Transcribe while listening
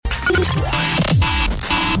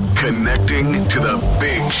Connecting to the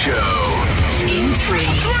big show. In 3, 2,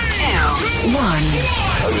 1.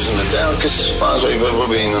 I was in the darkest spot I've ever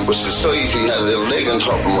been in, but society had a little leg on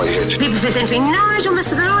top of my head. People say to me, no,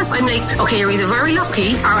 Mrs. Alone. I'm like, okay, you're either very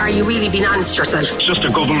lucky or are you really being honest yourself? It's just a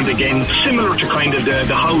government again, similar to kind of the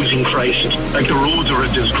housing crisis. Like the roads are a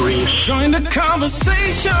disgrace. Join the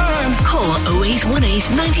conversation. Call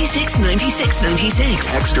 0818 96 96 96.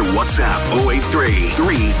 Text or WhatsApp 083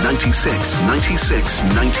 396 96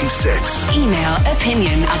 96. Email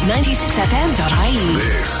opinion@96fm.ie.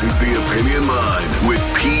 This is the Opinion Line with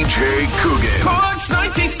PJ Coogan. Cork's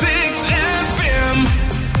 96 FM.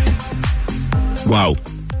 Wow.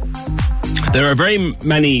 There are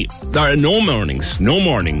no mornings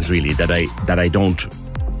really that I don't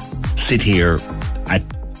sit here at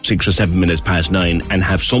 6 or 7 minutes past 9 and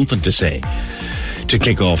have something to say to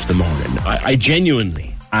kick off the morning. I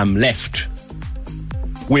genuinely am left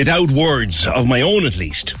without words of my own, at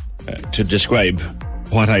least, to describe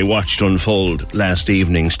what I watched unfold last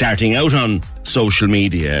evening, starting out on social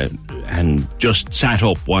media and just sat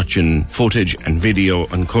up watching footage and video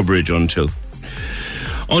and coverage until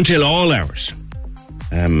all hours.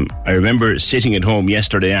 I remember sitting at home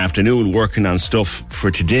yesterday afternoon working on stuff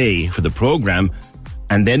for today, for the programme,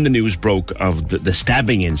 and then the news broke of the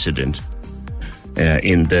stabbing incident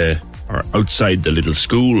outside the little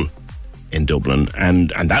school in Dublin,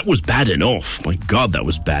 and that was bad enough. My God, that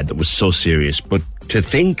was bad. That was so serious. But to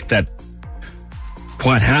think that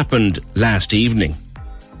what happened last evening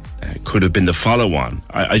could have been the follow-on,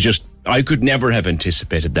 I could never have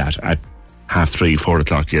anticipated that at 3:30, 4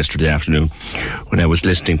 o'clock yesterday afternoon when I was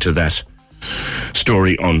listening to that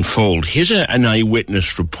story unfold. Here's an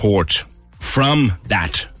eyewitness report from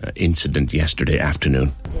that incident yesterday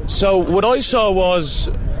afternoon. So what I saw was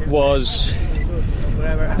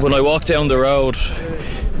when I walked down the road,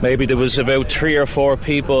 maybe there was about 3 or 4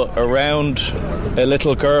 people around a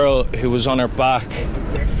little girl who was on her back.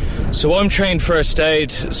 So I'm trained first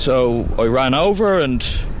aid, so I ran over and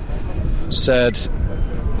said,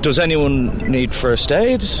 does anyone need first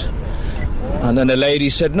aid? And then a lady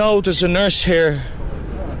said, no, there's a nurse here.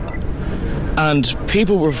 And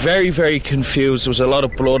people were very, very confused. There was a lot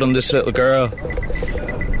of blood on this little girl.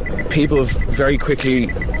 People very quickly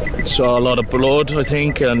saw a lot of blood, I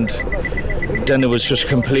think, and then it was just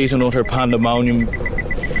complete and utter pandemonium.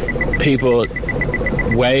 People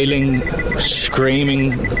wailing,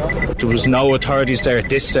 screaming. There was no authorities there at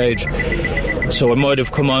this stage. So I might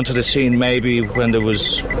have come onto the scene maybe when there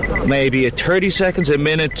was maybe 30 seconds, a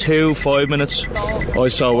minute, 2, 5 minutes. I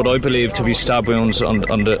saw what I believe to be stab wounds on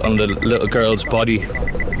the little girl's body.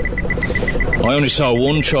 I only saw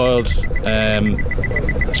one child, and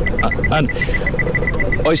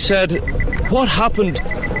I said, what happened?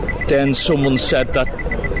 Then someone said that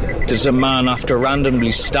there's a man after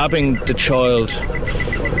randomly stabbing the child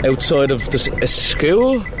outside of a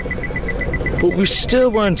school, but we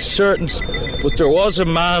still weren't certain. But there was a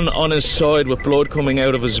man on his side with blood coming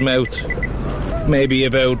out of his mouth, maybe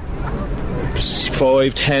about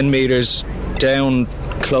 5-10 metres down,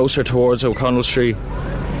 closer towards O'Connell Street.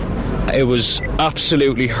 It was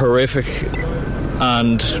absolutely horrific.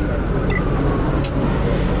 And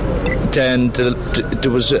then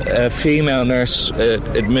there was a female nurse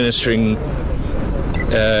administering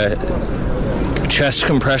chest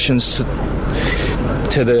compressions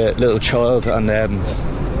to the little child, and then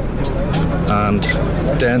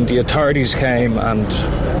the authorities came, and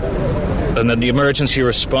then the emergency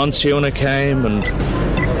response unit came, and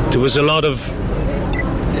there was a lot of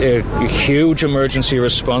a huge emergency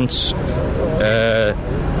response,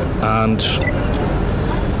 and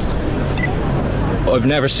I've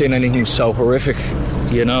never seen anything so horrific,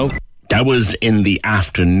 you know. That was in the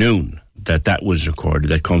afternoon that was recorded.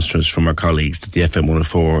 That comes to us from our colleagues at the FM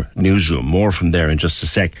 104 newsroom. More from there in just a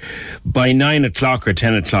sec. By 9 o'clock or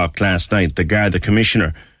 10 o'clock last night, the Garda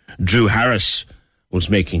Commissioner, Drew Harris, was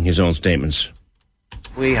making his own statements.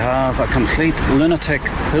 We have a complete lunatic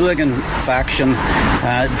hooligan faction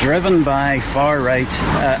driven by far-right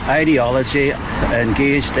ideology,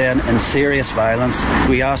 engaged in serious violence.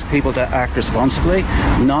 We ask people to act responsibly,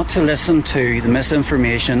 not to listen to the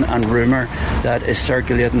misinformation and rumour that is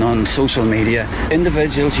circulating on social media.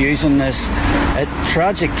 Individuals using this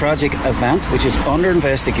tragic event, which is under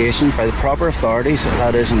investigation by the proper authorities,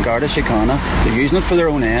 that is in Garda Síochána, they're using it for their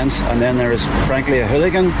own ends, and then there is frankly a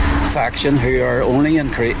hooligan faction who are only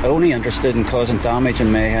only interested in causing damage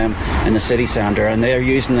and mayhem in the city centre, and they're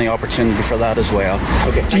using the opportunity for that as well.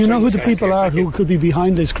 Okay. Do you know who the people are who could be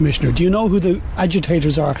behind this, Commissioner? Do you know who the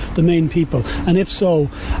agitators are, the main people? And if so,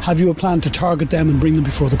 have you a plan to target them and bring them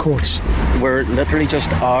before the courts? We're literally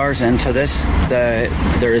just hours into this.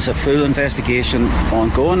 There is a full investigation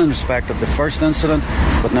ongoing in respect of the first incident,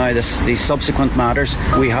 but now these subsequent matters,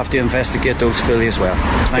 we have to investigate those fully as well.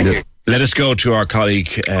 Thank you. Let us go to our colleague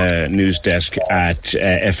news desk at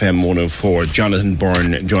FM 104. Jonathan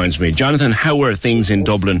Byrne joins me. Jonathan, how are things in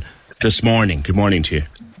Dublin this morning? Good morning to you.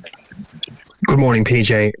 Good morning,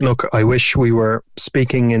 PJ. Look, I wish we were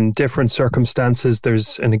speaking in different circumstances.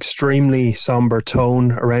 There's an extremely sombre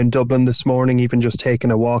tone around Dublin this morning. Even just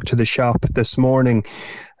taking a walk to the shop this morning,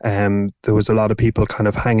 there was a lot of people kind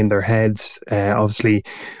of hanging their heads. Obviously,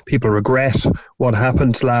 people regret what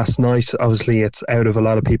happened last night. Obviously, it's out of a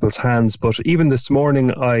lot of people's hands. But even this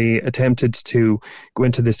morning, I attempted to go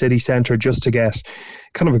into the city centre just to get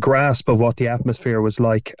kind of a grasp of what the atmosphere was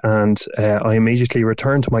like, and I immediately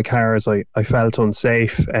returned to my car as I felt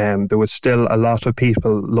unsafe. There was still a lot of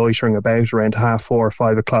people loitering about around 4:30,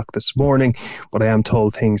 5 o'clock this morning, but I am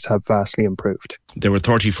told things have vastly improved. There were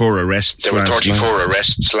 34 arrests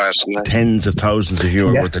last night. Tens of thousands of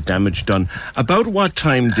euro worth of damage done. About what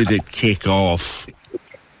time did it kick off,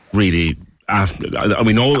 really? After,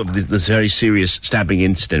 we know of this very serious stabbing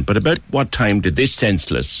incident, but about what time did this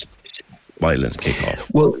senseless violence kick off?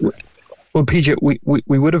 Well, PJ,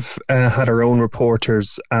 we would have had our own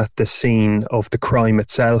reporters at the scene of the crime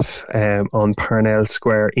itself on Parnell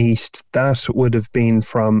Square East. That would have been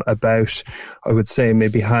from about, I would say,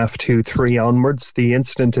 maybe 2:30, 3 onwards. The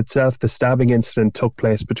incident itself, the stabbing incident, took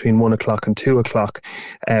place between 1 o'clock and 2 o'clock.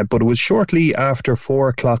 But it was shortly after 4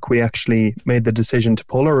 o'clock we actually made the decision to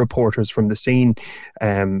pull our reporters from the scene.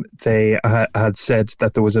 They had said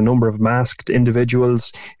that there was a number of masked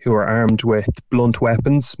individuals who were armed with blunt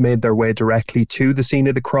weapons, made their way directly to the scene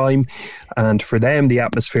of the crime, and for them the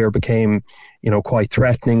atmosphere became, quite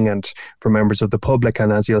threatening, and for members of the public,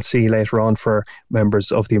 and as you'll see later on, for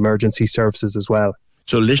members of the emergency services as well.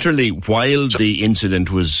 So literally, while the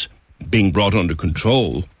incident was being brought under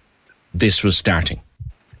control, this was starting.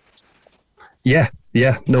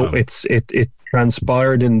 It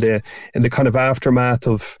transpired in the kind of aftermath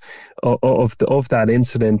of that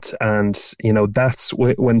incident, and that's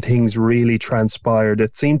when things really transpired.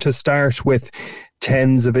 It seemed to start with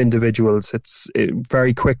tens of individuals. It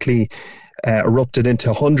very quickly erupted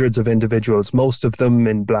into hundreds of individuals, most of them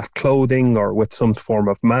in black clothing or with some form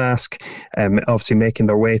of mask, obviously making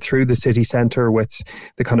their way through the city centre with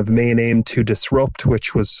the kind of main aim to disrupt,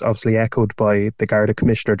 which was obviously echoed by the Garda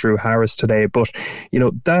Commissioner Drew Harris today. But,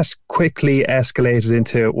 that quickly escalated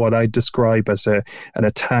into what I describe as an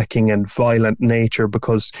attacking and violent nature,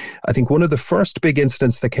 because I think one of the first big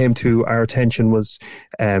incidents that came to our attention was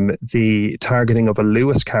the targeting of a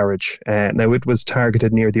Lewis carriage. Now, it was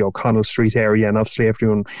targeted near the O'Connell Street area, and obviously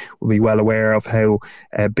everyone will be well aware of how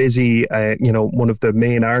busy one of the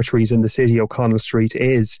main arteries in the city, O'Connell Street,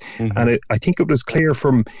 is. Mm-hmm. And I think it was clear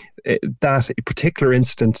from that particular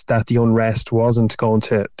incident that the unrest wasn't going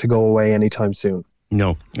to go away anytime soon.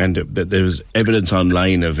 No, and there's evidence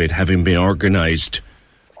online of it having been organised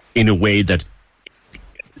in a way that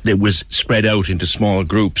it was spread out into small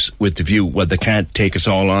groups with the view, well, they can't take us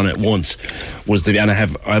all on at once. And I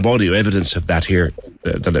have audio evidence of that here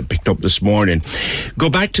that I picked up this morning. Go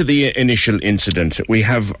back to the initial incident. We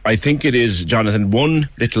have, I think it is, Jonathan, one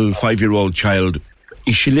little 5-year-old child.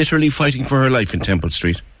 Is she literally fighting for her life in Temple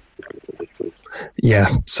Street? Yeah,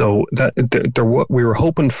 so we were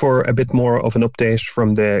hoping for a bit more of an update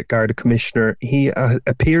from the Garda Commissioner. He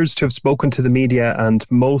appears to have spoken to the media, and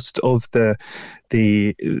most of the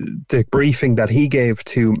briefing that he gave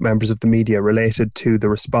to members of the media related to the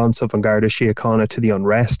response of An Garda Síochána to the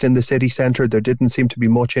unrest in the city centre. There didn't seem to be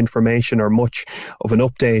much information or much of an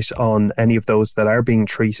update on any of those that are being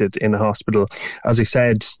treated in hospital. As I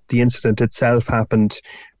said, the incident itself happened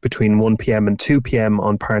between 1 p.m. and 2 p.m.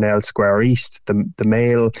 on Parnell Square East. The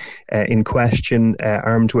male in question,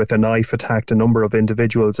 armed with a knife, attacked a number of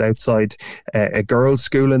individuals outside a girls'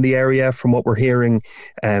 school in the area. From what we're hearing,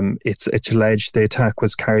 it's alleged the attack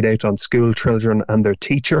was carried out on school children and their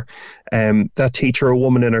teacher. That teacher, a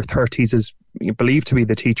woman in her 30s, is believed to be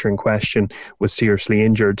the teacher in question was seriously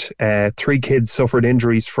injured. 3 kids suffered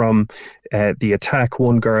injuries from the attack.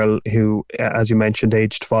 One girl who, as you mentioned,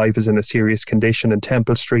 aged 5, is in a serious condition in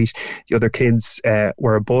Temple Street. The other kids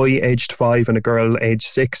were a boy aged 5 and a girl aged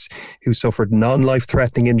 6 who suffered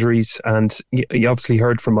non-life-threatening injuries. And you obviously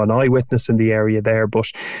heard from an eyewitness in the area there,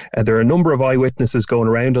 but there are a number of eyewitnesses going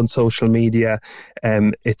around on social media.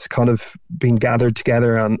 It's kind of been gathered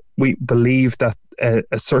together, and we believe that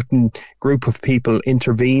a certain group of people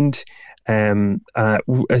intervened on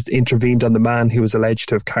the man who was alleged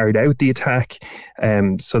to have carried out the attack.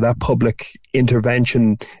 So that public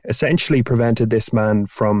intervention essentially prevented this man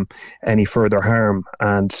from any further harm.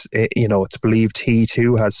 And, it's believed he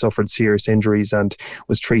too has suffered serious injuries and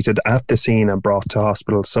was treated at the scene and brought to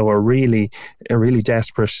hospital. So a really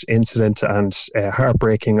desperate incident, and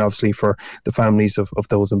heartbreaking, obviously, for the families of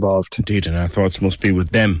those involved. Indeed, and our thoughts must be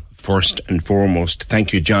with them first and foremost.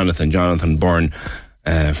 Thank you, Jonathan Byrne.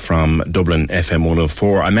 From Dublin FM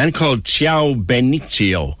 104. A man called Ciao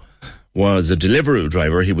Benicio was a Deliveroo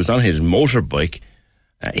driver. He was on his motorbike.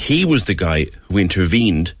 He was the guy who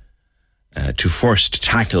intervened to first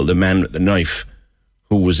tackle the man with the knife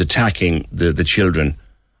who was attacking the children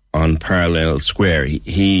on Parallel Square.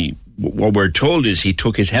 What we're told is he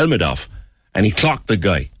took his helmet off and he clocked the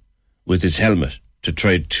guy with his helmet to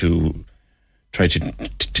try to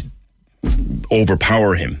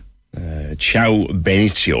overpower him. Ciao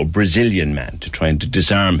Benicio, Brazilian man, to try and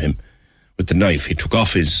disarm him with the knife. He took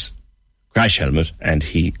off his crash helmet and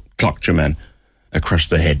he clocked your man across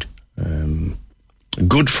the head.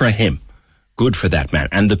 Good for him. Good for that man.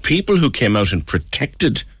 And the people who came out and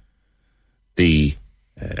protected the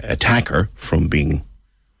attacker from being,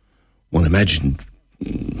 one imagined,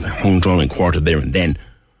 hung, drawn and quartered there and then,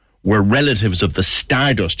 were relatives of the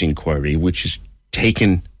Stardust inquiry, which is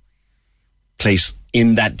taken place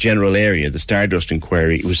in that general area, the Stardust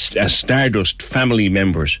inquiry. It was Stardust family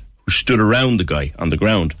members who stood around the guy on the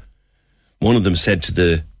ground. One of them said to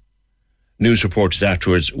the news reporters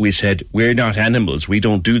afterwards, we said, we're not animals, we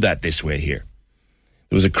don't do that this way here.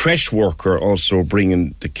 There was a creche worker also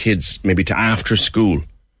bringing the kids maybe to after school,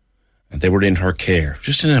 and they were in her care.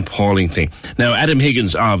 Just an appalling thing. Now, Adam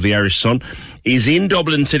Higgins of the Irish Sun is in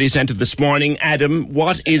Dublin city centre this morning. Adam,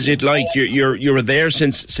 what is it like? You're there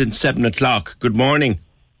since 7 o'clock. Good morning.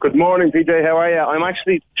 Good morning, PJ. How are you? I'm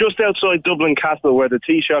actually just outside Dublin Castle, where the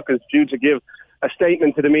Taoiseach is due to give a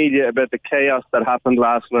statement to the media about the chaos that happened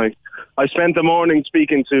last night. I spent the morning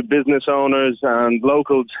speaking to business owners and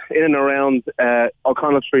locals in and around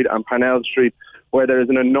O'Connell Street and Parnell Street, where there is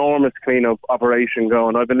an enormous clean-up operation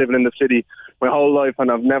going. I've been living in the city my whole life,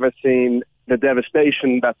 and I've never seen the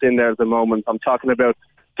devastation that's in there at the moment. I'm talking about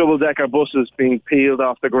double-decker buses being peeled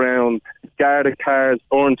off the ground, guarded cars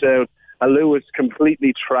burnt out, a Lewis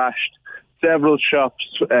completely trashed, several shops,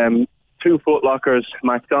 2 Foot Lockers,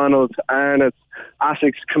 McDonald's, Arnott's,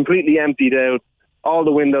 Asics completely emptied out, all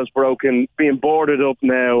the windows broken, being boarded up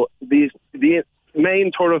now. The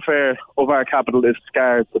main thoroughfare of our capital is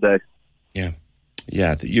scarred today.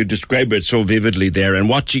 Yeah, you describe it so vividly there, and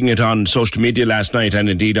watching it on social media last night and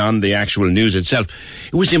indeed on the actual news itself,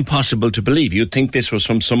 it was impossible to believe. You'd think this was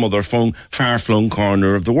from some other far-flung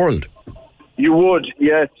corner of the world. You would,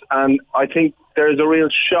 yes, and I think there's a real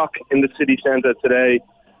shock in the city centre today.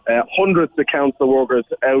 Hundreds of council workers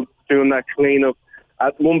out doing that clean-up.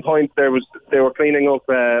 At one point they were cleaning up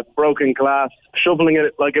broken glass, shoveling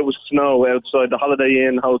it like it was snow outside the Holiday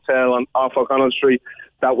Inn Hotel off O'Connell Street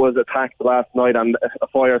that was attacked last night, and a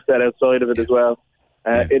fire set outside of it as well.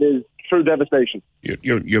 It is true devastation.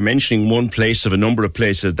 You're mentioning one place of a number of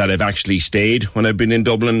places that I've actually stayed when I've been in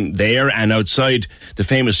Dublin, there and outside the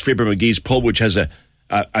famous Fibber McGee's pub, which has a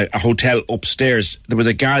hotel upstairs. There was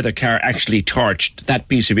a Garda car actually torched. That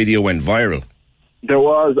piece of video went viral. There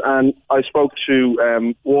was, and I spoke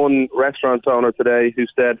to one restaurant owner today who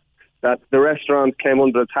said that the restaurant came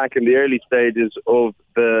under attack in the early stages of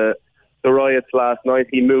the riots last night.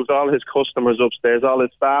 He moved all his customers upstairs, all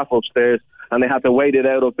his staff upstairs, and they had to wait it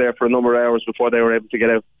out up there for a number of hours before they were able to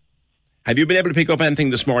get out. Have you been able to pick up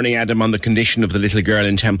anything this morning, Adam, on the condition of the little girl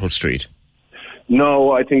in Temple Street?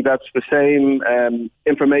 No, I think that's the same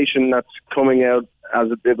information that's coming out as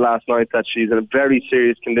it did last night, that she's in a very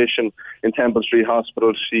serious condition in Temple Street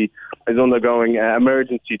Hospital. She is undergoing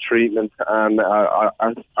emergency treatment, and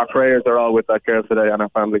our prayers are all with that girl today and her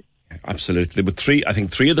family. Absolutely. But I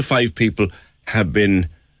think three of the 5 people have been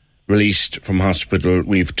released from hospital.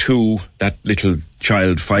 We've 2, that little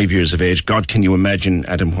child, 5 years of age. God, can you imagine,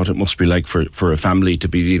 Adam, what it must be like for a family to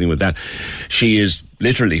be dealing with that? She is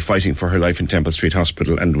literally fighting for her life in Temple Street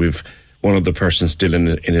Hospital, and we've one of the persons still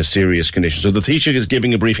in a serious condition. So the Taoiseach is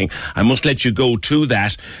giving a briefing. I must let you go to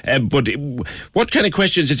that. But what kind of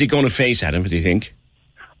questions is he going to face, Adam, do you think?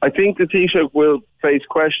 I think the Taoiseach will face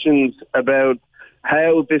questions about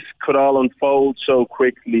how this could all unfold so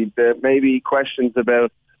quickly. There may be questions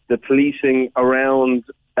about the policing around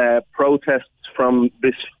protests from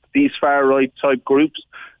these far-right type groups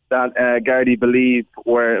that Gardaí believe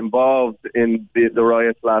were involved in the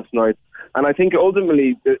riots last night. And I think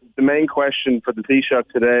ultimately the main question for the Taoiseach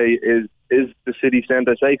today is the city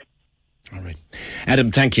centre safe? All right.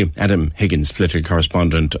 Adam, thank you. Adam Higgins, political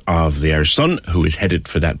correspondent of the Irish Sun, who is headed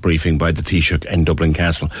for that briefing by the Taoiseach in Dublin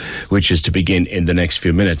Castle, which is to begin in the next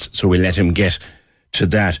few minutes. So we'll let him get to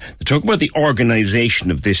that. To talk about the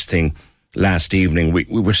organisation of this thing last evening, we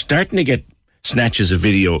were starting to get snatches of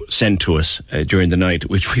video sent to us during the night,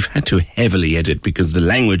 which we've had to heavily edit because the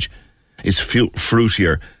language is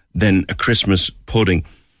fruitier than a Christmas pudding.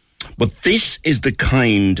 But this is the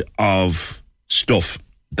kind of stuff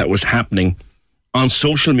that was happening on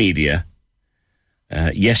social media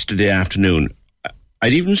yesterday afternoon.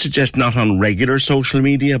 I'd even suggest not on regular social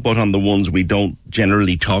media, but on the ones we don't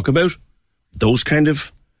generally talk about. Those kind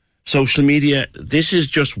of social media. This is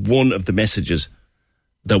just one of the messages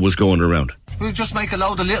that was going around. We'll just make a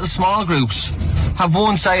load of little small groups. Have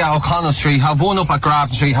one, say, at O'Connell Street, have one up at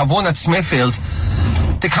Grafton Street, have one at Smithfield.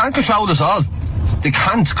 They can't control us all. They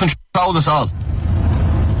can't control us all.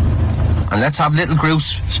 And let's have little groups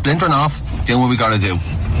splintering off, doing what we got to do.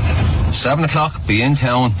 7 o'clock, be in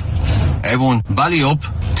town. Everyone bally up,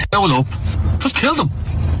 towel up. Just kill them.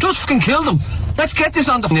 Just fucking kill them. Let's get this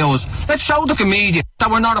on the news. Let's show the media that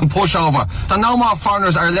we're not a pushover. That no more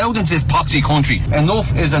foreigners are allowed into this poxy country.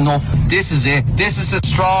 Enough is enough. This is it. This is the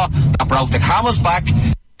straw that broke the camel's back.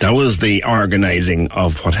 That was the organising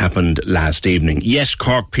of what happened last evening. Yes,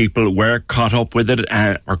 Cork people were caught up with it,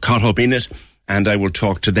 or caught up in it, and I will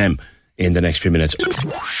talk to them in the next few minutes.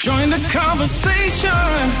 Join the conversation.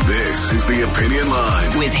 This is the Opinion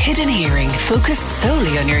Line. With Hidden Hearing, focused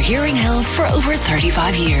solely on your hearing health for over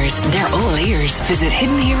 35 years. They're all ears. Visit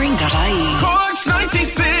hiddenhearing.ie. Cork's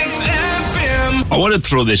 96 FM. I want to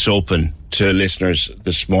throw this open to listeners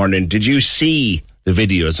this morning. Did you see the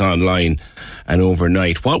videos online and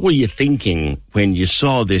overnight? What were you thinking when you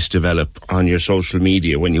saw this develop on your social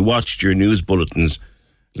media, when you watched your news bulletins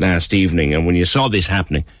last evening, and when you saw this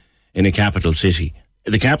happening in a capital city?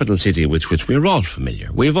 The capital city with which we're all familiar.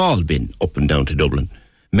 We've all been up and down to Dublin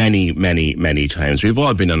many, many, many times. We've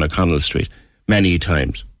all been on O'Connell Street many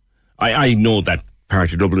times. I know that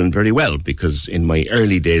part of Dublin very well because in my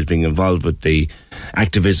early days being involved with the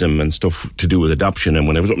activism and stuff to do with adoption, and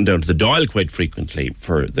when I was up and down to the Dáil quite frequently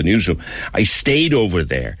for the newsroom, I stayed over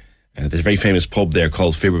there. There's a very famous pub there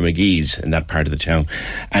called Fibber McGee's in that part of the town,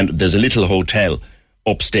 and there's a little hotel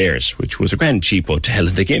upstairs, which was a grand cheap hotel,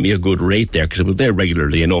 and they gave me a good rate there because it was there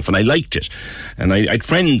regularly enough, and I liked it. And I had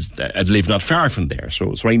friends that live not far from there,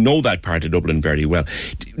 so I know that part of Dublin very well.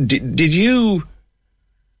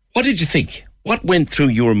 What did you think? What went through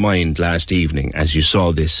your mind last evening as you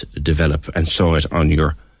saw this develop and saw it on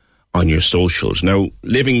your socials? Now,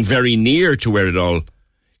 living very near to where it all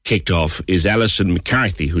kicked off is Alison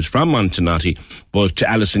McCarthy, who's from Montenotte. But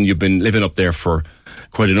Alison, you've been living up there for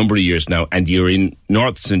quite a number of years now, and you're in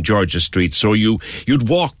North St. George's Street, so you'd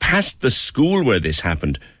walk past the school where this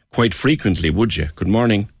happened quite frequently, would you? Good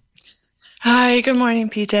morning. Hi, good morning,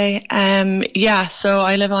 PJ. So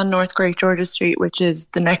I live on North Great George's Street, which is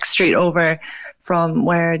the next street over from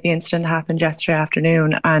where the incident happened yesterday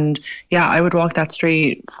afternoon. And yeah, I would walk that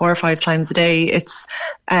street 4 or 5 times a day. It's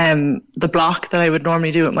the block that I would normally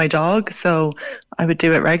do with my dog, so I would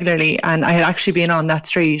do it regularly. And I had actually been on that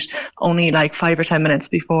street only like 5 or 10 minutes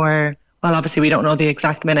before. Well, obviously we don't know the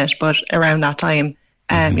exact minute, but around that time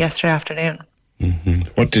yesterday afternoon. Mm-hmm.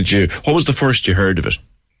 What was the first you heard of it?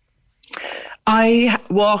 I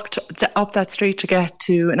walked up that street to get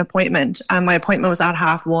to an appointment, and my appointment was at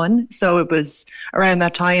 1:30, so it was around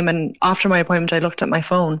that time. And after my appointment, I looked at my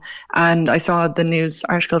phone and I saw the news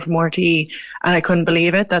article from RTE, and I couldn't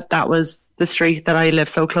believe it that was the street that I live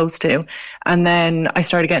so close to. And then I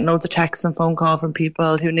started getting loads of texts and phone calls from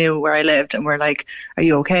people who knew where I lived and were like, "Are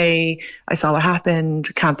you okay? I saw what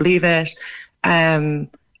happened. Can't believe it." And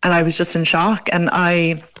I was just in shock, and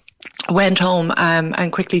I went home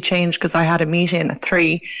and quickly changed because I had a meeting at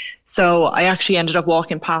 3. So I actually ended up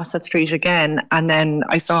walking past that street again, and then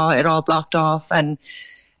I saw it all blocked off, and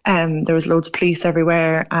there was loads of police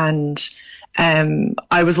everywhere. And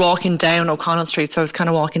I was walking down O'Connell Street, so I was kind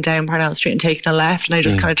of walking down Parnell Street and taking a left, and I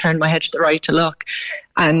just kind of turned my head to the right to look,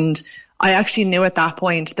 and I actually knew at that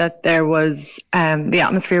point that there was, the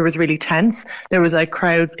atmosphere was really tense. There was like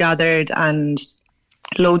crowds gathered and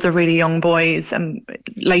loads of really young boys,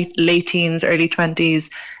 late teens, early 20s,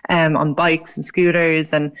 on bikes and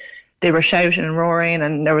scooters, and they were shouting and roaring,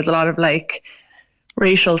 and there was a lot of like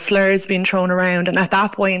racial slurs being thrown around. And at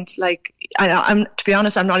that point, like, I'm to be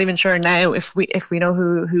honest, I'm not even sure now if we know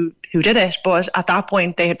who did it, but at that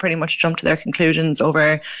point they had pretty much jumped to their conclusions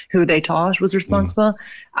over who they thought was responsible.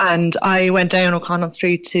 And I went down O'Connell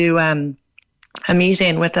Street to a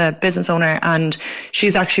meeting with a business owner, and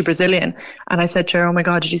she's actually Brazilian, and I said to her, oh my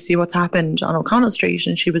God, did you see what's happened on O'Connell Street?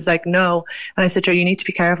 And she was like, no. And I said to her, you need to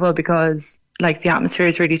be careful, because like the atmosphere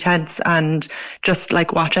is really tense, and just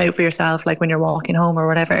like watch out for yourself, like when you're walking home or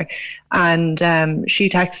whatever. And she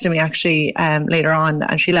texted me actually later on,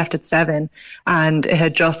 and she left at 7, and it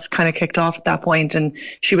had just kind of kicked off at that point, and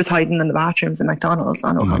she was hiding in the bathrooms in McDonald's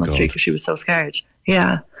on O'Connell Street because she was so scared.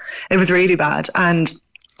 Yeah, it was really bad. And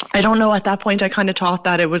I don't know, at that point I kind of thought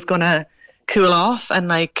that it was going to cool off, and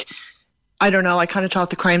like, I don't know, I kind of thought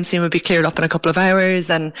the crime scene would be cleared up in a couple of hours,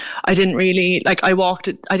 and I didn't really, like, I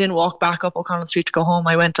didn't walk back up O'Connell Street to go home.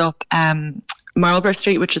 I went up Marlborough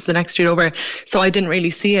Street, which is the next street over, so I didn't really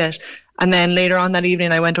see it. And then later on that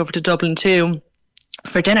evening I went over to Dublin too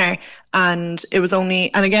for dinner, and it was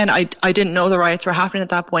only, and again, I didn't know the riots were happening at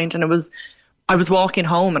that point, and I was walking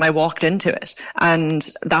home and I walked into it, and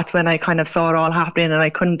that's when I kind of saw it all happening, and I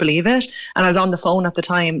couldn't believe it. And I was on the phone at the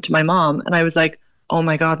time to my mom, and I was like, oh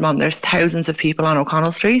my God, Mom, there's thousands of people on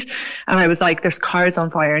O'Connell Street. And I was like, there's cars on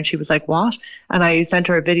fire. And she was like, what? And I sent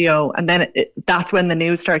her a video, and then that's when the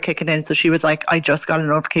news started kicking in. So she was like, I just got a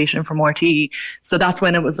notification from RTE. So that's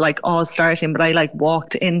when it was like all starting, but I like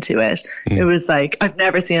walked into it. It was like, I've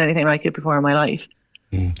never seen anything like it before in my life.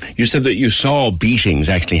 You said that you saw beatings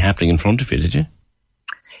actually happening in front of you, did you?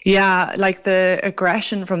 Yeah, like the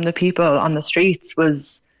aggression from the people on the streets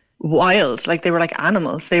was wild. Like they were like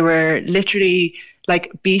animals. They were literally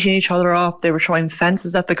like beating each other up. They were throwing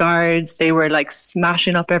fences at the guards. They were like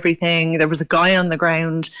smashing up everything. There was a guy on the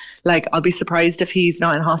ground. Like, I'll be surprised if he's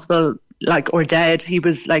not in hospital, like, or dead. He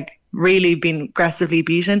was like really being aggressively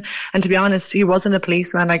beaten. And to be honest, he wasn't a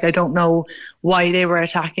policeman. Like, I don't know why they were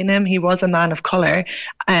attacking him. He was a man of colour.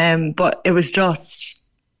 But it was just,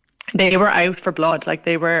 they were out for blood. Like,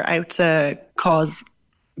 they were out to cause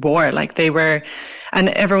war. Like, they were, and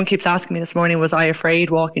everyone keeps asking me this morning, was I afraid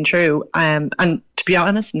walking through? And to be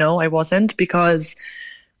honest, no, I wasn't, because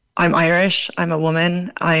I'm Irish, I'm a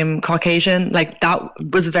woman, I'm Caucasian. Like, that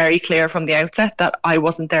was very clear from the outset that I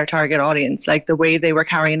wasn't their target audience. Like, the way they were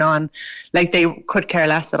carrying on, like, they could care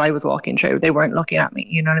less that I was walking through. They weren't looking at me,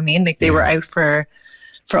 you know what I mean? Like, they were out for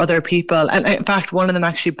other people. And in fact, one of them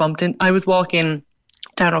actually bumped in. I was walking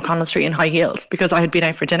down O'Connell Street in high heels because I had been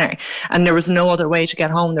out for dinner, and there was no other way to get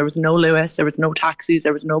home. There was no Lewis, there was no taxis,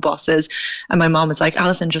 there was no buses. And my mom was like,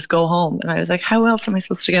 Alison, just go home. And I was like, how else am I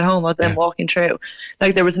supposed to get home other than walking through?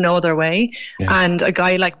 Like, there was no other way. And a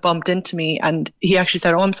guy like bumped into me, and he actually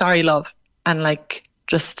said, oh, I'm sorry, love. And like,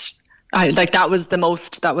 just, that was the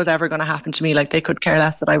most that was ever going to happen to me. Like, they could care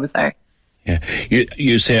less that I was there. Yeah.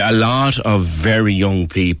 You say a lot of very young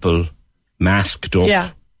people masked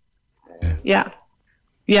up.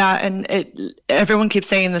 Yeah, and everyone keeps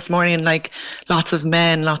saying this morning, like, lots of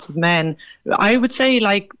men. I would say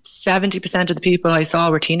like 70% of the people I saw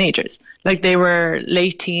were teenagers. Like, they were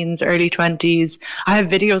late teens, early 20s. I have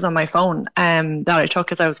videos on my phone that I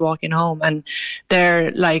took as I was walking home, and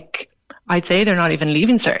they're like, I'd say they're not even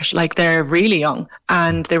leaving cert. Like, they're really young,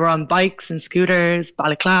 and they were on bikes and scooters,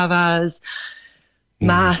 balaclavas,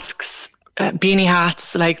 masks, beanie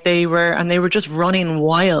hats. Like, they were just running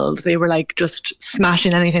wild. They were like just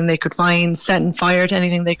smashing anything they could find, setting fire to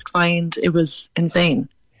anything they could find. It was insane.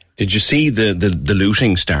 Did you see the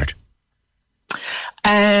looting start?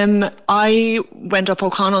 I went up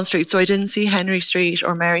O'Connell Street, so I didn't see Henry Street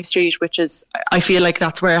or Mary Street, which is, I feel like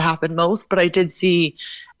that's where it happened most, but I did see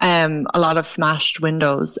a lot of smashed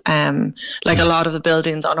windows, like a lot of the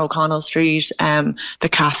buildings on O'Connell Street, the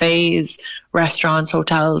cafes, restaurants,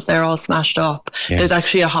 hotels, they're all smashed up. There's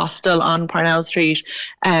actually a hostel on Parnell Street,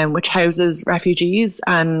 which houses refugees,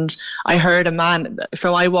 and I heard a man,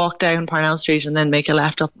 so I walked down Parnell Street and then make a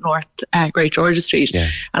left up North Great George's Street, and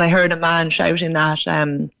I heard a man shouting that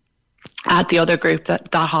at the other group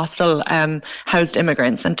that hostel housed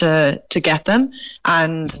immigrants, and to get them.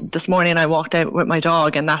 And this morning I walked out with my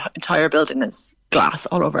dog, and that entire building is glass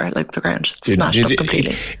all over, like the ground. It's smashed up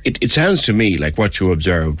completely. It sounds to me like what you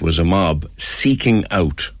observed was a mob seeking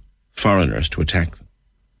out foreigners to attack them.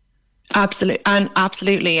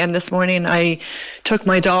 Absolutely. And this morning I took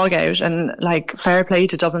my dog out, and like, fair play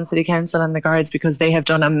to Dublin City Council and the guards, because they have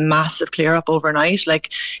done a massive clear up overnight.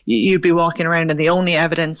 Like, you'd be walking around and the only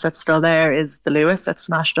evidence that's still there is the Lewis that's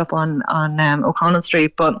smashed up on O'Connell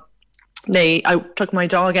Street. But I took my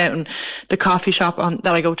dog out, and the coffee shop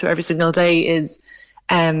that I go to every single day is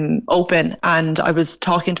open, and I was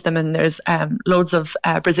talking to them, and there's loads of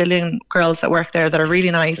Brazilian girls that work there that are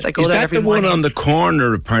really nice. I go there every morning. Is that the one on the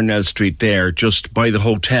corner of Parnell Street there, just by the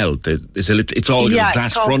hotel? It's all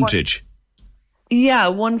glass frontage.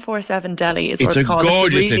 147 Deli is what it's called. It's a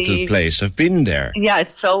gorgeous little place. I've been there. Yeah,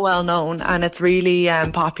 it's so well known, and it's really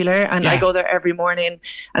popular, and I go there every morning,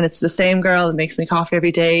 and it's the same girl that makes me coffee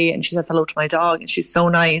every day, and she says hello to my dog, and she's so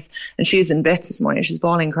nice, and she's in bits this morning. She's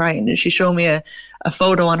bawling, crying, and she showed me a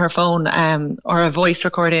photo on her phone or a voice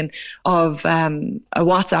recording of a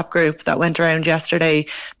WhatsApp group that went around yesterday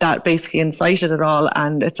that basically incited it all,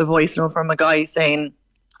 and it's a voice note from a guy saying,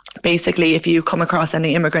 basically, if you come across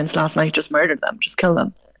any immigrants last night, just murder them, just kill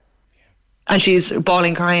them. And she's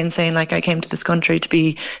bawling, crying, saying, like, I came to this country to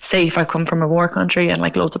be safe. I come from a war country and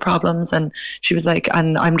like loads of problems. And she was like,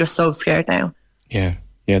 and I'm just so scared now. Yeah,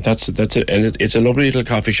 that's it. And it's a lovely little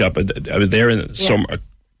coffee shop. I was there in summer, a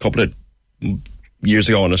couple of years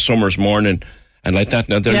ago on a summer's morning, and like that.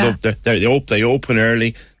 Now they open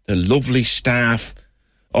early. The lovely staff.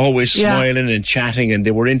 Always smiling and chatting, and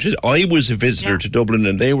they were interested. I was a visitor to Dublin,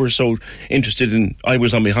 and they were so interested in. I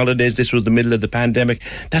was on my holidays. This was the middle of the pandemic.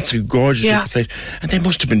 That's a gorgeous little place, and they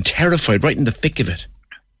must have been terrified right in the thick of it.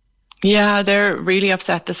 Yeah, they're really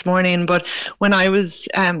upset this morning. But when I was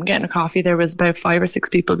getting a coffee, there was about 5 or 6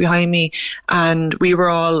 people behind me, and we were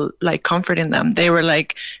all like comforting them. They were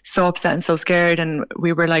like so upset and so scared, and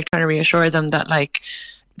we were like trying to reassure them that like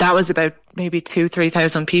that was about maybe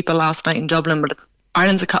 2,000-3,000 people last night in Dublin, but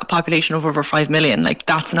Ireland's a population of over 5 million. Like,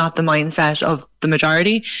 that's not the mindset of the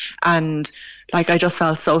majority. And like, I just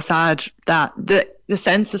felt so sad that the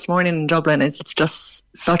sense this morning in Dublin is it's just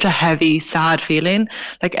such a heavy, sad feeling.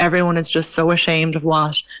 Like, everyone is just so ashamed of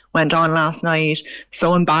what went on last night,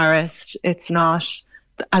 so embarrassed. It's not,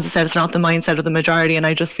 as I said, it's not the mindset of the majority. And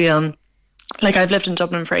I just feel like I've lived in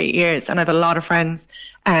Dublin for 8 years, and I have a lot of friends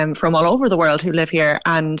from all over the world who live here,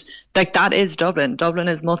 and like, that is Dublin. Dublin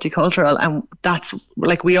is multicultural, and that's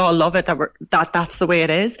like, we all love it that's the way it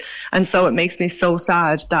is. And so it makes me so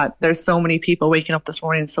sad that there's so many people waking up this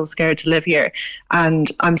morning so scared to live here,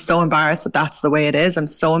 and I'm so embarrassed that that's the way it is. I'm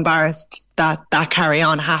so embarrassed that carry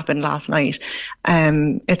on happened last night.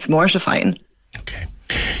 It's mortifying. Okay.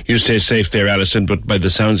 You stay safe there, Alison, but by the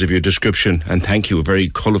sounds of your description, and thank you, a very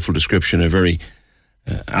colourful description, a very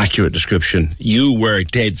accurate description, you were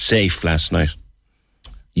dead safe last night.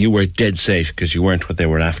 You were dead safe because you weren't what they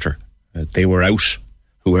were after. They were out,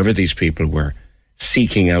 whoever these people were,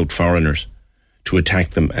 seeking out foreigners to attack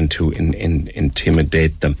them and to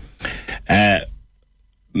intimidate them.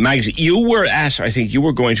 Mags, you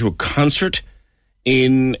were going to a concert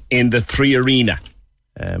in the Three Arena.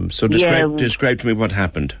 So describe to me what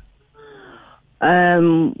happened.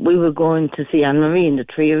 We were going to see Anne-Marie in the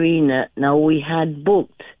Three Arena. Now, we had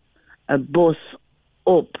booked a bus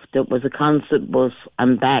up that was a concert bus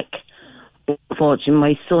and back. Unfortunately,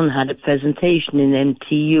 my son had a presentation in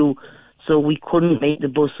MTU, so we couldn't make the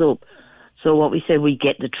bus up. So what we said, we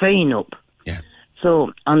get the train up. Yeah.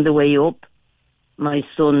 So on the way up, my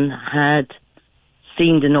son had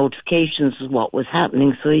seen the notifications of what was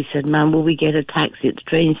happening, so he said, "Ma'am, will we get a taxi at the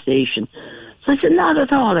train station?" So I said, "Not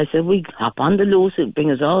at all." I said, "We hop on the Lewis, it'll bring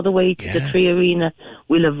us all the way to the Three Arena,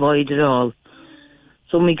 we'll avoid it all."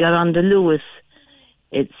 So when we got on the Lewis,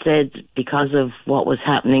 it said because of what was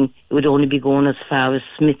happening, it would only be going as far as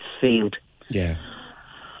Smithfield. Yeah.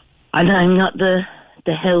 And I'm not the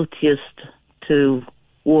healthiest to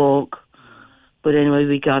walk, but anyway,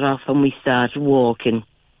 we got off and we started walking.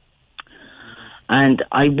 And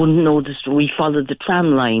I wouldn't know we followed the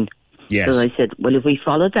tram line. Yes. So I said, well, if we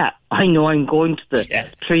follow that, I know I'm going to the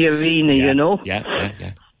Three Arena, you know.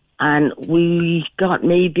 Yeah. And we got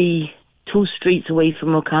maybe 2 streets away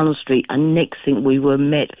from O'Connell Street, and next thing we were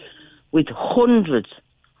met with hundreds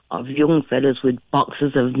of young fellas with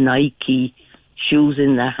boxes of Nike shoes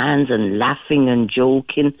in their hands and laughing and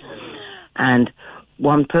joking. And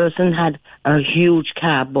one person had a huge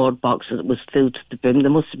cardboard box that was filled to the brim. There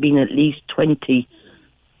must have been at least 20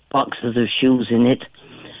 boxes of shoes in it.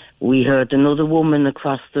 We heard another woman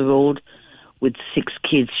across the road with 6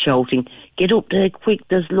 kids shouting, "Get up there quick,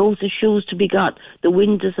 there's loads of shoes to be got. The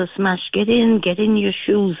windows are smashed. Get in your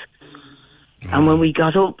shoes." And when we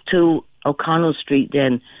got up to O'Connell Street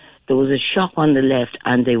then, there was a shop on the left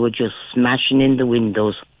and they were just smashing in the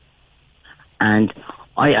windows. And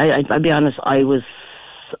I'll be honest,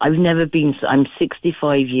 I've never been, I'm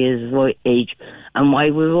 65 years of age, and why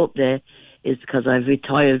we're up there is because I've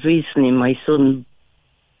retired recently. My son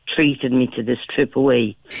treated me to this trip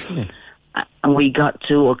away. Sure. And we got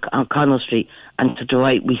to O'Connell Street, and to the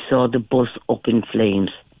right we saw the bus up in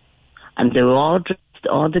flames. And they were all dressed,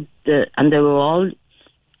 and they were all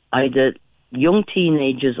either young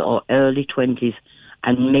teenagers or early 20s,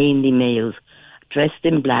 and mainly males, dressed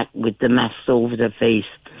in black with the masks over their face.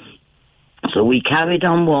 So we carried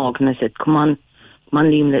on walking. I said, come on,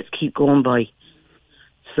 Liam, let's keep going by.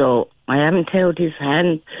 So I haven't held his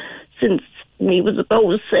hand since he was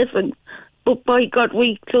about 7. But by God,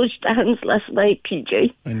 we clutched hands last night,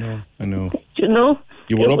 PJ. I know. Do you know?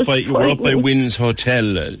 You were up by Wynn's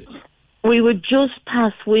Hotel. We were just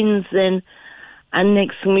past Wynn's then, and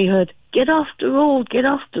next thing we heard, get off the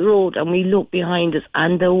road, and we looked behind us,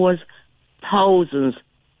 and there was thousands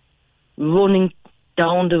running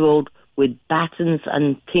down the road with batons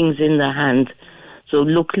and things in their hands. So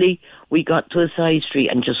luckily, we got to a side street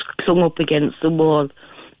and just clung up against the wall.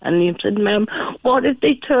 And Liam said, Ma'am, what if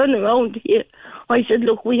they turn around here? I said,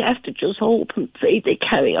 look, we have to just hope and say they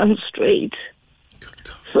carry on straight.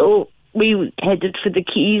 So we headed for the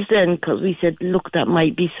Keys then, because we said, look, that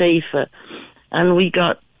might be safer. And we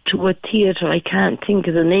got to a theatre, I can't think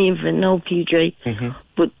of the name of it now, PJ,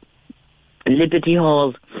 but Liberty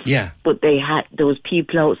Hall. Yeah. But there was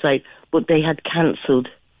people outside, but they had cancelled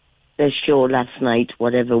their show last night,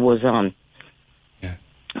 whatever was on. Yeah.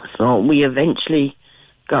 So we eventually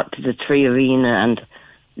got to the Three Arena, and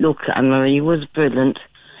look, Anne-Marie was brilliant,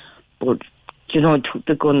 but, took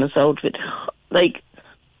the gunners out of it. Like,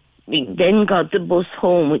 we then got the bus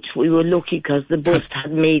home, which we were lucky because the bus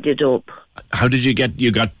had made it up. How did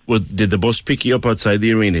did the bus pick you up outside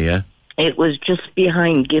the arena, yeah? It was just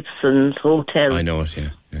behind Gibson's Hotel. I know it,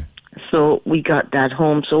 yeah. So we got that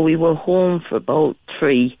home. So we were home for about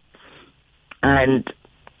 3, and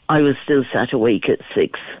I was still sat awake at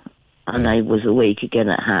 6. And I was awake again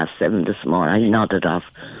at 7:30 this morning. I nodded off.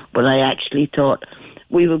 But I actually thought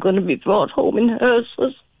we were going to be brought home in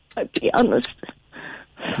hearses, I'll be honest.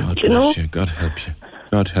 God bless you. God help you.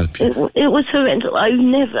 God help you. It was horrendous. I've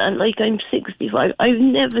never, I'm 65, I've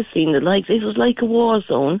never seen the likes. It was like a war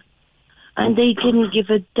zone. And they didn't give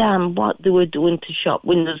a damn what they were doing to shop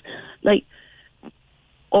windows. Like,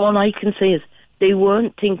 all I can say is they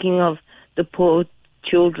weren't thinking of the poor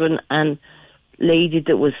children and lady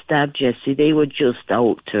that was stabbed yesterday. They were just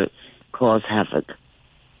out to cause havoc.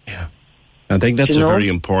 Yeah. I think that's a very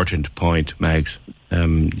important point, Mags. My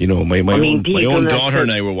own daughter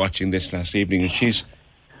and I were watching this last evening, and she's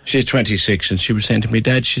 26, and she was saying to me,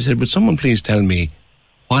 Dad, she said, would someone please tell me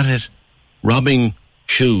what robbing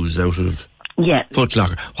shoes out of Foot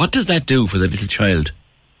Locker, what does that do for the little child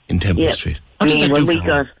in Temple Street? What does that do for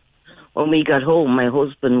her? When we got home, my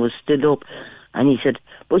husband was still up, and he said,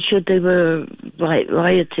 but sure, they were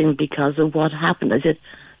rioting because of what happened. I said,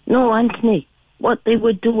 no, Anthony, what they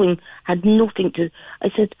were doing had nothing to... I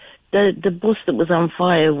said, the bus that was on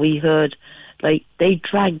fire, we heard, they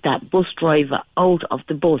dragged that bus driver out of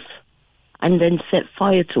the bus and then set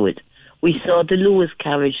fire to it. We saw the Lewis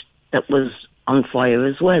carriage that was on fire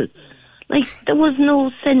as well. There was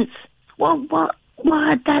no sense. What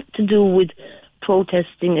had that to do with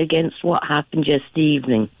protesting against what happened yesterday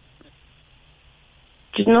evening?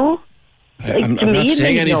 Do you know? I'm not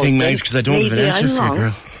saying anything, Max, because I don't have an answer for you,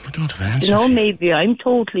 girl. I don't have an answer for you.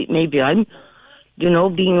 Maybe I'm,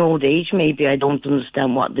 being old age, maybe I don't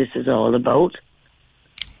understand what this is all about.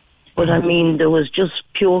 But there was just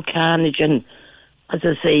pure carnage, and as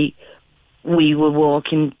I say, we were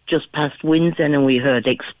walking just past Windsor and we heard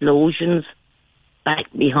explosions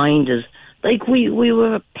back behind us. We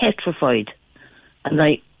were petrified. And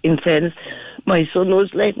in fairness, my son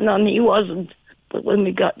was letting on, he wasn't. But when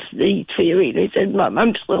we got to the theory, they said, Mum,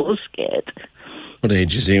 I'm so scared. What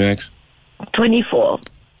age is he, Max? 24.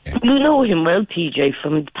 Yeah. You know him well, PJ,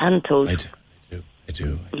 from Pantos. I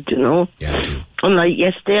do. Do you know? Yeah, I do. And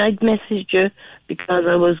yesterday I'd messaged you because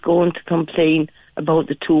I was going to complain about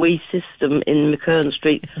the two-way system in McKern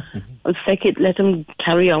Street. Well, feck it, let him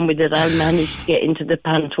carry on with it. I'll manage to get into the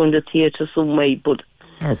Panto and the theatre some way, but...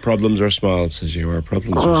 Our problems are small, says you. Our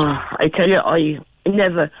problems are small. I tell you,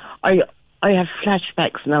 I have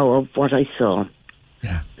flashbacks now of what I saw.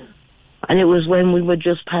 Yeah. And it was when we were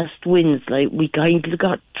just past Winds, we kind of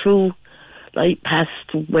got through, past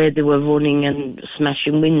where they were running and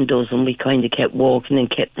smashing windows, and we kind of kept walking and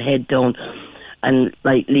kept the head down. And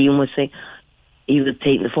Liam was saying, he was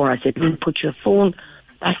taking the phone. I said, put your phone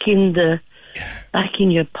back in the back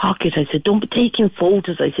in your pocket. I said, don't be taking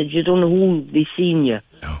photos. I said, you don't know who will be seeing you.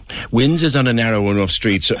 No. Winds is on a narrow enough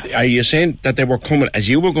street. So are you saying that they were coming, as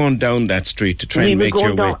you were going down that street to try and make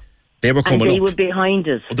your way, they were coming and they up? were behind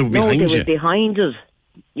us. Oh, they were behind you? No, they were behind us.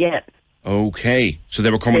 Yeah. Okay. So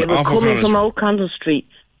they were coming off O'Connell from O'Connell Street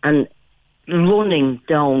and running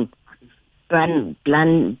down,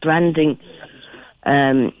 branding,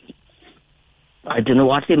 I don't know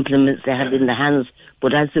what implements they had in their hands,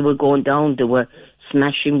 but as they were going down, they were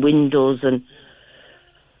smashing windows, and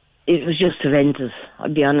it was just horrendous.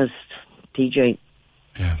 I'll be honest, PJ.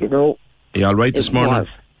 Yeah. You know. Are you all right this morning? Are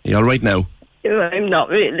you all right now? I'm not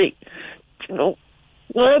really. You know,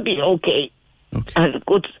 I'll be okay. Okay. I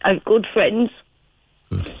have good friends.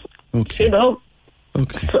 Good. Okay. You know.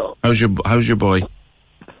 Okay. So, how's your boy?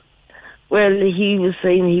 Well, he was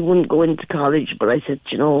saying he wouldn't go into college, but I said,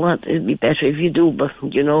 you know what, it'd be better if you do, but,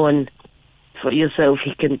 you know, and for yourself,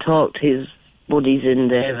 he can talk to his buddies in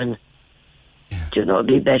there, and, you know, it'd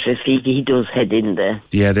be better if he does head in there.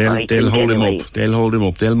 Yeah, they'll hold him up. They'll hold him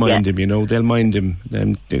up. They'll mind him, you know, they'll mind him.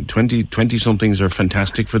 20-somethings are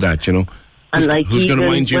fantastic for that, you know. And who's going to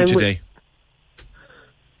mind you today?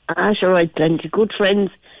 Sure, I'd plenty good friends.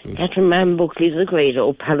 Catherine Man Buckley's a great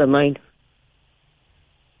old pal of mine.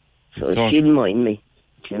 So she'll mind me,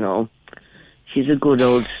 you know. She's a good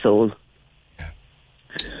old soul. Yeah.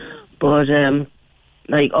 But,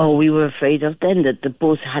 we were afraid of then that the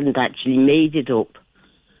bus hadn't actually made it up.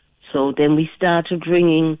 So then we started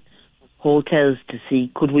ringing hotels to see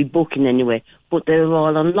could we book in anywhere. But they were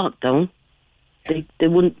all on lockdown. They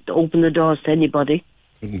wouldn't open the doors to anybody.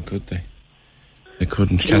 Could they? They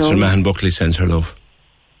couldn't. Catherine Mahan Buckley sends her love.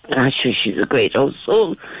 Sure, she's a great old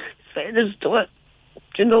soul. Fairness to her.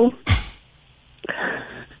 You know,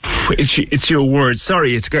 it's your words.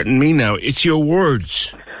 Sorry, it's getting me now. It's your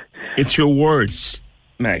words. It's your words,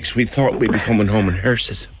 Max. We thought we'd be coming home in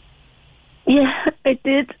hearses. Yeah, I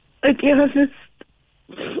did. I'll be honest.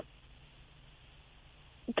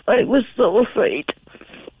 I was so afraid.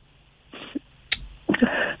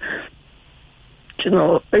 You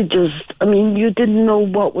know, you didn't know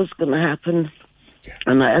what was going to happen. Yeah.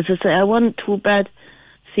 And as I say, I wasn't too bad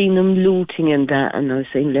seeing them looting and that, and I was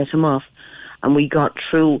saying, let them off. And we got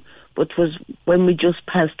through. But it was when we just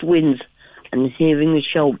passed Winds and hearing the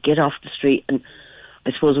shout, get off the street, and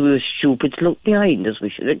I suppose we were stupid to look behind us. We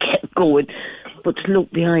should have kept going. But to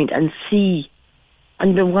look behind and see,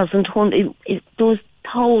 and there wasn't there was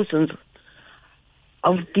thousands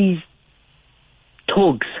of these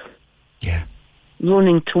thugs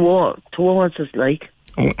running towards us, like.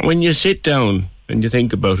 When you sit down and you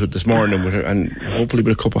think about it this morning, and hopefully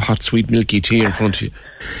with a cup of hot, sweet, milky tea in front of you,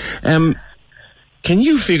 can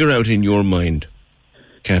you figure out in your mind,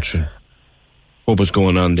 Catherine, what was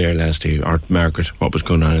going on there last evening, or Margaret, what was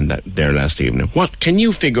going on there last evening? What can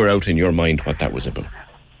you figure out in your mind what that was about?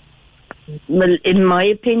 Well, in my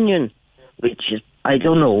opinion, which is, I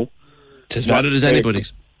don't know. It's as valid as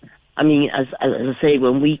anybody's. I mean, as I say,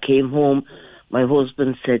 when we came home, my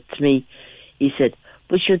husband said to me, he said,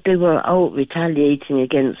 but they were out retaliating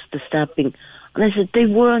against the stabbing. And I said, they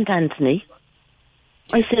weren't, Anthony.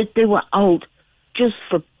 I said they were out just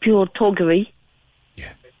for pure thuggery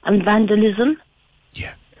and vandalism.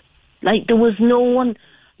 Yeah. Like, there was no one,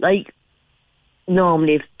 like,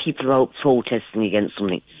 normally if people are out protesting against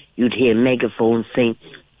something, you'd hear megaphones saying,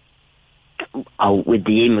 out with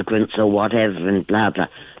the immigrants or whatever and blah, blah.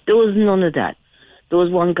 There was none of that. There was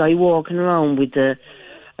one guy walking around with a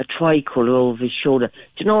tricolour over his shoulder. Do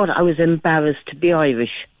you know what? I was embarrassed to be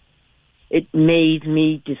Irish. It made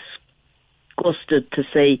me disgusted to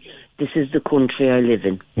say, this is the country I live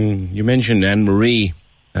in. You mentioned Anne-Marie.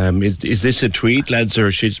 Is this a tweet, lads, or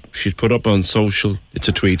she's put up on social? It's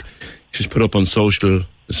a tweet. She's put up on social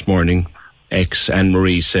this morning.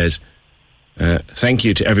 Anne-Marie says, thank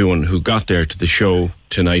you to everyone who got there to the show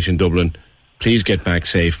tonight in Dublin. Please get back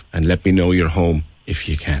safe and let me know you're home if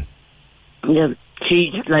you can. Yeah,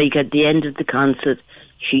 she, like, at the end of the concert,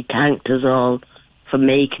 she thanked us all for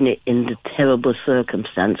making it in the terrible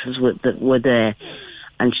circumstances that were there.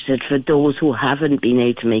 And she said, for those who haven't been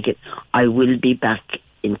able to make it, I will be back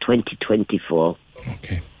in 2024.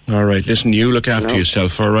 Okay. All right. Listen, you look after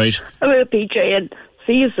yourself, all right? I will, PJ, and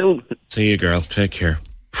see you soon. See you, girl. Take care.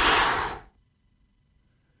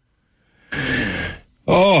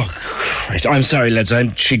 Oh, Christ. I'm sorry, lads.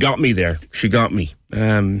 She got me there. She got me.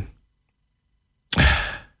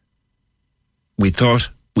 We thought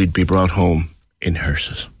we'd be brought home in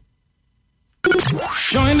hearses.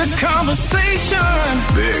 Join the conversation.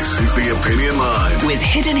 This is the Opinion Line. With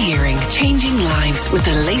Hidden Hearing, changing lives with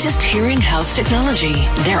the latest hearing health technology.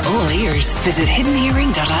 They're all ears. Visit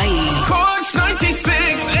hiddenhearing.ie. Cork's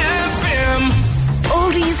 96 FM.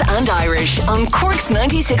 Oldies and Irish on Cork's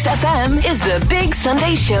 96 FM is the Big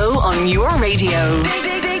Sunday Show on your radio.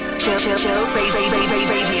 Big show, radio.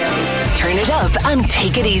 Turn it up and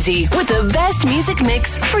take it easy with the best music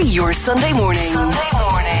mix for your Sunday morning.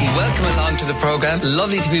 Welcome along to the programme.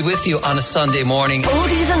 Lovely to be with you on a Sunday morning.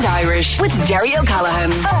 Oldies and Irish with Derry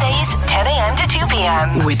O'Callaghan. Sundays, 10 a.m. to 2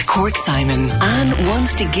 p.m. With Cork Simon. Anne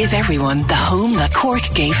wants to give everyone the home that Cork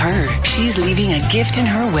gave her. She's leaving a gift in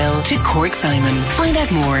her will to Cork Simon. Find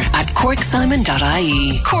out more at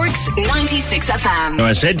corksimon.ie. Cork's 96 FM. Now,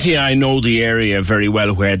 I said to you, I know the area very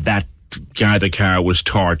well where that the car was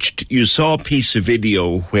torched. You saw a piece of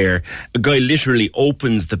video where a guy literally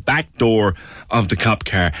opens the back door of the cop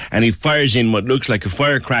car and he fires in what looks like a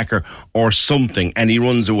firecracker or something, and he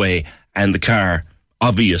runs away, and the car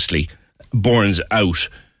obviously burns out.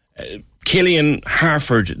 Killian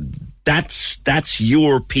Harford, that's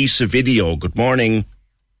your piece of video. Good morning.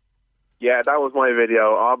 Yeah, that was my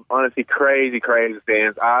video. Honestly, crazy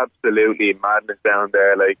scenes. Absolutely madness down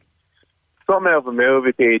there. Like, something out of a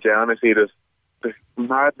movie, PJ. Honestly, there's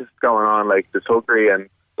madness going on, like the thuggery, and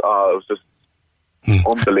it was just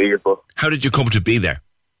unbelievable. How did you come to be there?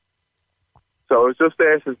 So I was just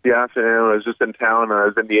there since the afternoon. I was just in town, and I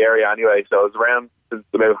was in the area anyway. So I was around since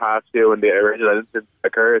about 2:30 when the original incident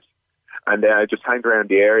occurred, and then I just hung around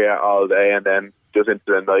the area all day, and then just into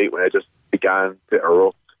the night when it just began to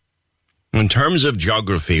erupt. In terms of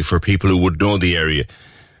geography, for people who would know the area,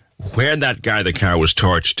 where that Garda car was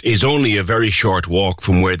torched is only a very short walk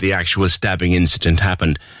from where the actual stabbing incident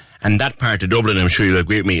happened. And that part of Dublin, I'm sure you'll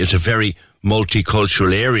agree with me, is a very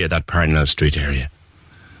multicultural area, that Parnell Street area.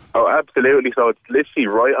 Oh, absolutely. So it's literally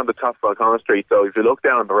right on the top of O'Connell Street. So if you look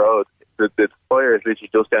down the road, the fire is literally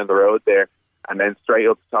just down the road there. And then straight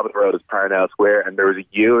up the top of the road is Parnell Square. And there was a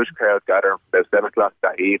huge crowd gathering from about 7 o'clock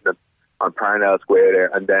that evening on Parnell Square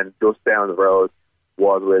there. And then just down the road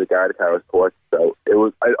was where the Garda car was torched. So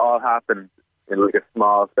it all happened in like a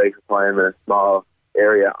small space of time in a small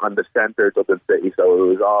area on the centre of Dublin City. So it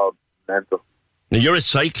was all mental. Now, you're a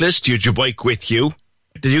cyclist. You had your bike with you.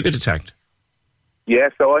 Did you get attacked? Yeah,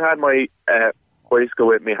 so I had my bicycle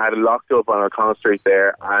with me, had it locked up on O'Connell Street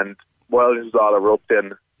there, and while this was all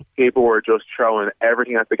erupting, people were just throwing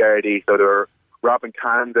everything at the Gardaí. So they were robbing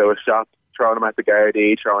cans out of shops, throwing them at the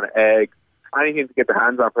Gardaí, throwing eggs, anything to get their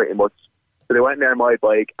hands on pretty much. So they went near my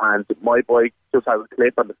bike, and my bike just has a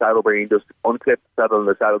clip on the saddle where you can just unclip the saddle and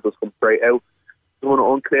the saddle just comes straight out. Someone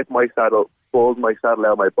unclipped my saddle, pulled my saddle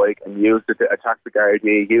out of my bike and used it to attack the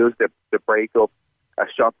Gardaí, used it to break up a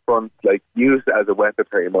shop front, like used it as a weapon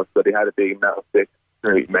pretty much. So they had a big metal stick,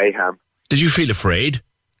 mayhem. Did you feel afraid?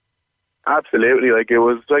 Absolutely. It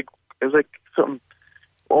was like something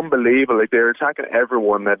unbelievable. Like, they were attacking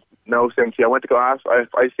everyone that no sympathy. I went to go ask.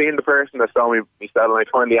 I seen the person that saw me saddle, and I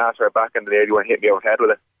finally asked her back, and the lady went hit me over the head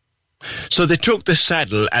with it. So they took the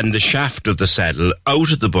saddle and the shaft of the saddle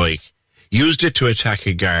out of the bike, used it to attack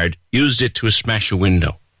a guard, used it to smash a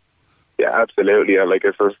window. Yeah, absolutely. Yeah, like,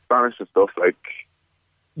 it's astonishing stuff. Like,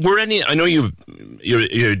 I know you're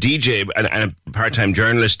a DJ and a part-time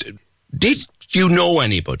journalist. Did you know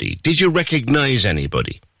anybody? Did you recognise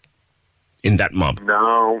anybody in that mob?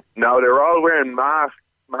 No, they were all wearing masks,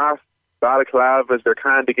 balaclavas, their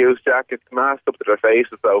Candy Goose jackets, masked up to their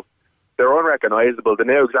faces, so they're unrecognisable. They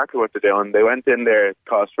knew exactly what they're doing. They went in there,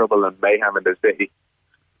 caused trouble and mayhem in the city.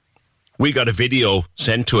 We got a video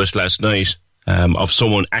sent to us last night of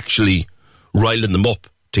someone actually riling them up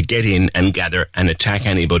to get in and gather and attack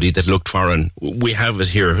anybody that looked foreign. We have it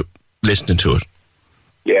here, listening to it.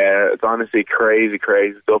 Yeah, it's honestly crazy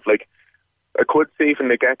stuff. Like, I could see from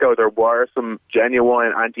the get-go there were some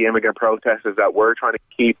genuine anti-immigrant protesters that were trying to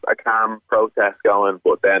keep a calm protest going,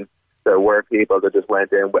 but then there were people that just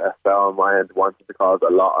went in with a foul mind, wanting to cause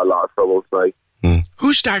a lot of trouble. So,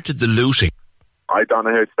 who started the looting? I don't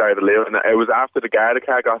know who started the looting. It was after the Garda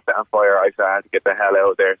car got set on fire. I said I had to get the hell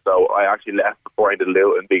out of there, so I actually left before the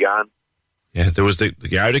looting began. Yeah, there was the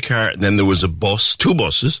Garda car, and then there was a bus, 2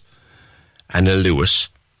 buses, and a Lewis.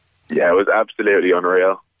 Yeah, it was absolutely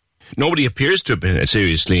unreal. Nobody appears to have been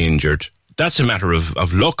seriously injured. That's a matter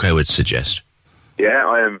of luck, I would suggest. Yeah,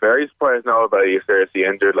 I am very surprised nobody is seriously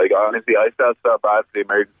injured. Like, honestly, I felt so bad for the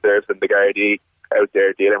emergency service and the Gardaí out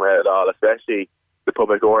there dealing with it all, especially the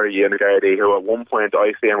public order unit Gardaí, who at one point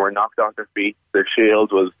I seen were knocked off their feet, their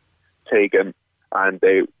shield was taken, and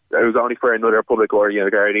it was only for another public order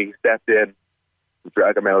unit Gardaí stepped in,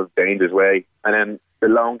 dragged them out of danger's way. And then the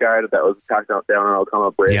lone guard that was attacked down on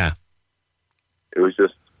O'Connell Bridge. Yeah. It was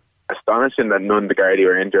just astonishing that none of the Gardaí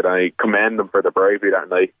were injured. I commend them for the bravery that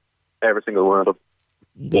night. Every single one of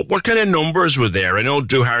them. What kind of numbers were there? I know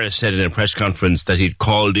Drew Harris said in a press conference that he'd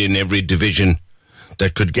called in every division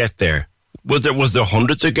that could get there. Was there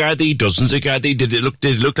hundreds of Gardaí, dozens of Gardaí? Did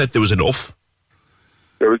it look like there was enough?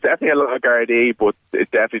 There was definitely a lot of Gardaí, but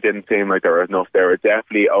it definitely didn't seem like there was enough. They were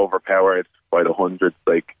definitely overpowered by the hundreds.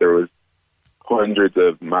 Like, there was hundreds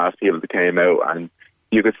of mass people that came out, and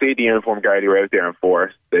you could see the uniformed Gardaí were out there in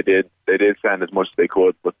force. They did send as much as they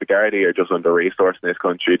could, but the Gardaí are just under-resourced in this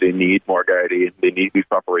country. They need more Gardaí. They need these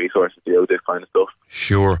proper resources to deal with this kind of stuff.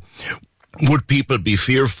 Sure. Would people be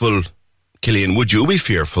fearful, Killian, would you be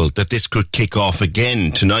fearful that this could kick off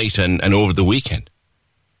again tonight and over the weekend?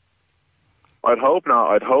 I'd hope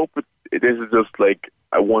not. I'd hope this is just like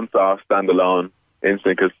a once-off standalone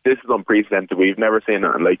incident, because this is unprecedented. We've never seen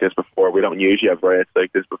anything like this before. We don't usually have riots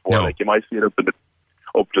like this before. No. Like, you might see it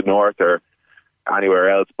up to north or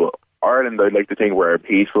anywhere else, but Ireland, I'd like to think we're a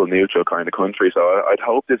peaceful, neutral kind of country, so I'd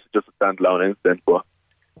hope this is just a standalone incident, but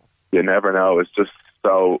you never know. It's just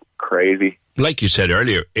so crazy. Like you said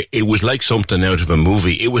earlier, it was like something out of a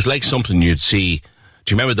movie. It was like something you'd see.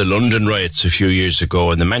 Do you remember the London riots a few years ago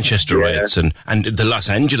and the Manchester riots and the Los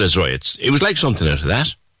Angeles riots? It was like something out of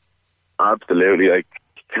that. Absolutely. Like,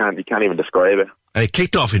 you can't even describe it. And it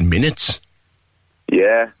kicked off in minutes.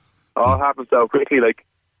 Yeah. All happened so quickly. Like,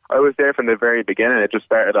 I was there from the very beginning. It just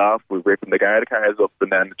started off with ripping the guard cars up,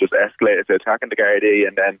 and then it just escalated to attacking the Gardaí,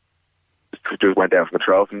 and then it just went down from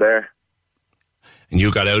control from there. And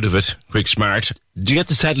you got out of it, quick smart. Did you get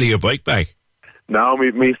the saddle of your bike back? No,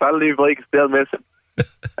 my saddle of my bike is still missing.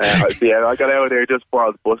 Yeah, I got out of there just before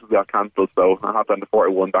all the buses got cancelled, so I hopped on the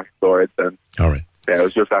 41 back to Storage. And all right. Yeah, it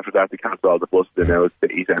was just after that they cancelled all the buses, and now it's the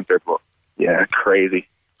City Centre. But yeah, crazy.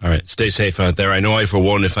 All right, stay safe out there. I know I, for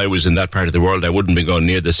one, if I was in that part of the world, I wouldn't be going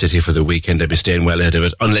near the city for the weekend. I'd be staying well out of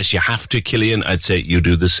it. Unless you have to, Killian, I'd say you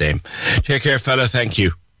do the same. Take care, fella. Thank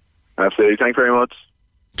you. Absolutely. Thanks very much.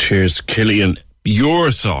 Cheers, Killian.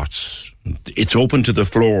 Your thoughts. It's open to the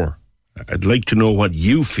floor. I'd like to know what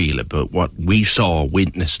you feel about what we saw,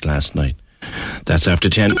 witnessed last night. That's after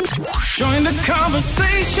 10. Join the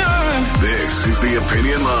conversation. This is the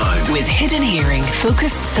Opinion Line. With Hidden Hearing,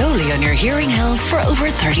 focused solely on your hearing health for over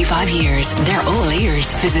 35 years. They're all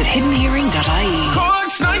ears. Visit hiddenhearing.ie.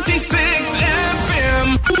 Corks 96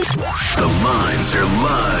 FM. The lines are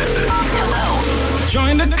live. Hello.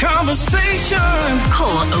 Join the conversation.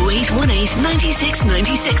 Call 0818 96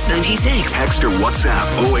 96 96. Text or WhatsApp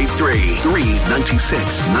 083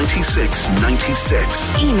 396 96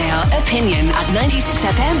 96. Email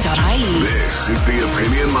opinion@96fm.ie. This is the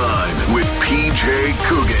Opinion Line with PJ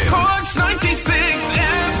Coogan. Corks 96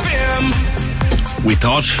 FM. We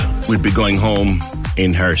thought we'd be going home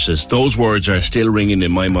in hearses. Those words are still ringing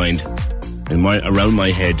in my mind, around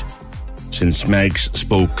my head, since Mags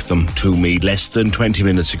spoke them to me less than 20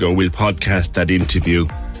 minutes ago. We'll podcast that interview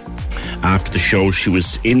after the show. She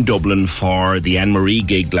was in Dublin for the Anne-Marie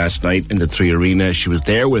gig last night in the 3 Arena. She was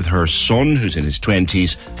there with her son, who's in his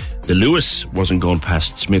 20s. The Lewis wasn't going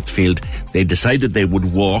past Smithfield. They decided they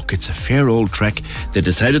would walk. It's a fair old trek. They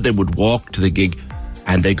decided they would walk to the gig,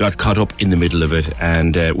 and they got caught up in the middle of it.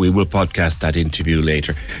 And we will podcast that interview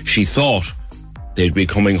later. She thought they'd be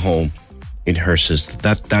coming home in hearses.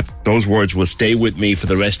 Those words will stay with me for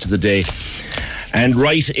the rest of the day and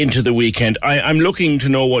right into the weekend. I'm looking to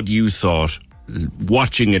know what you thought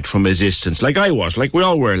watching it from a distance, like I was, like we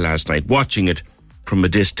all were last night, watching it from a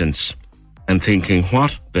distance and thinking,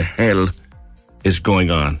 what the hell is going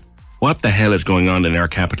on? What the hell is going on in our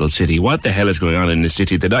capital city? What the hell is going on in the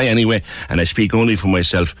city that and I speak only for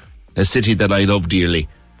myself, a city that I love dearly,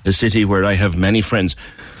 a city where I have many friends,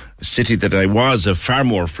 a city that I was a far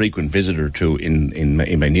more frequent visitor to in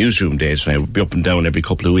my newsroom days, when I would be up and down every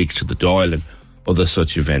couple of weeks to the Dáil and other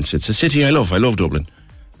such events. It's a city I love Dublin.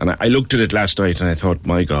 And I looked at it last night and I thought,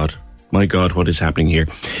 my God, what is happening here?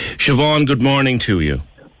 Siobhan, good morning to you.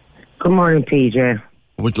 Good morning, PJ.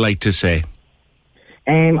 I would like to say.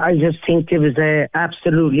 I just think it was a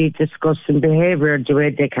absolutely disgusting behaviour, the way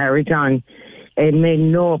they carried on. It made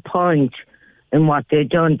no point in what they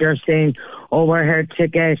done. They're saying, oh, we're here to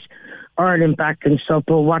get Ireland back and stuff,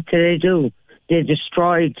 but what did they do? They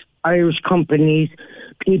destroyed Irish companies,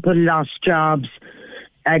 people lost jobs,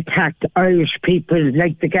 attacked Irish people,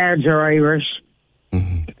 like the guards are Irish.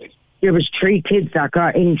 Mm-hmm. There was 3 kids that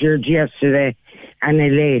got injured yesterday and a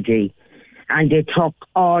lady, and they took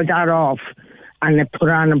all that off and they put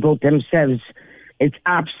on about themselves. It's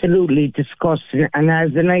absolutely disgusting, and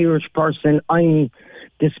as an Irish person, I'm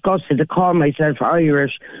disgusted to call myself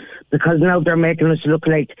Irish because now they're making us look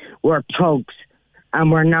like we're thugs, and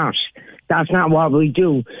we're not. That's not what we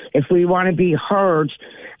do. If we want to be heard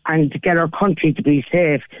and to get our country to be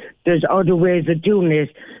safe, there's other ways of doing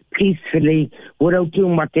it peacefully without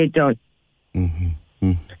doing what they've done.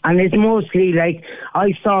 Mm-hmm. And it's mostly like,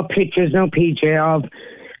 I saw pictures now, PJ, of,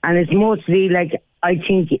 and it's mostly like, I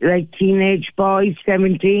think, like teenage boys,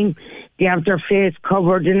 17, they have their face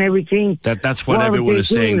covered and everything. That's what everyone is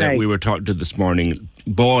saying that we were talking to this morning.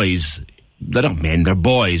 Boys, they're not men, they're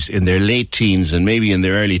boys in their late teens and maybe in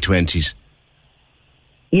their early 20s.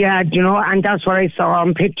 Yeah, you know, and that's what I saw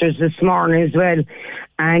on pictures this morning as well.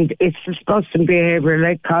 And it's disgusting behaviour,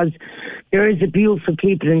 like, because there is abuse for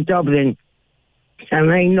people in Dublin.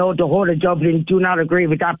 And I know the whole of Dublin do not agree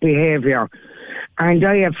with that behaviour. And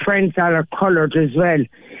I have friends that are coloured as well.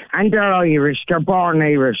 And they're Irish, they're born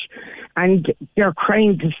Irish. And they're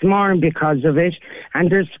crying this morning because of it. And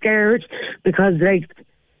they're scared because, like,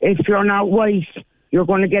 if you're not white, you're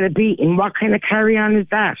going to get a beating. What kind of carry-on is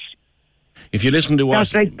that? If you listen to what...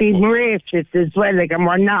 That's like being racist as well, like, and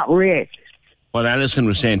we're not racist. What Alison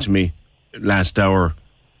was saying to me last hour,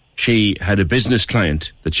 she had a business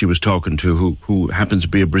client that she was talking to who happens to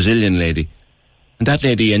be a Brazilian lady. And that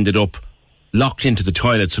lady ended up locked into the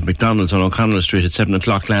toilets of McDonald's on O'Connell Street at 7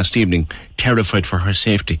 o'clock last evening, terrified for her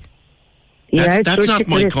safety. Yeah, that's not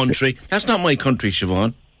my country. That's not my country,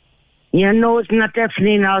 Siobhan. Yeah, no, it's not,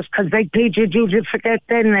 definitely not. Because, like, Peter, you just forget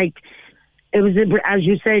then, like, it was, as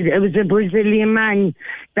you said, it was a Brazilian man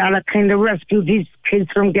that kind of rescued these kids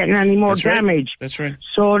from getting any more damage. That's right.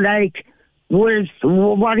 So, like,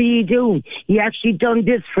 what do you do? You actually done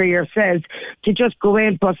this for yourselves to just go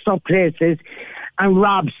in, bust up places and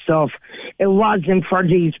rob stuff. It wasn't for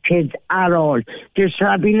these kids at all. There should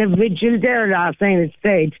have been a vigil there last night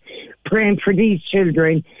instead, praying for these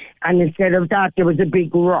children, and instead of that, there was a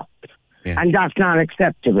big ruck. Yeah. And that's not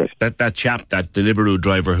acceptable. That chap, that Deliveroo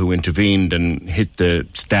driver who intervened and hit the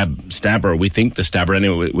stabber, we think the stabber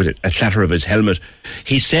anyway, with a shatter of his helmet,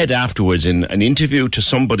 he said afterwards in an interview to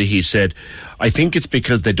somebody, he said, I think it's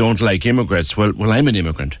because they don't like immigrants. Well, I'm an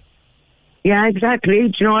immigrant. Yeah, exactly.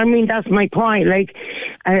 Do you know what I mean? That's my point. Like,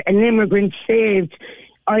 an immigrant saved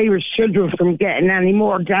Irish children from getting any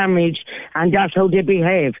more damage, and that's how they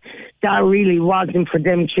behave. That really wasn't for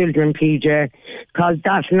them children, PJ, because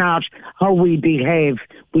that's not how we behave.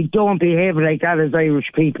 We don't behave like that as Irish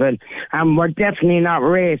people, and we're definitely not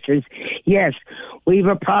racist. Yes, we have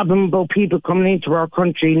a problem about people coming into our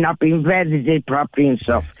country not being vetted properly and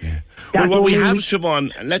stuff. Yeah. Well, what we have,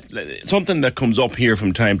 Siobhan, something that comes up here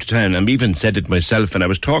from time to time, and I've even said it myself, and I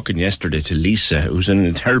was talking yesterday to Lisa, who's in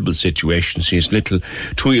a terrible situation. She's a little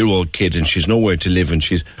 2-year-old kid, and she's nowhere to live, and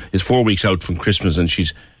she's 4 weeks out from Christmas, and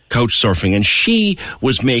she's couch surfing, and she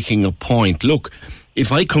was making a point. Look,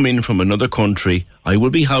 if I come in from another country, I will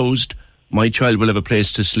be housed, my child will have a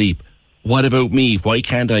place to sleep. What about me? Why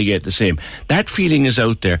can't I get the same? That feeling is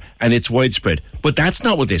out there, and it's widespread. But that's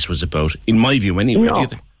not what this was about, in my view anyway, do you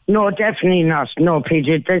think? No, definitely not. No,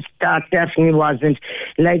 PJ, that definitely wasn't.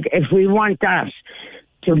 Like, if we want that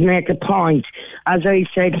to make a point, as I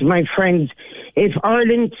said to my friends, if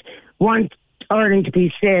Ireland want Ireland to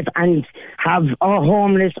be safe and have our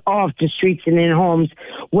homeless off the streets and in homes,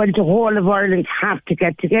 well, the whole of Ireland have to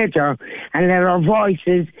get together and let our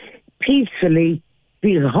voices peacefully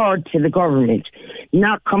be heard to the government.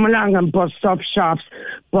 Not come along and bust up shops,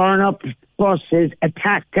 burn up buses,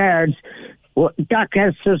 attack guards. Well, that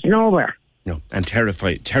gets us nowhere. No, and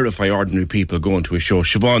terrify ordinary people going to a show.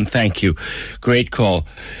 Siobhan, thank you. Great call.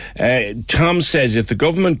 Tom says if the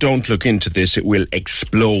government don't look into this, it will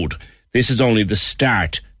explode. This is only the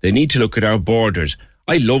start. They need to look at our borders.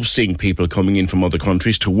 I love seeing people coming in from other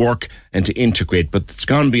countries to work and to integrate, but it's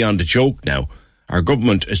gone beyond a joke now. Our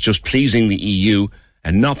government is just pleasing the EU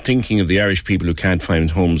and not thinking of the Irish people who can't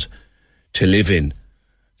find homes to live in,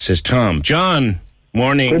 says Tom. John,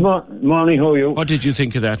 morning. Good morning, how are you? What did you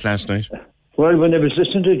think of that last night? Well, when I was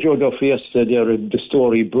listening to Joe Duffy yesterday, the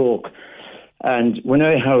story broke. And when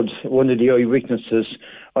I heard one of the eyewitnesses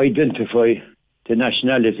identify the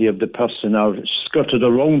nationality of the person or skirted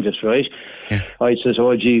around it, right? Yeah. I said,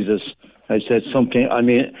 oh, Jesus. I said something. I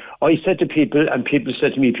mean, I said to people, and people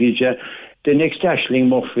said to me, PJ, the next Aisling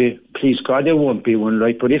Murphy, please God, there won't be one,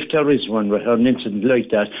 right? But if there is one, right, or an incident like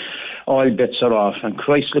that, all bets are off. And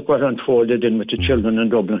Christ, look what unfolded in with the children in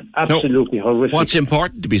Dublin. Absolutely horrific. What's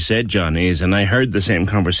important to be said, John, is, and I heard the same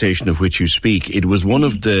conversation of which you speak, it was one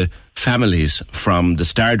of the families from the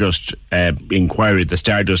Stardust inquiry, the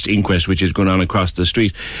Stardust inquest, which is going on across the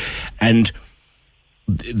street. And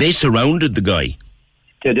they surrounded the guy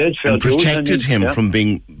They did. And protected him from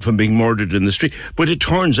being murdered in the street. But it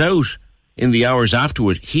turns out, in the hours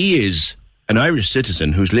afterwards, he is an Irish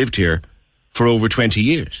citizen who's lived here for over 20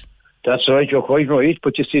 years. That's right, you're quite right.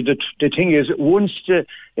 But you see, the thing is, once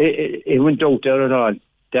it went out there at all,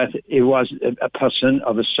 that it was a person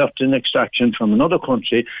of a certain extraction from another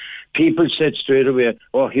country, people said straight away,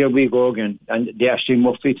 oh, here we go again. And they actually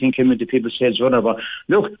must be thinking into people's heads, whatever.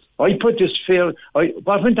 Look, I put this fear,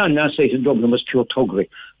 what went on last night in Dublin was pure thuggery.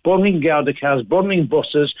 Burning Garda cars, burning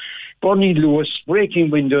buses, burning Lewis, breaking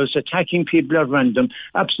windows, attacking people at random,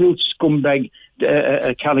 absolute scumbag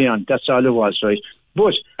carry on. That's all it was, right?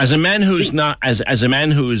 But as a man who's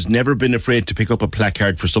never been afraid to pick up a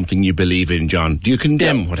placard for something you believe in, John, do you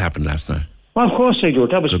condemn what happened last night? Well, of course I do.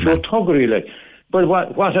 That was pure thuggery, like. But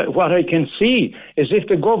what I can see is if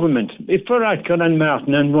the government, if Varadkar and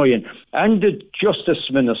Martin and Ryan and the Justice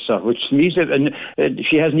Minister, which means that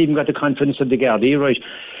she hasn't even got the confidence of the Gardaí, right?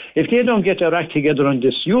 If they don't get their act together on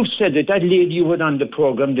this, you said that lady you had on the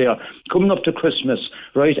programme there, coming up to Christmas,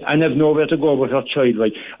 right, and have nowhere to go with her child,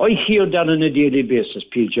 right? I hear that on a daily basis,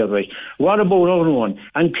 PJ, right? What about our own?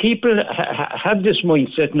 And people have this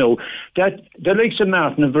mindset now that the likes of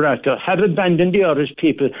Martin and Varadkar have abandoned the Irish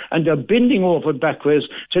people and they're bending over backwards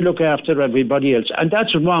to look after everybody else. And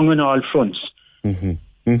that's wrong on all fronts. Mm-hmm.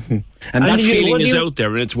 Mm-hmm. And that feeling is out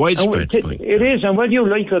there and it's widespread. It is, and whether you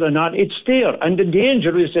like it or not, it's there. And the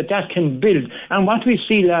danger is that can build. And what we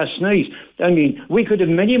see last night, I mean, we could have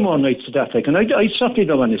many more nights of that, and I certainly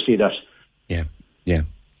don't want to see that. Yeah.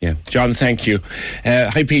 John, thank you.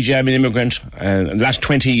 Hi, PJ, I'm an immigrant. In the last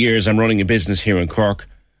 20 years, I'm running a business here in Cork.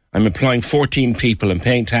 I'm employing 14 people and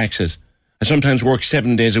paying taxes. I sometimes work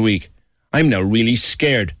 7 days a week. I'm now really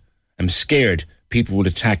scared. I'm scared people will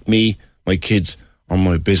attack me, my kids, or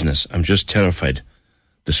my business. I'm just terrified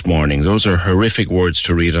this morning. Those are horrific words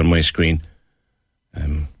to read on my screen.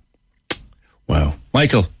 Wow.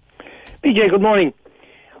 Michael. PJ, good morning.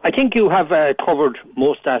 I think you have covered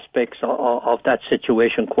most aspects of that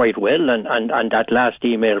situation quite well, and that last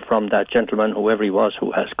email from that gentleman, whoever he was,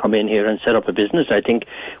 who has come in here and set up a business, I think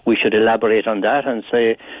we should elaborate on that and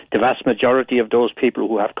say the vast majority of those people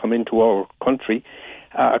who have come into our country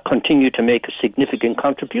continue to make a significant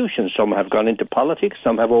contribution. Some have gone into politics,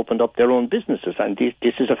 some have opened up their own businesses, and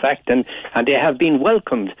this is a fact, and they have been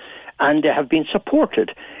welcomed and they have been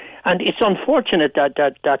supported. And it's unfortunate that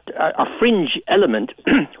a fringe element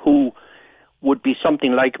who would be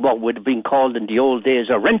something like what would have been called in the old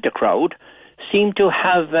days a rent-a-crowd seem to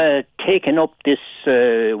have taken up this,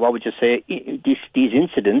 these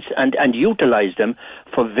incidents and utilised them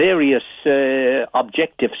for various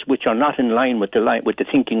objectives which are not in line with the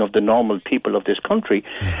thinking of the normal people of this country.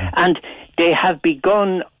 Mm-hmm. And they have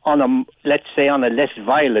begun on a less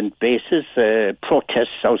violent basis,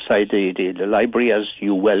 protests outside the library, as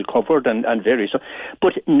you well covered, and various.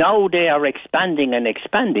 But now they are expanding.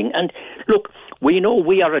 And look, we know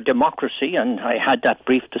we are a democracy, and I had that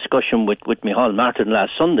brief discussion with Micheál Martin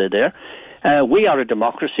last Sunday there. We are a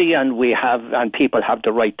democracy, and people have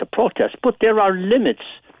the right to protest. But there are limits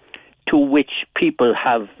to which people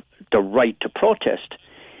have the right to protest.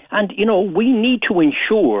 And, we need to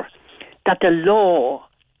ensure that the law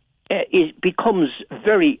becomes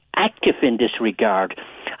very active in this regard.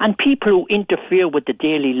 And people who interfere with the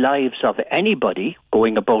daily lives of anybody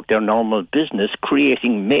going about their normal business,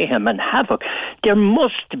 creating mayhem and havoc, there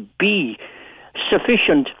must be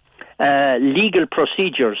sufficient legal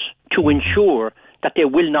procedures to ensure that they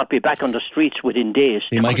will not be back on the streets within days.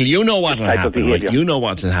 Hey, Michael, you know what will happen, right? You know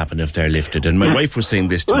what will happen if they're lifted. And my wife was saying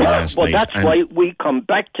this to me last night. But that's why we come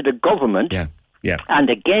back to the government. Yeah. And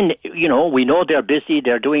again, we know they're busy,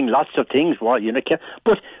 they're doing lots of things,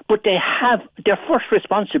 but they have, their first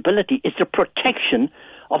responsibility is the protection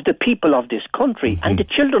of the people of this country. Mm-hmm. And the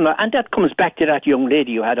children, and that comes back to that young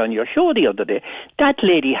lady you had on your show the other day. That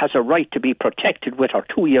lady has a right to be protected with her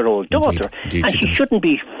 2-year-old daughter. Indeed, and she shouldn't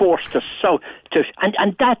be forced to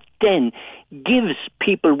and that then gives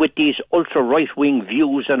people with these ultra right-wing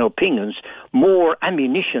views and opinions more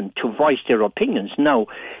ammunition to voice their opinions. Now,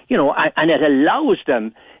 and it allows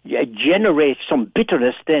them generate some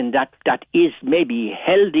bitterness then that is maybe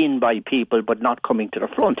held in by people but not coming to the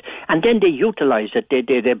front. And then they utilize it. They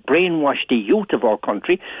brainwash the youth of our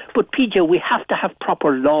country. But PJ, we have to have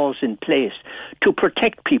proper laws in place to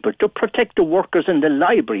protect people, to protect the workers in the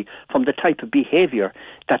library from the type of behaviour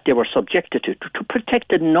that they were subjected to protect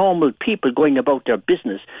the normal people going about their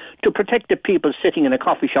business, to protect the people sitting in a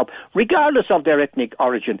coffee shop, regardless of their ethnic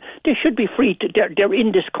origin. They should be free. They're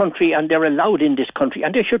in this country and they're allowed in this country,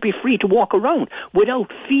 and they should be free to walk around without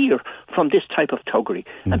fear from this type of thuggery.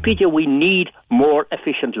 And PJ, we need more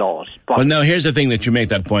efficient laws. But well, now here's the thing that you make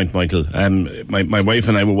that point, Michael. My wife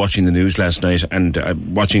and I were watching the news last night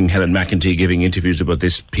and watching Helen McEntee giving interviews about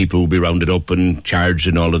this, people will be rounded up and charged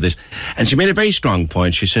and all of this. And she made a very strong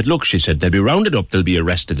point. She said, look, they'll be rounded up, they'll be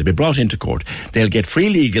arrested, they'll be brought into court, they'll get free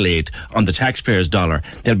legal aid on the taxpayer's dollar,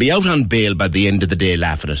 they'll be out on bail by the end of the day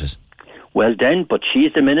laughing at us. Well then, but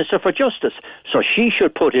she's the Minister for Justice, so she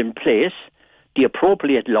should put in place the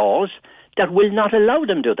appropriate laws that will not allow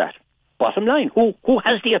them to do that. Bottom line, who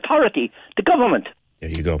has the authority? The government. There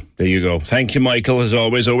you go. Thank you, Michael, as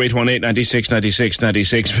always. 0818 96 96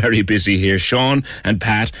 96. Very busy here. Sean and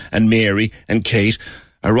Pat and Mary and Kate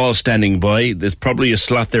are all standing by. There's probably a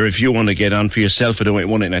slot there if you want to get on for yourself at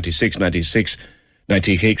 0818 96 96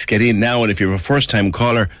 96. Get in now, and if you're a first-time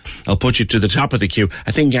caller, I'll put you to the top of the queue.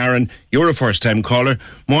 I think, Aaron, you're a first-time caller.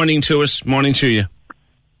 Morning to us. Morning to you.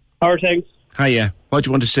 How are things? Hiya. What do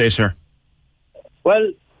you want to say, sir?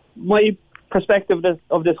 Well, my perspective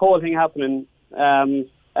of this whole thing happening,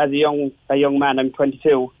 as a young man, I'm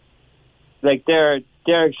 22. Like they're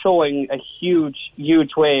showing a huge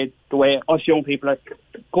way the way us young people are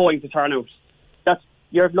going to turn out.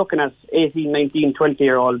 You're looking at 18, 19,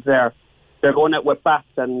 20-year-olds there. They're going out with bats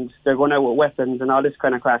and they're going out with weapons and all this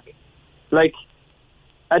kind of crack. Like,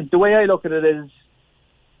 the way I look at it is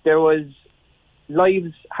there was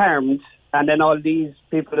lives harmed, and then all these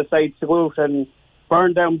people decide to go out and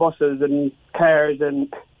burn down buses and cars.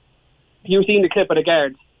 And you've seen the clip of the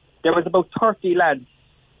guards. There was about 30 lads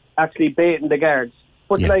actually baiting the guards.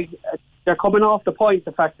 But they're coming off the point,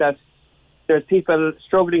 the fact that there's people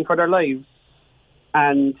struggling for their lives,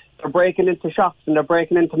 and they're breaking into shops and they're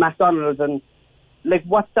breaking into McDonald's, and like,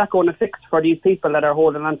 what's that going to fix for these people that are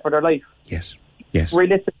holding on for their life? Yes.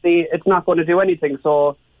 Realistically, it's not going to do anything.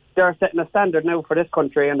 So they're setting a standard now for this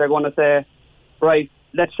country, and they're going to say, right,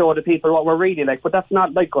 let's show the people what we're really like. But that's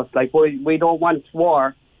not like us. Like, we don't want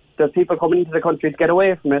war. There's people coming into the country to get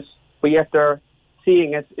away from it, but yet they're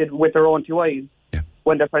seeing it with their own two eyes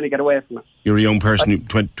when they're trying to get away from it. You're a young person,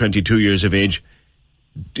 22 years of age.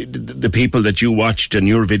 The people that you watched in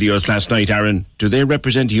your videos last night, Aaron, do they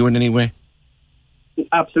represent you in any way?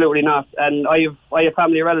 Absolutely not. And I have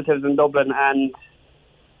family relatives in Dublin, and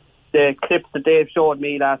the clips that they've showed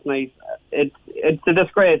me last night, it's a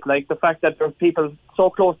disgrace. Like, the fact that there's people so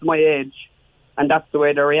close to my age, and that's the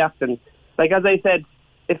way they're reacting. Like, as I said,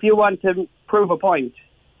 if you want to prove a point,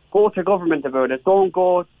 go to government about it. Don't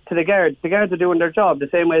go to the guards. The guards are doing their job the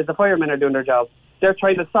same way as the firemen are doing their job. They're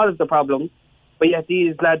trying to solve the problem, but yet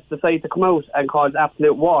these lads decide to come out and cause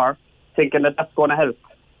absolute war, thinking that that's going to help.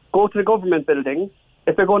 Go to the government building.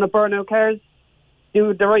 If they're going to burn out cars,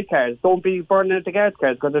 do the right cars. Don't be burning out the guards'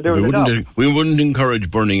 cars because they're doing their job. We wouldn't encourage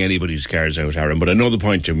burning anybody's cars out, Aaron, but I know the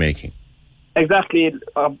point you're making. Exactly.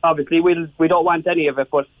 Obviously, we don't want any of it,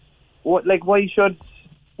 but why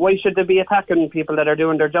should they be attacking people that are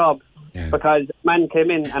doing their job? Yeah. Because a man came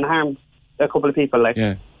in and harmed a couple of people.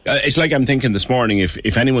 It's like I'm thinking this morning,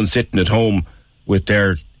 if anyone's sitting at home with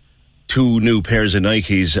their 2 new pairs of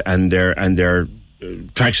Nikes and their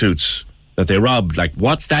tracksuits that they robbed, like,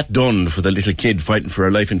 what's that done for the little kid fighting for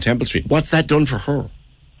her life in Temple Street? What's that done for her?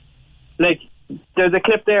 Like, there's a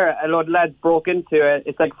clip there, a lot of lads broke into it.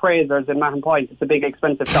 It's like Fraser's in Mahon Point. It's a big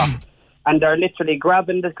expensive shop. And they're literally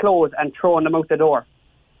grabbing the clothes and throwing them out the door.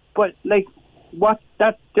 But, like,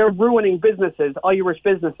 they're ruining businesses, Irish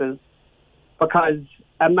businesses, because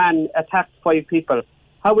a man attacked 5 people.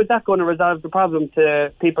 How is that going to resolve the problem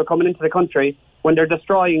to people coming into the country when they're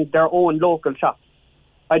destroying their own local shops?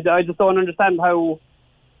 I just don't understand how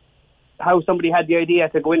somebody had the idea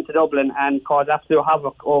to go into Dublin and cause absolute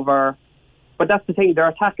havoc over. But that's the thing, they're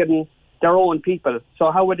attacking their own people. So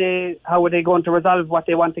how are they going to resolve what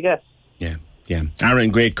they want to get? Yeah.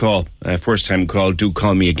 Aaron, great call. First time call. Do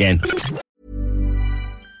call me again.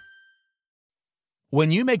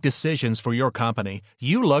 When you make decisions for your company,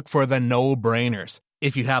 you look for the no-brainers.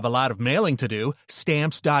 If you have a lot of mailing to do,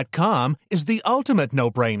 Stamps.com is the ultimate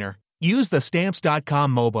no-brainer. Use the Stamps.com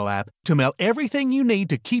mobile app to mail everything you need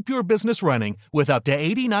to keep your business running with up to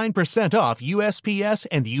 89% off USPS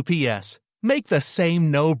and UPS. Make the same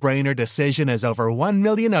no-brainer decision as over 1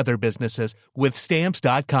 million other businesses with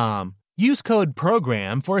Stamps.com. Use code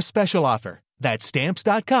PROGRAM for a special offer. That's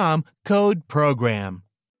Stamps.com, code PROGRAM.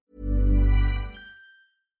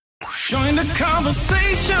 Join the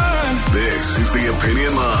conversation. This is the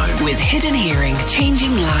Opinion Line. With Hidden Hearing,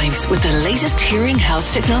 changing lives with the latest hearing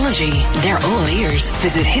health technology. They're all ears.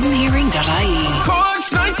 Visit hiddenhearing.ie.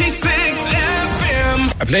 Cork's 96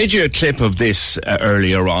 FM. I played you a clip of this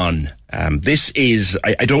earlier on. This is,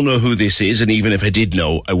 I don't know who this is, and even if I did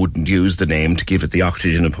know, I wouldn't use the name to give it the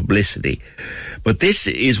oxygen of publicity. But this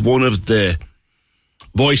is one of the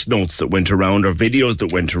voice notes that went around, or videos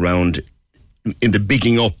that went around in the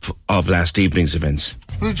bigging up of last evening's events.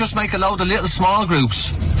 We'll just make a load of little small groups.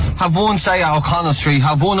 Have one, say, at O'Connell Street,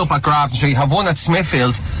 have one up at Grafton Street, have one at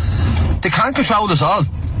Smithfield. They can't control us all.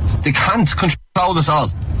 They can't control us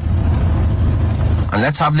all. And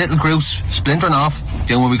let's have little groups splintering off,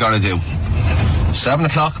 doing what we gotta do. 7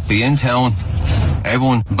 o'clock, be in town.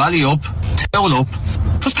 Everyone bally up, towel up.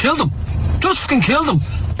 Just kill them. Just fucking kill them.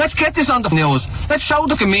 Let's get this on the news. Let's show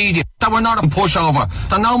the media that we're not a pushover.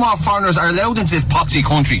 That no more foreigners are allowed into this poxy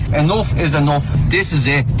country. Enough is enough. This is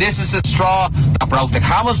it. This is the straw that broke the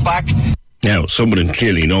camel's back. Now, someone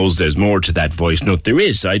clearly knows there's more to that voice note. There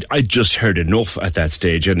is. I just heard enough at that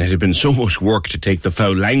stage, and it had been so much work to take the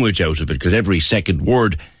foul language out of it, because every second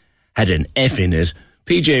word had an F in it.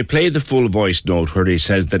 PJ, play the full voice note where he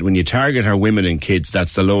says that when you target our women and kids,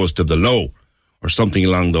 that's the lowest of the low, or something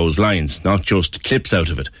along those lines, not just clips out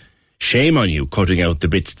of it. Shame on you, cutting out the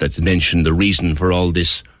bits that mention the reason for all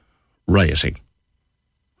this rioting.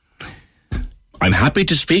 I'm happy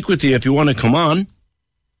to speak with you if you want to come on.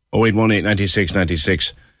 0818 96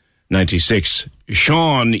 96 96.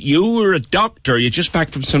 Sean, you were a doctor. You're just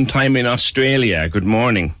back from some time in Australia. Good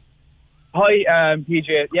morning. Hi,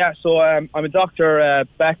 PJ. Yeah, so I'm a doctor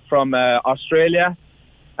back from Australia.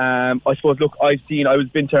 I suppose, look,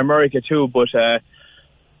 I've been to America too, but I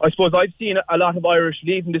suppose I've seen a lot of Irish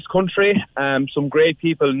leaving this country. Some great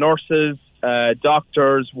people, nurses,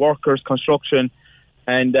 doctors, workers, construction.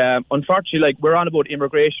 And unfortunately, like, we're on about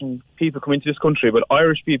immigration, people come into this country, but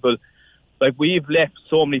Irish people, like, we've left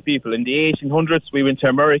so many people. In the 1800s, we went to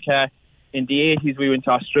America. In the 80s, we went to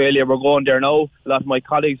Australia. We're going there now. A lot of my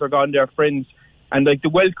colleagues are going there, friends. And, like, the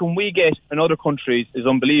welcome we get in other countries is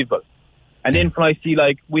unbelievable. And then when I see,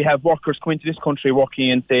 like, we have workers coming to this country working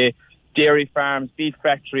in, say, dairy farms, beef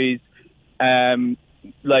factories,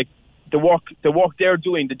 like, the work they're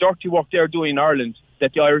doing, the dirty work they're doing in Ireland,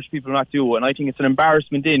 that the Irish people are not do. And I think it's an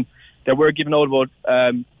embarrassment in that we're giving out about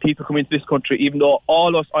people coming into this country, even though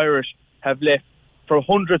all us Irish have left for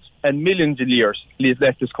hundreds and millions of years,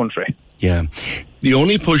 left this country. Yeah. The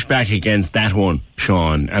only pushback against that one,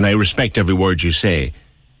 Sean, and I respect every word you say,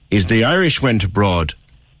 is the Irish went abroad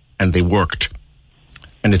and they worked.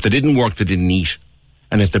 And if they didn't work, they didn't eat.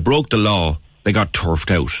 And if they broke the law, they got turfed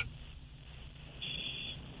out.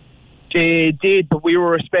 They did, but we were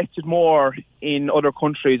respected more in other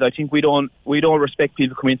countries. I think we don't respect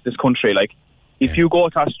people coming into this country. Like, if you go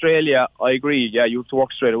to Australia, I agree. Yeah, you have to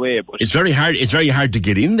work straight away. But it's very hard. It's very hard to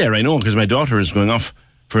get in there. I know, because my daughter is going off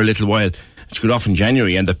for a little while. She got off in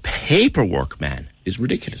January, and the paperwork, man, is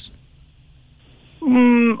ridiculous.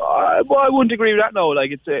 Well, I wouldn't agree with that. No,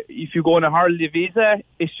 like, it's if you go on a holiday visa,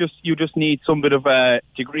 it's just you just need some bit of a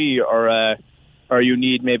degree or you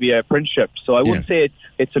need maybe a apprenticeship. So I wouldn't say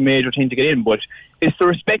it's a major thing to get in, but it's the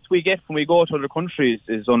respect we get when we go to other countries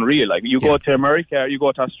is unreal. Like, you go to America, you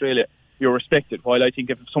go to Australia, you're respected. While I think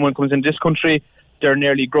if someone comes into this country, they're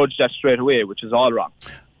nearly grudged that straight away, which is all wrong.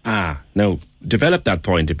 Now, develop that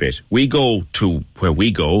point a bit. We go to where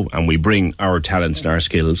we go and we bring our talents and our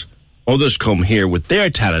skills. Others come here with their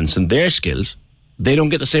talents and their skills. They don't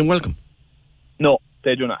get the same welcome. No,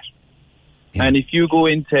 they do not. Yeah. And if you go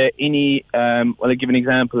into any, well, I'll give an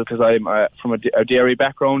example because I'm from a dairy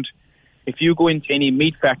background. If you go into any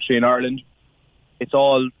meat factory in Ireland, it's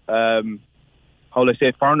all,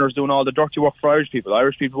 foreigners doing all the dirty work for Irish people.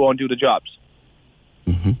 Irish people won't do the jobs.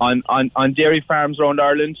 Mm-hmm. On dairy farms around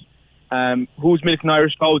Ireland, who's milking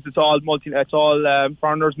Irish cows? It's all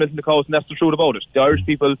foreigners milking the cows, and that's the truth about it. The Irish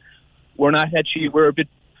people, we're a bit,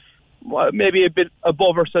 maybe a bit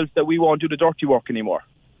above ourselves that we won't do the dirty work anymore.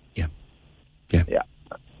 Yeah.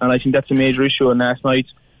 And I think that's a major issue. And last night,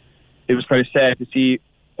 it was kind of sad to see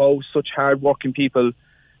how such hard-working people,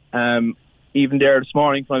 even there this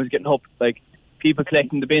morning when I was getting up, like, people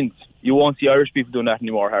collecting the bins. You won't see Irish people doing that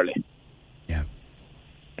anymore, hardly. Yeah.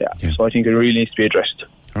 So I think it really needs to be addressed.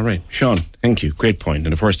 All right. Sean, thank you. Great point.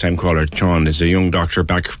 And the first-time caller, Sean, is a young doctor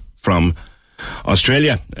back from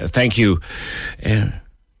Australia. Thank you.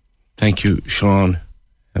 Thank you, Sean.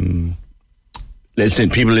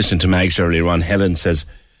 People listened to Mags earlier on. Helen says,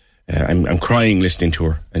 I'm crying listening to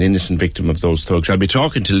her, an innocent victim of those thugs. I'll be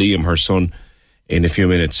talking to Liam, her son, in a few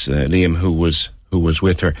minutes. Liam, who was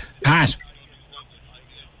with her. Pat.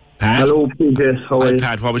 Hello, PJ. How are you?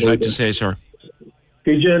 Pat, what would you like to say, sir?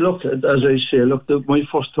 PJ, look, as I say, my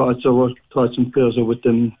first thoughts and prayers are with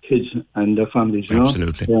them kids and their families, you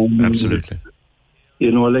Absolutely. know? Absolutely.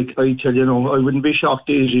 You know, like I tell you, I wouldn't be shocked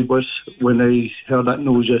easy, but when I heard that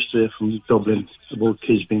news yesterday from Dublin about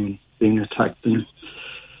kids being attacked, and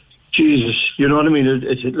Jesus, you know what I mean?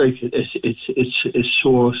 It's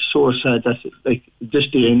so sad that like this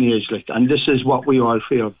day and age, like, and this is what we all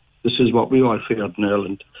feared. This is what we all feared in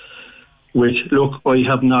Ireland. Which, look, I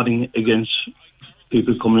have nothing against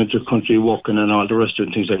people coming into the country, walking and all the rest of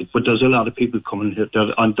it, things like that. But there's a lot of people coming here that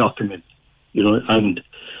are undocumented, you know, and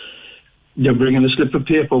they're bringing a slip of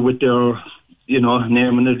paper with their, you know,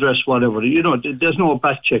 name and address, whatever. You know, there's no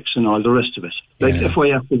back checks and all the rest of it. Like, if I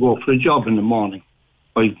have to go for a job in the morning,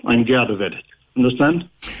 I'm glad of it. Understand?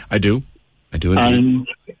 I do indeed. And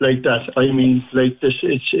like that, I mean, like this,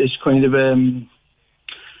 it's kind of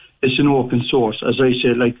it's an open source, as I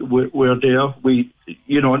say. Like we're there. We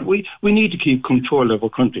need to keep control of our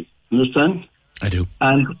country. Understand? I do.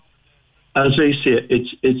 And as I say,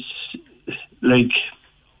 it's like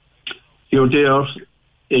you're there.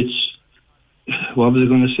 It's what was I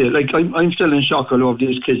going to say? Like I'm still in shock all over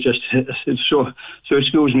these kids. Just so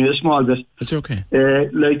excuse me a small bit. It's okay.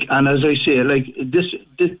 Like, and as I say, like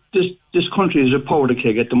this country is a powder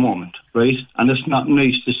keg at the moment, right? And it's not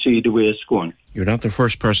nice to see the way it's going. You're not the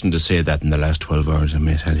first person to say that in the last 12 hours, I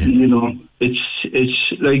may tell you. You know,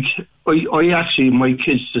 it's like I actually, my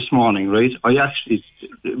kids this morning, right? I actually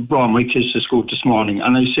brought my kids to school this morning,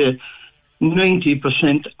 and I say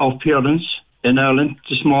 90% of parents in Ireland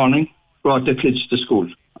this morning brought their kids to school.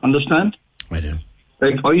 Understand? I do.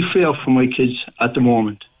 Like, I fear for my kids at the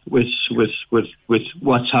moment with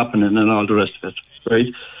what's happening and all the rest of it,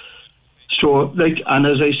 right? So, like, and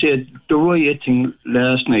as I said, the riot thing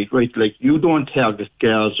last night, right? Like, you don't target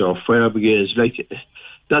girls or fire brigades. Like,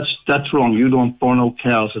 that's wrong. You don't burn out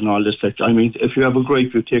cars and all this. Like, I mean, if you have a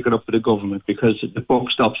gripe, you take it up with the government because the buck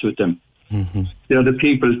stops with them. Mm-hmm. They're the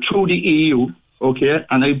people through the EU, okay?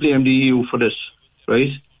 And I blame the EU for this,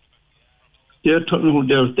 right? They're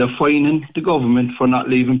fining the government for not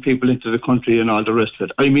leaving people into the country and all the rest of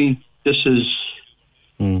it. I mean, this is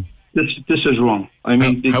wrong. I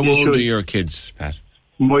mean, how old are your kids, Pat?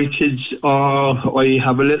 My kids are. I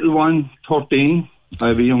have a little one, 13. I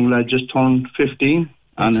have a young lad just turned 15,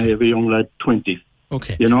 and I have a young lad 20.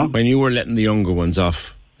 Okay. You know, when you were letting the younger ones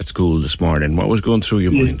off at school this morning, what was going through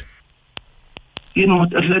your mind? You know,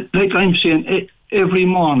 like I'm saying, every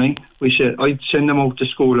morning we said I'd send them out to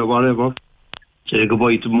school or whatever. Say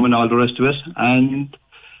goodbye to them and all the rest of it. And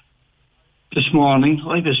this morning,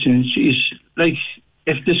 I was saying, geez, like,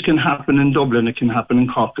 if this can happen in Dublin, it can happen in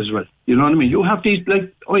Cork as well. You know what I mean? You have these,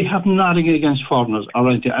 like, I have nothing against foreigners, all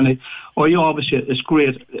right? And I always say it's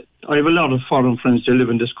great. I have a lot of foreign friends that live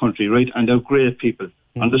in this country, right? And they're great people.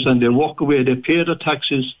 Understand? They walk away, they pay their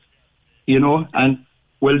taxes, you know, and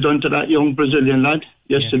well done to that young Brazilian lad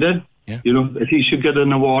yesterday. Yeah. You know, he should get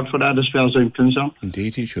an award for that as far as I'm concerned.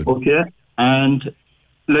 Indeed, he should. Okay. And,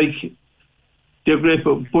 like, they're great,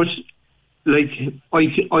 but like,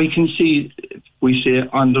 I can see, we say,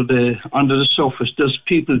 under the surface, there's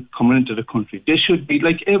people coming into the country. They should be,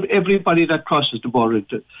 like, everybody that crosses the border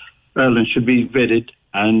into Ireland should be vetted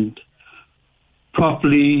and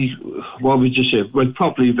properly, what would you say? Well,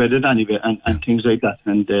 properly vetted anyway, and things like that.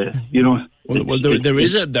 And, you know... Well,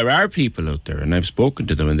 there are people out there, and I've spoken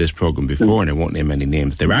to them in this programme before, and I won't name any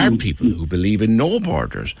names. There are people who believe in no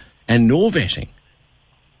borders and no vetting.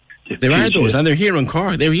 There are those, and they're here in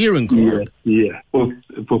Cork. They're here in Cork. Yeah. But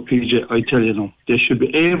PJ, I tell you now, there should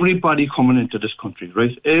be everybody coming into this country,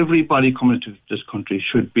 right? Everybody coming into this country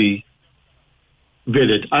should be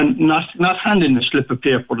vetted, and not handing a slip of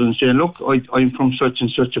paper and saying, look, I'm from such and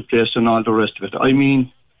such a place and all the rest of it. I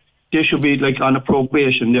mean, they should be like on a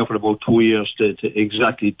probation there for about 2 years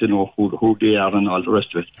to know who they are and all the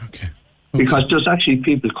rest of it. Okay. Because there's actually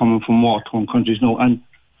people coming from war-torn countries now, and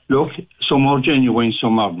look, some are genuine,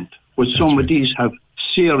 some aren't. But some of these have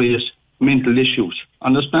serious mental issues.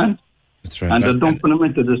 Understand? That's right. And they're dumping them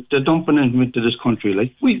into this. They're dumping them into this country.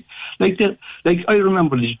 I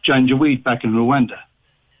remember the Janjaweed back in Rwanda.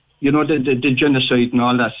 You know, the genocide and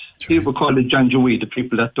all that. People call it Janjaweed, the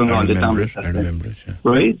people that done all the damage. I remember it. Yeah.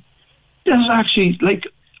 Right? There's actually like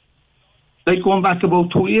going back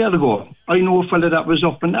about 2 years ago, I know a fella that was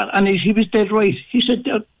up in that, and he was dead right. He said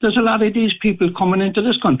there's a lot of these people coming into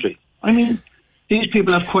this country. I mean, these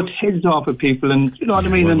people have cut heads off of people, and you know what I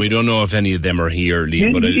mean. Well, we don't know if any of them are here,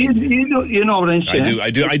 Liam. But you know what I'm saying. I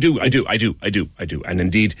do. And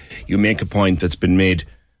indeed, you make a point that's been made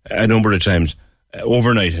a number of times,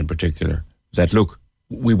 overnight in particular, that look,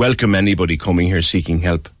 we welcome anybody coming here seeking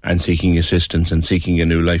help and seeking assistance and seeking a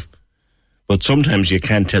new life. But sometimes you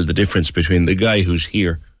can't tell the difference between the guy who's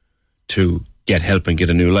here to get help and get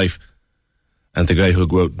a new life and the guy who'll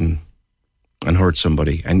go out and and hurt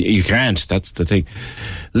somebody. And you can't. That's the thing.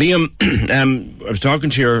 Liam, I was talking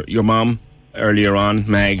to your mum earlier on,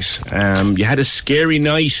 Mags. You had a scary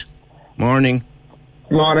night. Morning.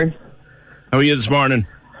 Morning. How are you this morning?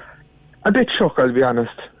 A bit shook, I'll be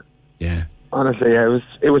honest. Yeah. Honestly, yeah,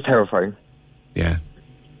 it was terrifying. Yeah.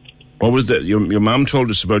 What was your mum told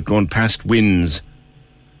us about going past Wynn's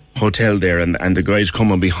hotel there and the guys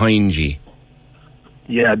coming behind you.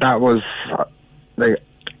 Yeah, that was like,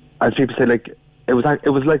 as people say, like it was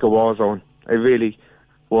like a war zone. It really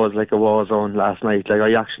was like a war zone last night. Like I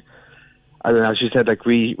don't know, as she said, like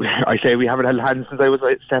I say we haven't held hands since I was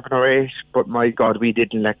like 7 or 8, but my God, we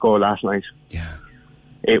didn't let go last night. Yeah.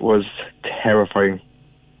 It was terrifying.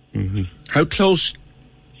 Mm-hmm. How close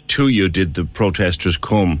to you did the protesters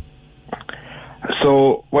come?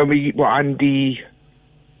 So when we were on the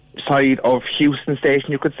side of Houston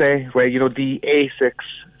Station, you could say, where, you know, the ASICS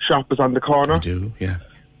shop is on the corner. I do, yeah.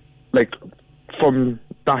 Like, from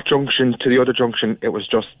that junction to the other junction, it was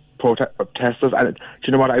just protesters. And do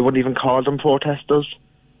you know what? I wouldn't even call them protesters,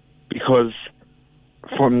 because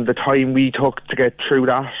from the time we took to get through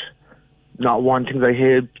that, not one thing I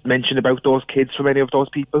heard mentioned about those kids from any of those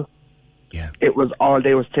people. Yeah. It was all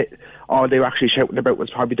they were actually shouting about was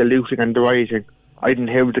probably the looting and the rioting. I didn't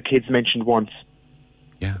hear the kids mentioned once.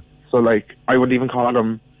 Yeah. So, like, I wouldn't even call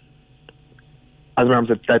them, as my mum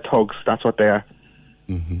said, they're thugs. That's what they are.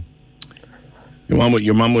 Mm-hmm.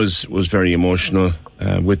 Your mum was very emotional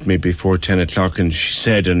with me before 10 o'clock, and she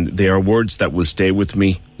said, and they are words that will stay with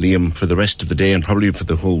me, Liam, for the rest of the day and probably for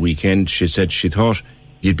the whole weekend. She said she thought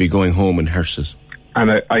you'd be going home in hearses.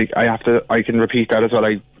 And I can repeat that as well.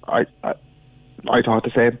 I thought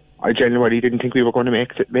the same. I genuinely didn't think we were going to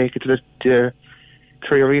make it to the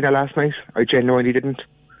Tree Arena last night. I genuinely didn't.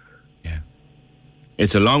 Yeah.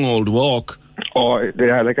 It's a long old walk. Oh,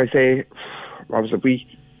 yeah, like I say, what was it?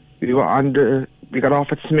 We got off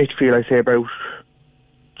at Smithfield, I say, about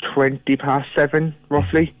 7:20,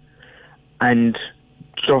 roughly. And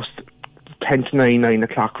just 9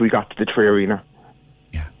 o'clock, we got to the Tree Arena.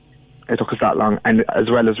 Yeah. It took us that long, and as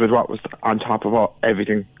well as with what was on top of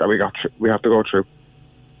everything that we have to go through.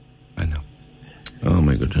 I know. Oh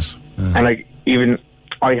my goodness. And like, even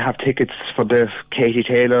I have tickets for the Katie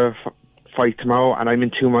Taylor fight tomorrow, and I'm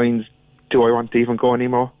in two minds. Do I want to even go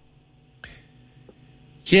anymore?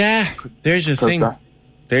 Yeah, there's a thing.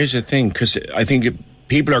 There's a thing, because I think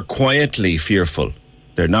people are quietly fearful.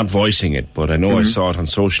 They're not voicing it, but I know I saw it on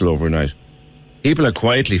social overnight. People are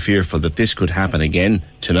quietly fearful that this could happen again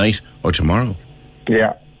tonight or tomorrow.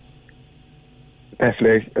 Yeah,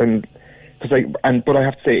 definitely. But I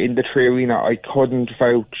have to say, in the Tree Arena, I couldn't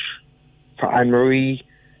vouch for Anne-Marie,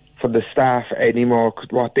 for the staff anymore,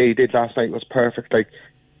 because what they did last night was perfect. Like,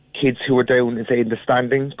 kids who were down in the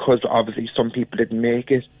standing, because obviously some people didn't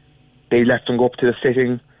make it, they left them go up to the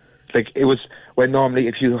sitting. Like, it was, when normally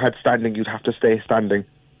if you had standing, you'd have to stay standing.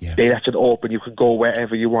 Yeah. They left it open, you could go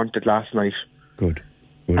wherever you wanted last night. Good.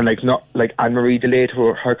 And Anne-Marie delayed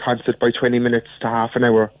her concert by 20 minutes to half an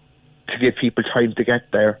hour to give people time to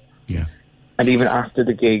get there. Yeah. And even after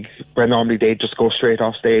the gig, where normally they'd just go straight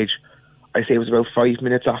off stage, I say it was about 5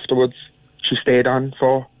 minutes afterwards, she stayed on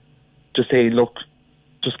for, just saying, look,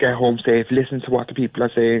 just get home safe, listen to what the people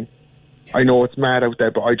are saying. Yeah. I know it's mad out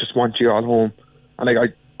there, but I just want you all home. And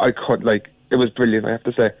I could, it was brilliant, I have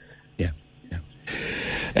to say. Yeah.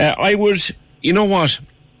 I would, you know what,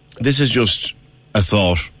 this is just a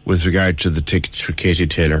thought with regard to the tickets for Katie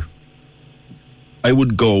Taylor. I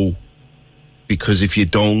would go, because if you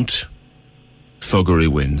don't, thuggery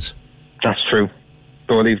wins. That's true.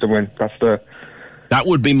 Don't leave them win. That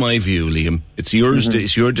would be my view, Liam. It's yours.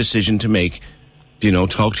 It's your decision to make. You know,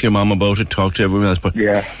 talk to your mum about it, talk to everyone else. But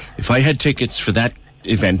yeah, if I had tickets for that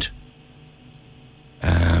event,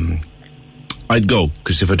 I'd go,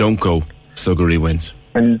 because if I don't go, thuggery wins.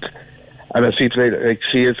 And as people say, like,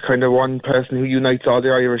 she is kind of one person who unites all the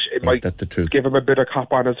Irish. It might that's the truth. Give him a bit of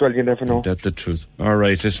cop on as well. You never know. That's the truth. All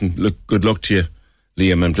right, listen. Look, good luck to you,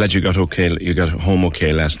 Liam. I'm glad you got home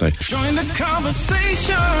okay last night. Join the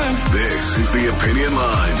conversation. This is the Opinion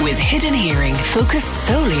Line. With Hidden Hearing, focused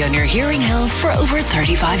solely on your hearing health for over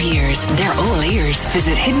 35 years. They're all ears.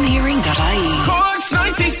 Visit hiddenhearing.ie. Cork's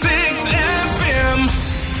 96 FM.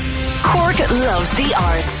 Cork loves the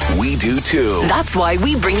arts. We do too. That's why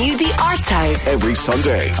we bring you the Arts House every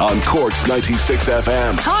Sunday on Cork's 96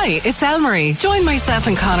 FM. Hi, it's Elmarie. Join myself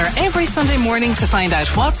and Connor every Sunday morning to find out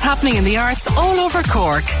what's happening in the arts all over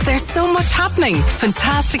Cork. There's so much happening.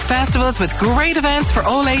 Fantastic festivals with great events for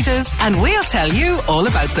all ages, and we'll tell you all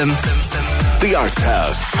about them. The Arts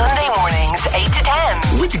House. Sunday mornings, 8 to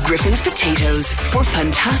 10. With Griffin's Potatoes. For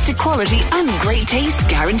fantastic quality and great taste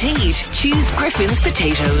guaranteed. Choose Griffin's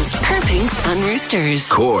Potatoes. Perpings and Roosters.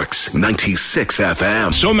 Cork's 96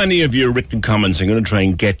 FM. So many of your written comments, I'm going to try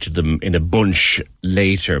and get to them in a bunch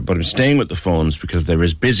later, but I'm staying with the phones because they're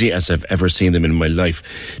as busy as I've ever seen them in my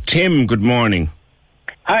life. Tim, good morning.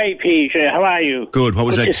 Hi, PJ. How are you? Good. What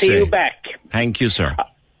would you like to say? Good to see you back. Thank you, sir.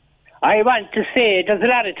 I want to say there's a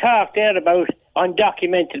lot of talk there about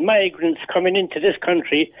undocumented migrants coming into this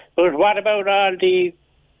country, but what about all the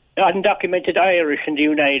undocumented Irish in the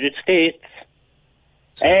United States?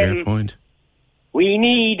 That's a fair point. We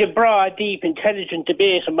need a broad, deep, intelligent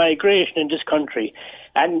debate on migration in this country.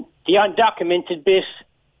 And the undocumented bit,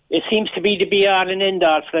 it seems to be the be-all and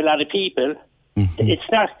end-all for a lot of people. Mm-hmm.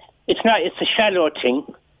 It's a shallow thing.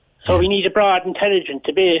 So we need a broad, intelligent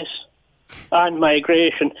debate on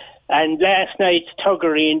migration. And last night's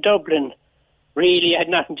tuggery in Dublin really had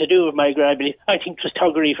nothing to do with migration. I think it was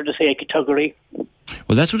tuggery for the sake of tuggery.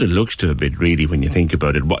 Well, that's what it looks to a bit, really, when you think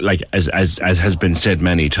about it. What, like, as has been said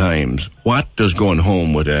many times, what does going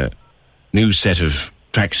home with a new set of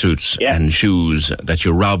tracksuits and shoes that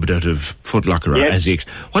you robbed out of Foot Locker or Asics,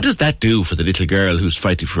 what does that do for the little girl who's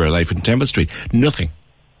fighting for her life in Temple Street? Nothing.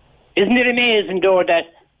 Isn't it amazing, though,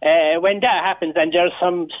 that when that happens and there's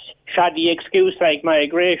some shoddy excuse like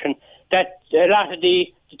migration, that a lot of the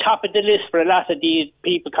top of the list for a lot of the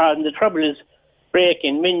people causing the trouble is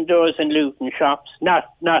breaking windows and looting shops, not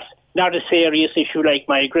a serious issue like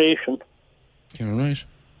migration. You're right.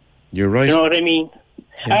 You're right. You know what I mean?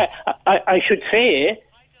 Yeah. I should say,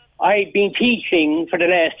 I've been teaching for the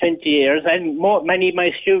last 20 years, and many of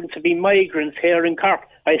my students have been migrants here in Cork.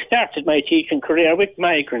 I started my teaching career with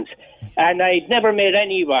migrants, and I'd never met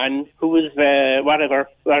anyone who was, whatever,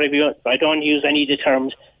 I don't use any of the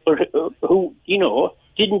terms, but who,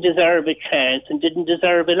 didn't deserve a chance and didn't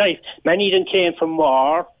deserve a life. Many of them came from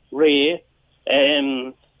war, rape,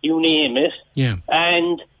 you name it. Yeah.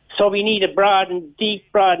 And so we need a broad,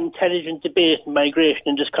 intelligent debate on migration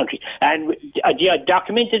in this country. And the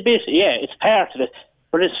documented bit, it's part of it,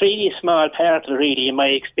 but it's really a small part of it, really, in my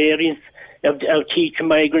experience of teaching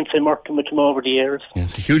migrants and working with them over the years. Yeah,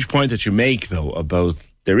 it's a huge point that you make, though, about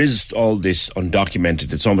there is all this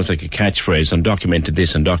undocumented. It's almost like a catchphrase, undocumented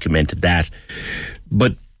this, undocumented that.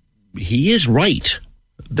 But he is right.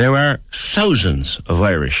 There are thousands of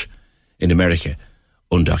Irish in America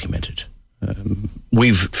undocumented.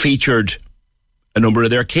 We've featured a number of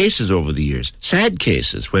their cases over the years, sad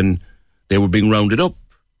cases when they were being rounded up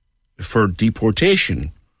for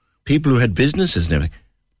deportation. People who had businesses and everything.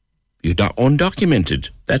 You're undocumented.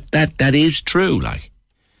 That is true. Like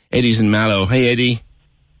Eddie's in Mallow. Hey, Eddie.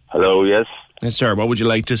 Hello. Yes. Yes, sir. What would you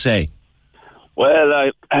like to say?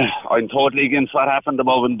 Well, I'm totally against what happened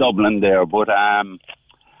above in Dublin there, but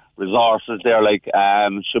resources there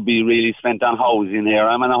should be really spent on housing here.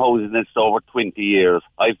 I'm on a housing list over 20 years.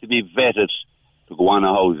 I have to be vetted to go on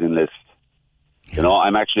a housing list. You know,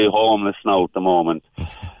 I'm actually homeless now at the moment.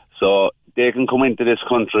 So they can come into this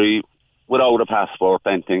country without a passport,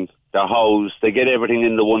 anything. They're housed, they get everything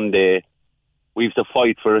in the one day. We have to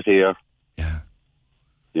fight for it here. Yeah.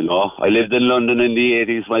 You know, I lived in London in the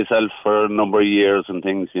 80s myself for a number of years and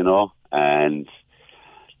things, and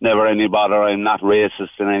never any bother. I'm not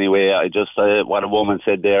racist in any way. I just, what a woman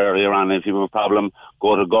said there earlier on, if you have a problem,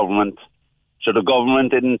 go to government. So the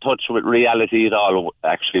government didn't touch with reality at all,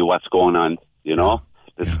 actually, what's going on, The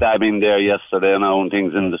stabbing there yesterday and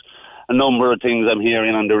things, and a number of things I'm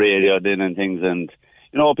hearing on the radio and things, and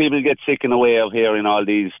people get sick in the way of hearing all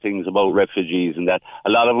these things about refugees and that. A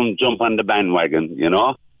lot of them jump on the bandwagon,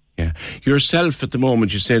 Yeah. Yourself, at the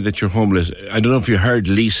moment, you say that you're homeless. I don't know if you heard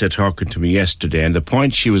Lisa talking to me yesterday, and the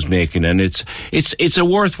point she was making, and it's a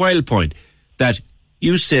worthwhile point, that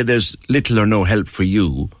you say there's little or no help for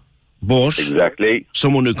you, but exactly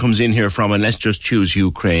someone who comes in here from, and let's just choose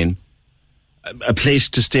Ukraine, a place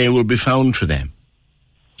to stay will be found for them.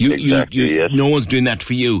 Yes. No one's doing that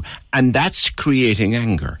for you, and that's creating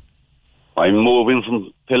anger. I'm moving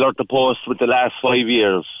from pillar to post with the last 5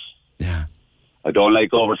 years. Yeah. I don't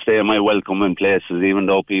like overstaying my welcome in places, even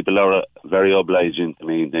though people are very obliging to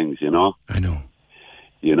me and things, I know.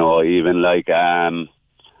 Even like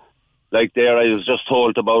there, I was just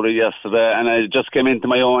told about it yesterday, and it just came into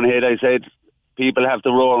my own head. I said, people have to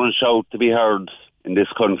roar and shout to be heard in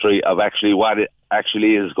this country of actually what it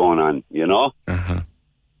actually is going on, Uh-huh.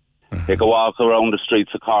 Take a walk around the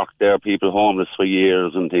streets of Cork. There are people homeless for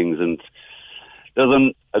years and things, and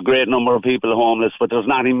there's a great number of people homeless, but there's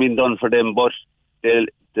nothing been done for them. But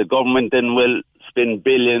the government then will spend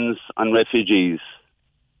billions on refugees,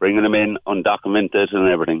 bringing them in undocumented and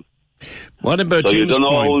everything. What about so you James don't know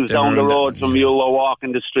Point? who's down the road from you or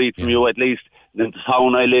walking the street from you. At least in the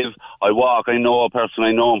town I live, I walk, I know a person,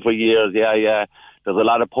 I know him for years. Yeah. There's a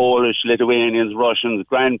lot of Polish, Lithuanians, Russians,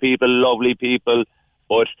 grand people, lovely people,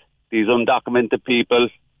 but these undocumented people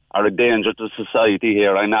are a danger to society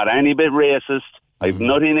here. I'm not any bit racist. I've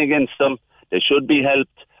nothing against them. They should be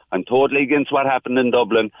helped. I'm totally against what happened in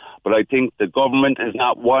Dublin, but I think the government is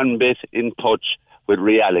not one bit in touch with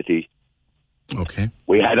reality. Okay.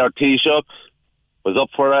 We had our Taoiseach, was up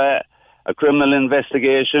for a criminal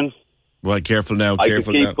investigation. Well, careful now. I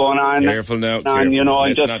Careful could keep now. going on. Careful now. And, Careful. you know,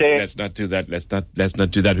 I'm just saying. Let's not do that. Let's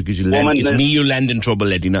not do that because it's me you land in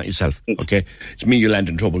trouble, Eddie, not yourself. Okay, it's me you land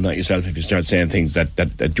in trouble, not yourself. If you start saying things that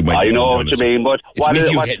you might. I know what you mean, but what's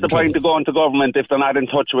the point of going to government if they're not in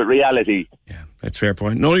touch with reality? Yeah, that's fair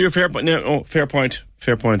point. No, you're fair point. No, fair point.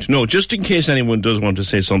 Fair point. No, just in case anyone does want to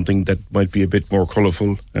say something that might be a bit more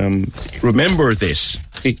colourful, remember this: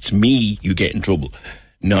 it's me you get in trouble,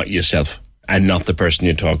 not yourself. And not the person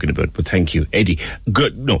you're talking about. But thank you, Eddie.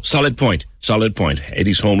 Good. No, solid point. Solid point.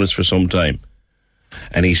 Eddie's homeless for some time.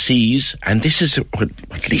 And he sees, and this is what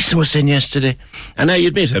Lisa was saying yesterday, and I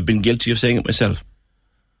admit I've been guilty of saying it myself,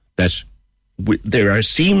 that there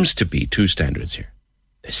seems to be two standards here.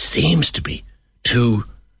 There seems to be two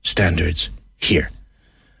standards here.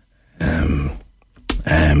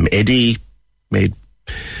 Eddie made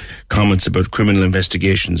comments about criminal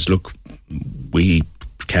investigations. Look, we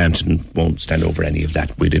can't and won't stand over any of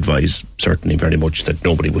that. We'd advise certainly very much that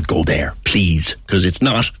nobody would go there, please, because it's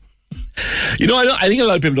not. You know, I think a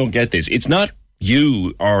lot of people don't get this. It's not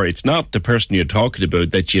you or it's not the person you're talking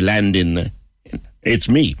about that you land in. It's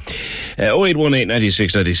me. 0818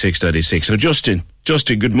 96 96 96. So Justin,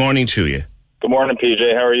 good morning to you. Good morning,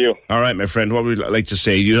 PJ. How are you? All right, my friend. What would you like to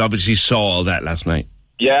say? You obviously saw all that last night.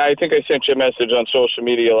 Yeah, I think I sent you a message on social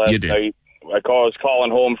media last night. I was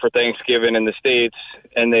calling home for Thanksgiving in the States,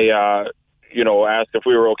 and they, asked if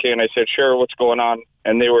we were okay, and I said, sure, what's going on?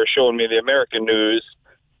 And they were showing me the American news.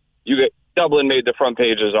 Dublin made the front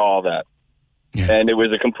pages of all that, and it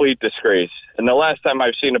was a complete disgrace. And the last time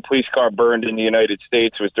I've seen a police car burned in the United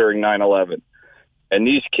States was during 9/11. And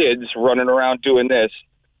these kids running around doing this,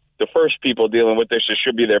 the first people dealing with this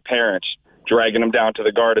should be their parents, dragging them down to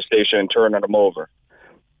the Garda station and turning them over.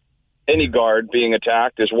 Any guard being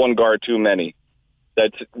attacked is one guard too many.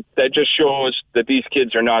 That just shows that these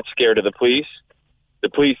kids are not scared of the police. The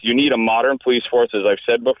police, you need a modern police force, as I've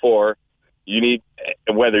said before. You need,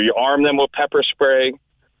 whether you arm them with pepper spray,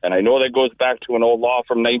 and I know that goes back to an old law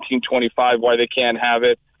from 1925 why they can't have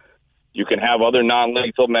it. You can have other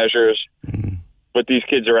non-lethal measures, but these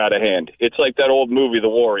kids are out of hand. It's like that old movie, The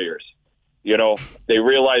Warriors. You know, they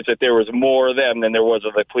realized that there was more of them than there was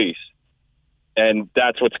of the police. And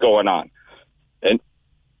that's what's going on. And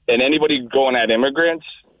anybody going at immigrants,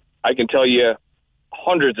 I can tell you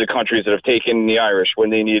hundreds of countries that have taken the Irish when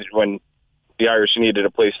the Irish needed a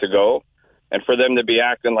place to go. And for them to be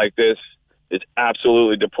acting like this is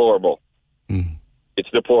absolutely deplorable. It's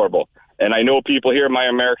deplorable. And I know people hear my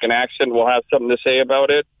American accent will have something to say about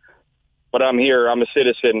it, but I'm here. I'm a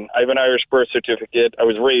citizen. I have an Irish birth certificate. I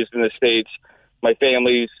was raised in the States. My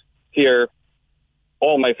family's here.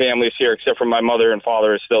 All my family's here except for my mother and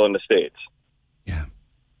father is still in the States. Yeah.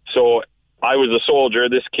 So I was a soldier.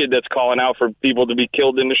 This kid that's calling out for people to be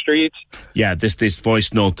killed in the streets. Yeah, this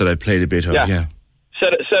voice note that I played a bit of. Yeah.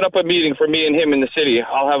 Set up a meeting for me and him in the city.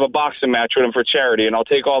 I'll have a boxing match with him for charity, and I'll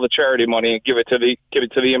take all the charity money and give it to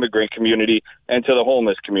the immigrant community and to the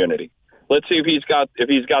homeless community. Let's see if he's got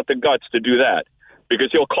the guts to do that,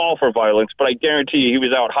 because he'll call for violence. But I guarantee you, he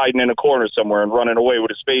was out hiding in a corner somewhere and running away with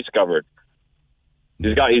his face covered.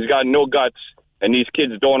 He's got no guts, and these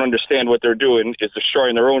kids don't understand what they're doing is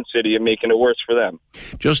destroying their own city and making it worse for them.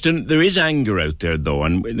 Justin, there is anger out there, though,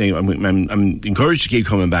 and I'm encouraged to keep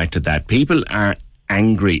coming back to that. People are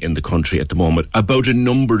angry in the country at the moment about a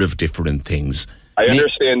number of different things. I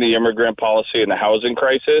understand the immigrant policy and the housing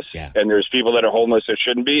crisis, and there's people that are homeless that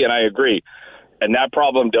shouldn't be, and I agree. And that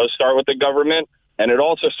problem does start with the government, and it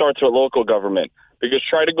also starts with local government, because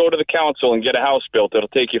try to go to the council and get a house built, it'll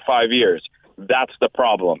take you 5 years. That's the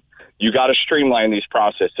problem. You got to streamline these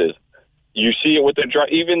processes. You see it with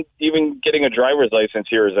even getting a driver's license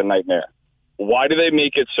here is a nightmare. Why do they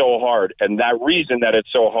make it so hard? And that reason that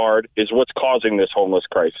it's so hard is what's causing this homeless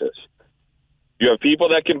crisis. You have people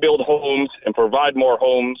that can build homes and provide more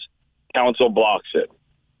homes. Council blocks it.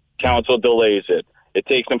 Council delays it. It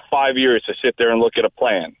takes them 5 years to sit there and look at a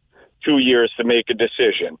plan. 2 years to make a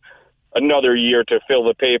decision. Another year to fill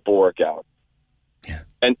the paperwork out.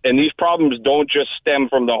 And these problems don't just stem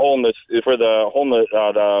from the homeless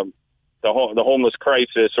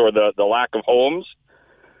crisis or the lack of homes.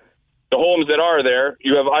 The homes that are there,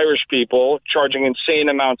 you have Irish people charging insane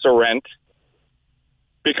amounts of rent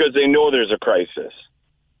because they know there's a crisis.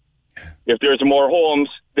 If there's more homes,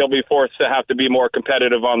 they'll be forced to have to be more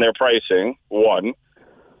competitive on their pricing, one.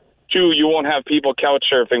 Two, you won't have people couch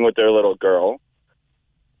surfing with their little girl.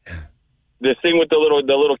 The thing with the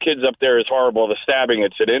little kids up there is horrible, the stabbing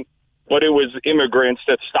incident. But it was immigrants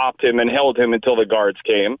that stopped him and held him until the guards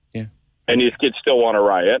came. Yeah. And these kids still want to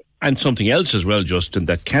riot. And something else as well, Justin,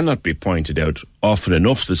 that cannot be pointed out often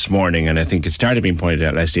enough this morning, and I think it started being pointed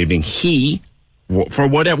out last evening. He, for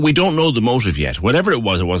whatever, we don't know the motive yet. Whatever it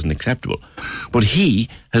wasn't acceptable. But he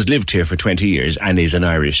has lived here for 20 years and is an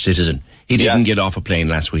Irish citizen. He didn't get off a plane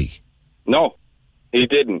last week. No, he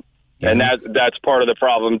didn't. Yeah. And that's part of the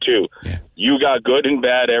problem, too. Yeah. You got good and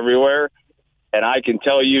bad everywhere. And I can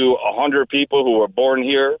tell you 100 people who were born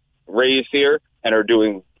here, raised here, and are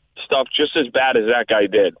doing stuff just as bad as that guy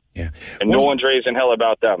did. Yeah. And no one's raising hell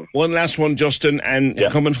about them. One last one, Justin, and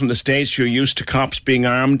coming from the States, you're used to cops being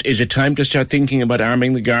armed. Is it time to start thinking about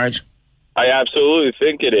arming the guards? I absolutely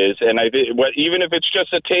think it is. And even if it's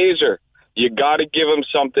just a taser, you got to give them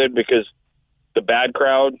something, because the bad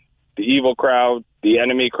crowd, the evil crowd, the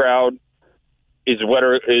enemy crowd is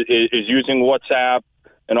using WhatsApp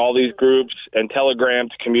and all these groups and Telegram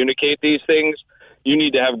to communicate these things. You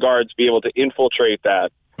need to have guards be able to infiltrate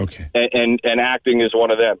that. Okay. And acting is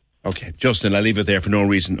one of them. Okay. Justin, I'll leave it there for no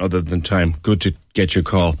reason other than time. Good to get your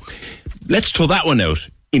call. Let's throw that one out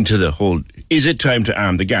into the whole, is it time to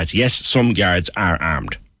arm the guards? Yes, some guards are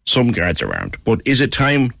armed. Some guards are armed. But is it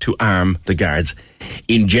time to arm the guards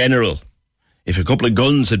in general? If a couple of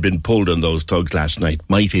guns had been pulled on those thugs last night,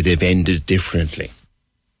 might it have ended differently?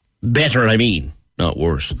 Better, I mean, not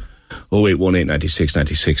worse. 0818 96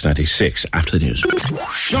 96 96 after the news.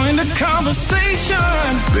 Join the conversation.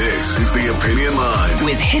 This is the Opinion Line.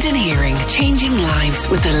 With Hidden Hearing, changing lives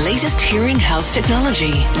with the latest hearing health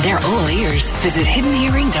technology. They're all ears. Visit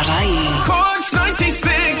hiddenhearing.ie. Cork's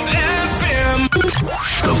 96 FM.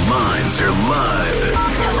 The lines are live.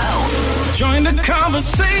 Hello. Join the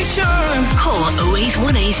conversation. Call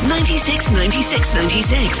 0818 96 96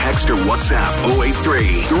 96. Text or WhatsApp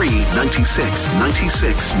 083 396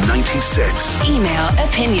 96 96. Email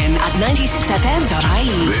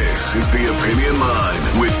opinion@96fm.ie. This is the Opinion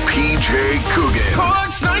Line with PJ Coogan.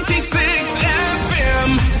 Cork's 96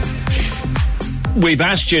 FM. We've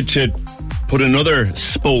asked you to put another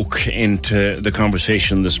spoke into the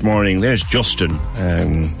conversation this morning. There's Justin,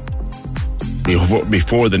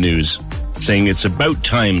 before the news, saying it's about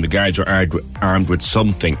time the guards were armed with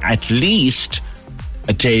something, at least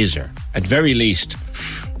a taser. At very least,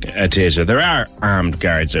 a taser. There are armed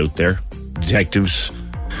guards out there, detectives,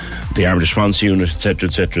 the armed response unit, etc.,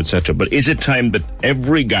 etc., etc. But is it time that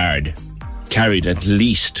every guard carried at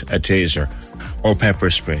least a taser or pepper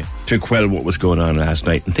spray to quell what was going on last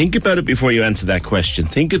night? And think about it before you answer that question.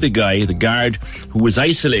 Think of the guard who was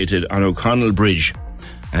isolated on O'Connell Bridge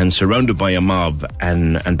and surrounded by a mob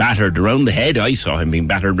and battered around the head. I saw him being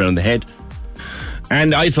battered around the head.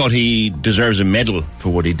 And I thought he deserves a medal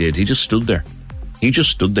for what he did. He just stood there. He just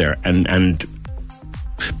stood there and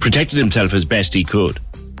protected himself as best he could.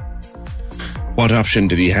 What option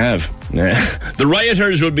did he have? The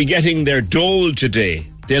rioters will be getting their dole today.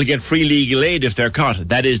 They'll get free legal aid if they're caught.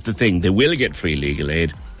 That is the thing. They will get free legal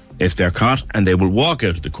aid if they're caught, and they will walk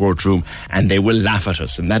out of the courtroom and they will laugh at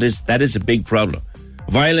us. And that is a big problem.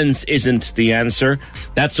 Violence isn't the answer.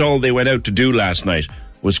 That's all they went out to do last night,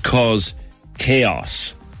 was cause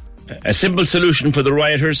chaos. A simple solution for the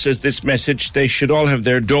rioters, says this message: they should all have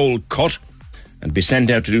their dole cut and be sent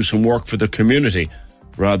out to do some work for the community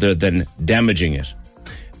rather than damaging it.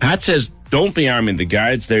 Pat says, don't be arming the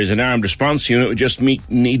guards. There's an armed response unit. We just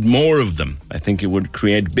need more of them. I think it would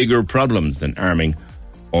create bigger problems than arming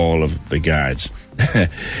all of the guards.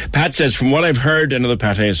 Pat says, from what I've heard, another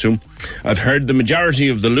Pat I assume, I've heard the majority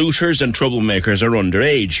of the looters and troublemakers are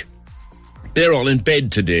underage. They're all in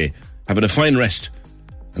bed today, having a fine rest.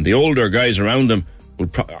 And the older guys around them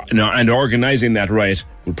and organising that riot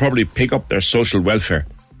will probably pick up their social welfare.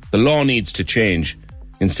 The law needs to change.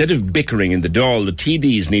 Instead of bickering in the Dáil, the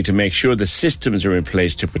TDs need to make sure the systems are in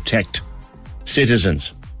place to protect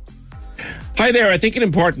citizens. Hi there, I think an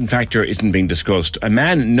important factor isn't being discussed. A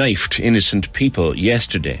man knifed innocent people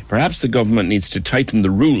yesterday. Perhaps the government needs to tighten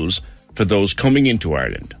the rules for those coming into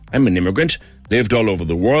Ireland. I'm an immigrant, lived all over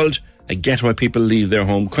the world. I get why people leave their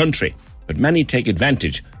home country. But many take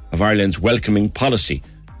advantage of Ireland's welcoming policy,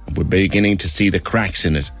 and we're beginning to see the cracks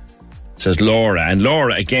in it, says Laura. And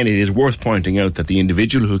Laura, again, it is worth pointing out that the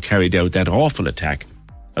individual who carried out that awful attack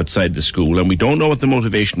outside the school, and we don't know what the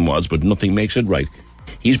motivation was, but nothing makes it right,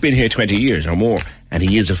 He's been here 20 years or more, and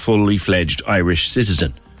he is a fully fledged Irish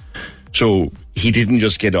citizen. So he didn't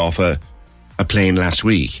just get off a plane last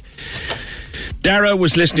week. Dara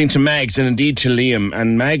was listening to Mags and indeed to Liam,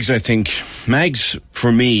 and Mags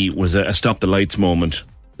for me was a Stop the Lights moment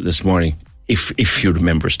this morning. If you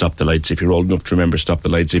remember Stop the Lights, if you're old enough to remember Stop the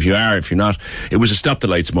Lights, if you're not, it was a Stop the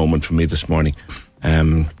Lights moment for me this morning.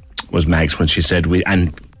 Was Mags when she said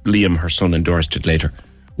and Liam, her son, endorsed it later.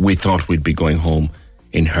 We thought we'd be going home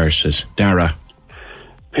in hearses. Dara.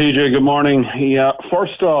 PJ, good morning. Yeah,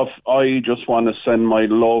 first off, I just want to send my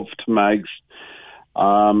love to Mags.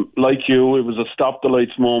 Like you, it was a Stop the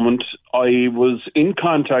Lights moment. I was in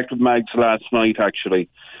contact with Mags last night, actually,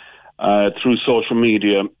 through social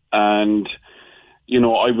media, and,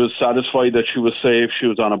 I was satisfied that she was safe. She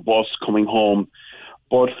was on a bus coming home.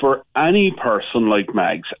 But for any person like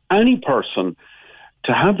Mags, any person,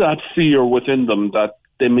 to have that fear within them that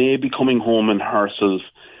they may be coming home in hearses,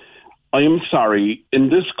 I am sorry, in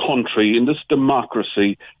this country, in this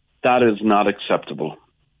democracy, that is not acceptable.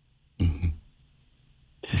 Mm-hmm.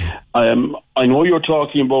 I know you're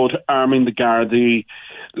talking about arming the Gardaí.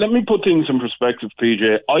 Let me put things in perspective,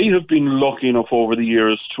 PJ. I have been lucky enough over the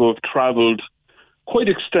years to have travelled quite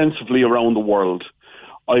extensively around the world.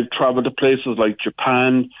 I've travelled to places like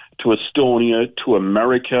Japan, to Estonia, to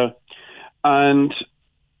America, and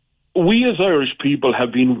we as Irish people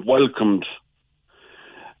have been welcomed.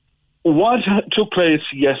 What took place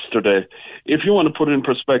yesterday, if you want to put it in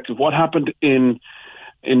perspective, what happened in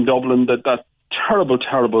Dublin, that terrible,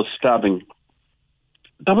 terrible stabbing,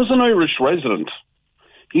 that was an Irish resident.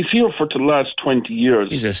 He's here for the last 20 years.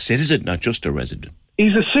 He's a citizen, not just a resident.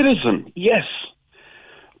 He's a citizen, yes.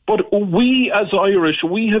 But we as Irish,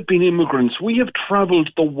 we have been immigrants. We have travelled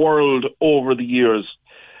the world over the years.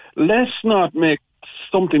 Let's not make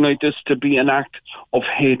something like this to be an act of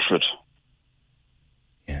hatred.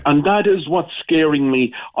 Yeah. And that is what's scaring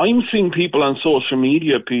me. I'm seeing people on social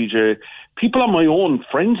media, PJ, people on my own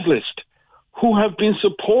friends list, who have been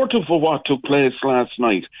supportive of what took place last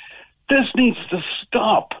night. This needs to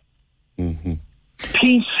stop. Mm-hmm.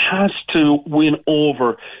 Peace has to win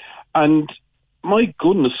over. And my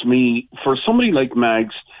goodness me, for somebody like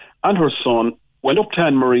Mags and her son went up to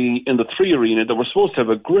Anne-Marie in the 3 Arena. They were supposed to have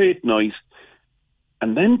a great night.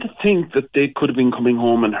 And then to think that they could have been coming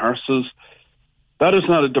home in hearses, that is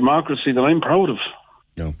not a democracy that I'm proud of.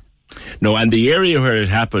 No, and the area where it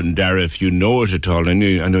happened, Dara, if you know it at all, I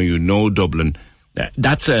know you know Dublin,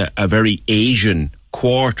 that's a very Asian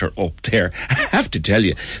quarter up there. I have to tell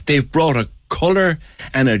you, they've brought a colour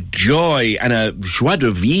and a joy and a joie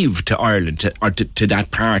de vivre to Ireland, to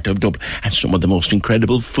that part of Dublin, and some of the most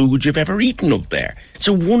incredible food you've ever eaten up there. It's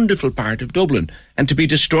a wonderful part of Dublin, and to be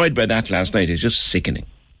destroyed by that last night is just sickening.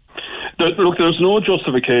 Look, there's no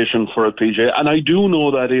justification for it, PJ, and I do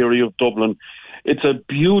know that area of Dublin. It's a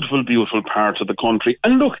beautiful, beautiful part of the country.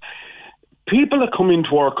 And look, people that come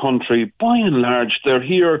into our country, by and large, they're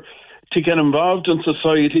here to get involved in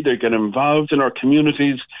society, they get involved in our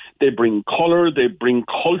communities, they bring colour, they bring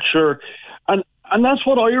culture, and that's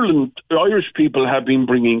what Irish people have been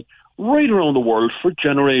bringing right around the world for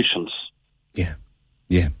generations. Yeah.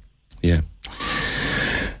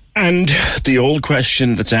 And the old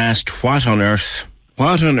question that's asked, what on earth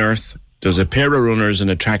does a pair of runners in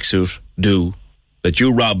a tracksuit do that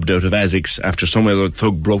you robbed out of Essex after some other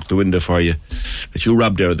thug broke the window for you, that you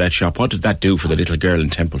robbed out of that shop? What does that do for the little girl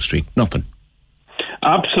in Temple Street? Nothing.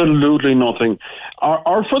 Absolutely nothing.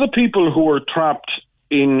 Or for the people who were trapped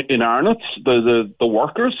in Arnott's, the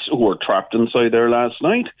workers who were trapped inside there last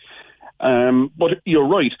night. But you're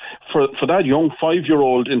right, for that young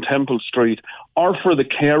 5-year-old in Temple Street, or for the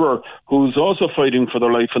carer who's also fighting for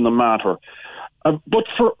their life in the Mater. But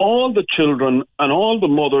for all the children and all the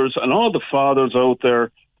mothers and all the fathers out there,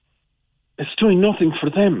 it's doing nothing for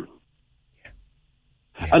them.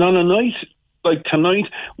 Yeah. And on a night like tonight,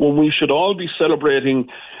 when we should all be celebrating,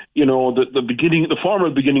 the formal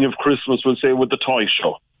beginning of Christmas, we'll say, with the toy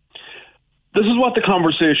show. This is what the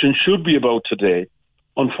conversation should be about today.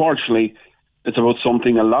 Unfortunately, it's about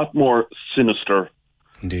something a lot more sinister.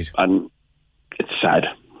 Indeed. And it's sad.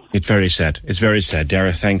 It's very sad.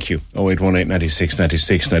 Dara, thank you. 0818 96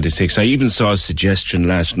 96 96. I even saw a suggestion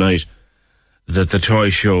last night that the toy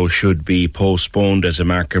show should be postponed as a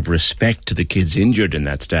mark of respect to the kids injured in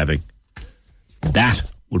that stabbing. That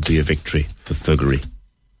would be a victory for thuggery.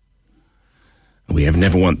 We have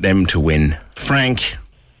never want them to win. Frank,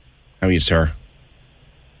 how are you, sir?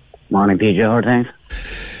 Morning, PJ. How are things?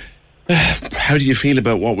 How do you feel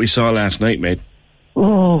about what we saw last night, mate?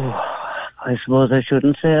 Oh, I suppose I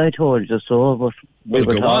shouldn't say I told you so, but... Well,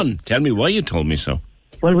 go on. Tell me why you told me so.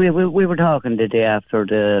 Well, we were talking the day after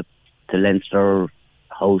the Leinster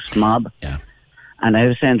host mob. Yeah. And I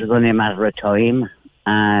was saying it was only a matter of time.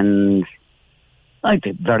 And I'd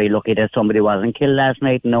be very lucky that somebody wasn't killed last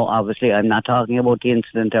night. No, obviously, I'm not talking about the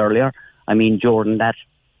incident earlier. I mean, Jordan, that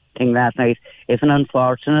thing last night. If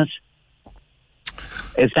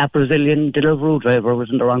that Brazilian Deliveroo driver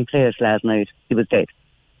was in the wrong place last night, he was dead.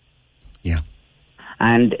 Yeah.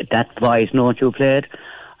 And that voice note you played,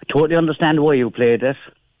 I totally understand why you played it.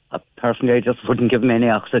 Personally, I just wouldn't give him any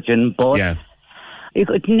oxygen, but you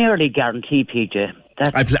could nearly guarantee, PJ.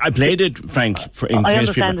 I played it, Frank, I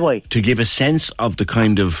understand why. To give a sense of the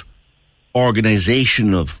kind of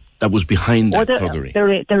organisation that was behind that thuggery.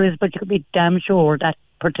 There is, but you could be damn sure that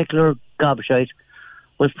particular gobshite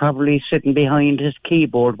was probably sitting behind his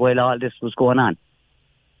keyboard while all this was going on.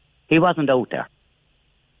 He wasn't out there.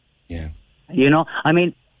 Yeah. You know, I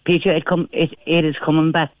mean, PJ, it is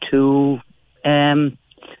coming back to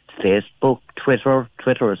Facebook,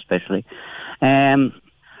 Twitter especially.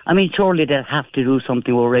 I mean, surely they'll have to do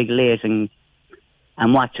something with regulating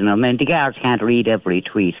and watching them. I mean, the guards can't read every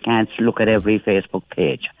tweet, can't look at every Facebook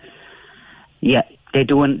page. Yeah, they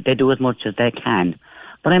do as much as they can.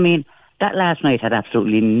 But I mean, that last night had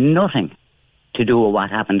absolutely nothing to do with what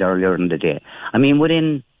happened earlier in the day. I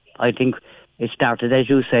mean, I think it started, as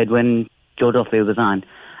you said, when Joe Duffy was on,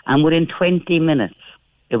 and within 20 minutes,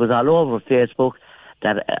 it was all over Facebook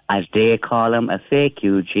that, as they call him, a fake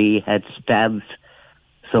UG had stabbed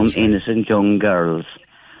some innocent young girls.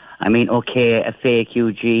 I mean, okay, a fake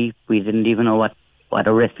UG, we didn't even know what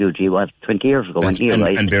a refugee was 20 years ago.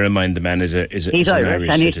 And bear in mind, the man is he's an Irish,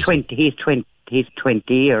 and he's 20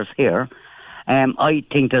 years here. I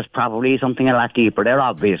think there's probably something a lot deeper there,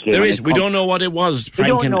 obviously. There is. We don't know what it was,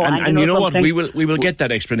 Frank, and you know what? We will get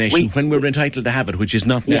that explanation when we're entitled to have it, which is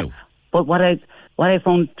not now. But what I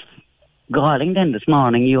found galling then this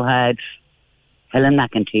morning, you had Helen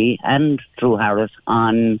McEntee and Drew Harris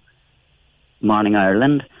on Morning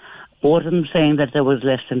Ireland, both of them saying that there was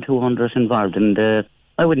less than 200 involved in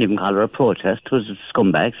I wouldn't even call it a protest, it was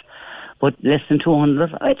scumbags, but less than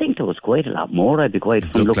 200. I think there was quite a lot more. I'd be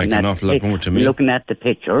quite from looking at the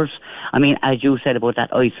pictures. I mean, as you said about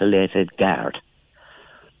that isolated guard,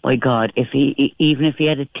 my God, even if he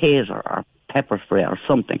had a taser or pepper spray or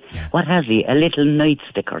something, what has he? A little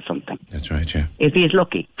nightstick or something? That's right, yeah. If he's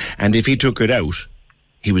lucky. And if he took it out,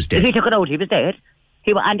 he was dead. If he took it out, he was dead.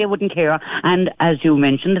 And they wouldn't care. And as you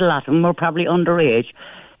mentioned, a lot of them were probably underage.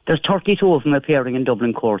 There's 32 of them appearing in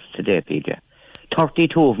Dublin courts today, PJ.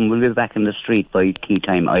 32 of them will be back in the street by tea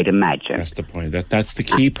time, I'd imagine. That's the point. That's the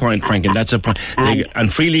key point, Frank, and that's a point.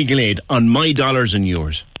 And free legal aid on my dollars and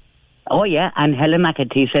yours. Oh, yeah, and Helen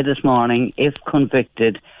McEntee said this morning, if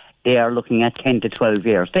convicted, they are looking at 10 to 12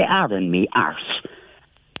 years. They are in me arse.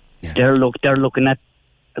 Yeah. They're looking at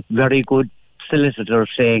a very good solicitor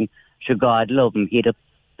saying, should God love him, he had a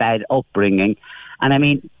bad upbringing. And I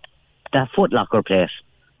mean, that Foot Locker place,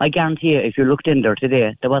 I guarantee you, if you looked in there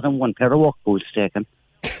today, there wasn't one pair of work boots taken.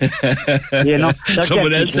 You know,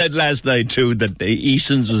 someone else said last night too that the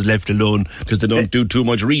Easons was left alone because they don't do too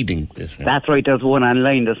much reading. That's right. There's one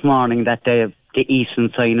online this morning that the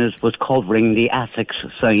Easton sign was covering the Essex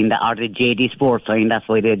sign or the JD Sports sign. That's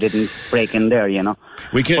why they didn't break in there. You know,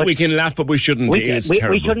 we can laugh, but we shouldn't. We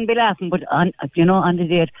shouldn't be laughing, but on the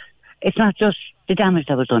date, it's not just the damage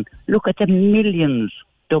that was done. Look at the millions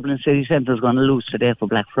Dublin City Centre is going to lose today for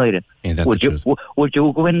Black Friday. Yeah, that's would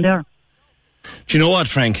you go in there? Do you know what,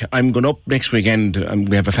 Frank? I'm going up next weekend.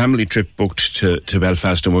 We have a family trip booked to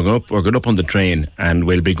Belfast, and we're going up on the train, and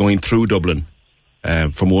we'll be going through Dublin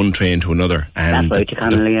from one train to another. And that's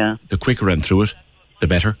right, the quicker I'm through it, the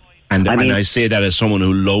better. And I say that as someone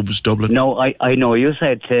who loves Dublin. No, I know you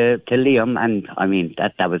said to Liam, and I mean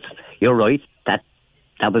that was, you're right. That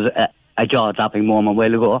was a jaw-dropping moment a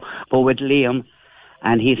while ago. But with Liam,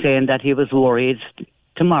 and he's saying that he was worried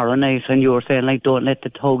tomorrow night, and you were saying like, don't let the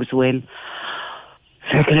thugs win.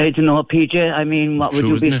 Second, I don't know, PJ. I mean, what would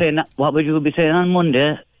you be saying? What would you be saying on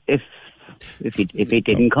Monday if he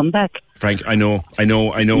didn't come back? Frank, I know. You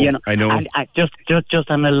know, I know. And just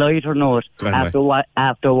on a lighter note,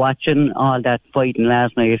 after watching all that fighting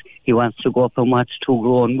last night, he wants to go up and watch two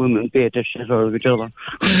grown women beat the shit out of each other.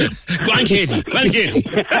 Go on, Katie.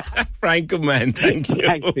 Frank, good man. Thank you.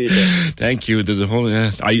 Thanks, Peter. Thank you. There's a whole.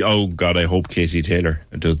 I hope Casey Taylor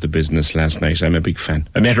does the business last night. I'm a big fan.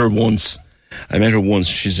 I met her once.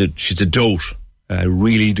 She's a dote. I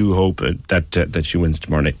really do hope that she wins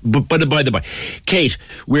tomorrow night. But by the by, Kate,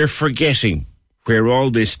 we're forgetting where all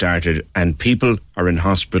this started, and people are in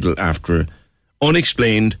hospital after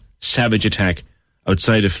unexplained savage attack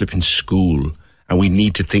outside a flipping school, and we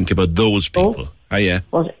need to think about those people. Oh, yeah.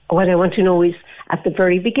 What I want to know is, at the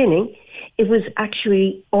very beginning, it was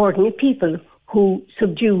actually ordinary people who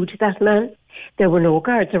subdued that man. There were no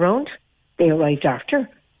guards around. They arrived after.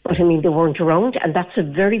 But, I mean, they weren't around, and that's a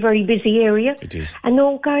very, very busy area. It is. And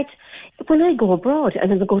no guards. When I go abroad,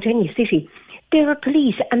 and I go to any city, there are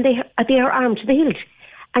police, and they are armed to the hilt.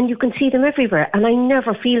 And you can see them everywhere, and I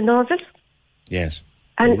never feel nervous. Yes.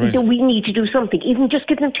 And Right. we need to do something, even just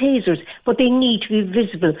give them tasers, but they need to be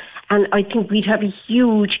visible. And I think we'd have a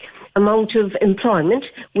huge amount of employment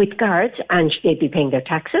with guards, and they'd be paying their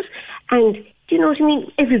taxes. And do you know what I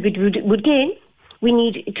mean? Everybody would gain. We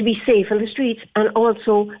need to be safe on the streets, and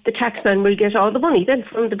also the taxman will get all the money then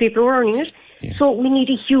from the people who are earning it. Yeah. So we need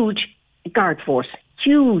a huge guard force.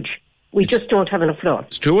 Huge. We just don't have enough law.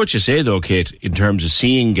 It's true what you say, though, Kate, in terms of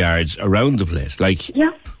seeing guards around the place. Like,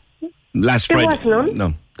 yeah. Last There Friday. was none.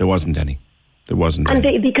 No, there wasn't any. There wasn't And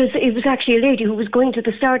any. because it was actually a lady who was going to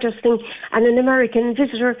the Stardust thing, and an American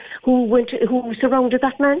visitor who surrounded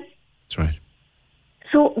that man. That's right.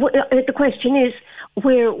 So the question is,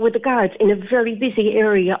 where were the guards in a very busy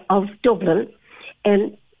area of Dublin,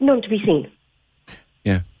 and none to be seen?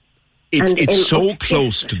 Yeah. It's so upstairs.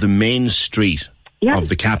 close to the main street of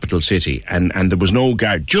the capital city, and there was no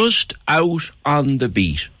guard, just out on the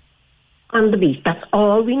beat. On the beat, that's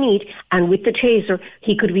all we need. And with the taser,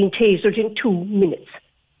 he could have been tasered in 2 minutes.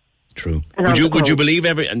 True. And Would you believe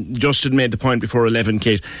and Justin made the point before 11,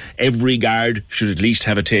 Kate, every guard should at least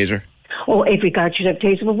have a taser? Oh, every guard should have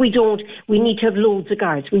taser, but we don't. We need to have loads of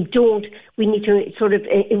guards. We need to sort of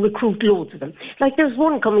recruit loads of them. Like there's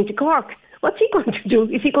one coming to Cork. What's he going to do?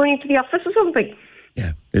 Is he going into the office or something?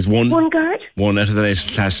 Yeah. There's one guard? One out of the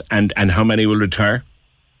latest class. And how many will retire?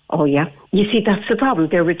 Oh, yeah. You see, that's the problem.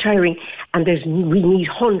 They're retiring, and we need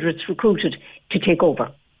hundreds recruited to take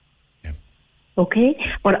over. Yeah. Okay?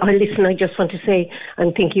 But listen, I just want to say,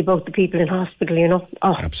 I'm thinking about the people in hospital, you know.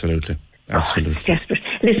 Oh. Absolutely. Oh, it's desperate.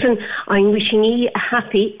 Listen, I'm wishing you a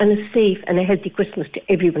happy and a safe and a healthy Christmas to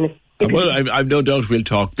everyone. Well, I've no doubt we'll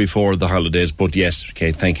talk before the holidays, but yes,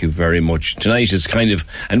 Kate, thank you very much. Tonight is kind of,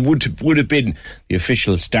 and would have been the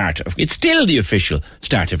official start of, it's still the official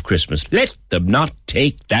start of Christmas. Let them not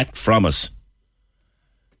take that from us.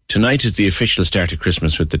 Tonight is the official start of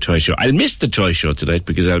Christmas with the toy show. I'll miss the toy show tonight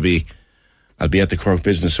because I'll be at the Cork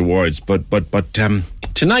Business Awards, but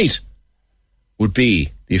tonight would be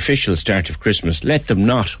the official start of Christmas. Let them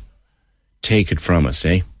not take it from us,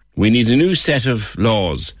 eh? We need a new set of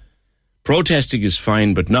laws. Protesting is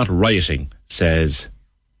fine, but not rioting, says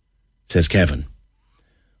Kevin.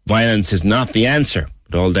 Violence is not the answer,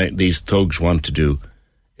 but all that these thugs want to do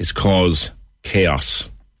is cause chaos.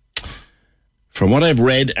 From what I've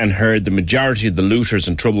read and heard, the majority of the looters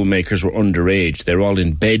and troublemakers were underage. They're all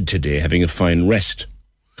in bed today, having a fine rest.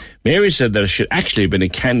 Mary said there should actually have been a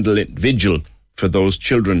candlelit vigil for those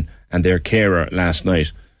children and their carer last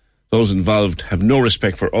night. Those involved have no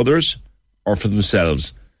respect for others or for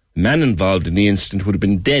themselves. The man involved in the incident would have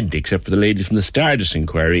been dead, except for the lady from the Stardust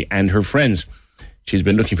inquiry and her friends. She's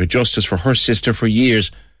been looking for justice for her sister for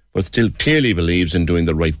years, but still clearly believes in doing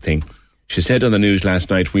the right thing. She said on the news last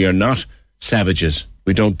night, "We are not savages.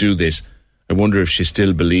 We don't do this." I wonder if she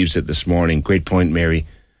still believes it this morning. Great point, Mary.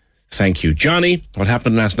 Thank you. Johnny, what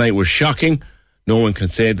happened last night was shocking. No one can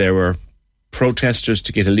say there were protesters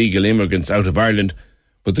to get illegal immigrants out of Ireland,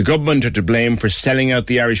 but the government are to blame for selling out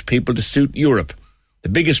the Irish people to suit Europe. The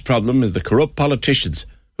biggest problem is the corrupt politicians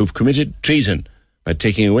who've committed treason by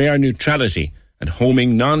taking away our neutrality and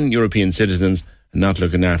homing non-European citizens and not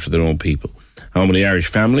looking after their own people. How many Irish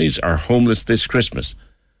families are homeless this Christmas?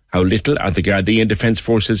 How little are the Gardaí and Defence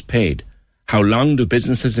Forces paid? How long do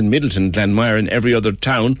businesses in Middleton, Glenmire and every other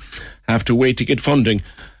town have to wait to get funding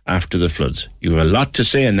after the floods? You have a lot to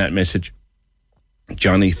say in that message.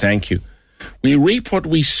 Johnny, thank you. We reap what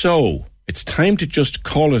we sow. It's time to just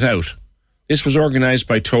call it out. This was organised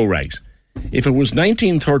by Toe Rags. If it was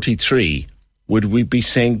 1933, would we be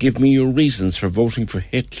saying, give me your reasons for voting for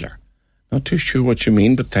Hitler? Not too sure what you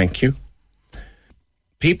mean, but thank you.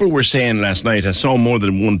 People were saying last night, I saw more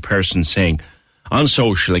than one person saying, on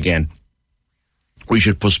social again, we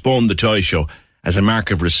should postpone the toy show as a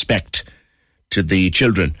mark of respect to the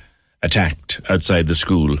children attacked outside the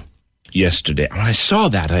school yesterday. And I saw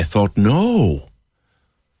that, I thought, no.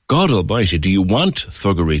 God almighty, do you want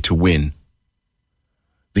thuggery to win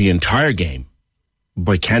the entire game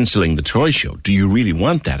by cancelling the toy show? Do you really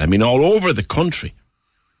want that? I mean, all over the country,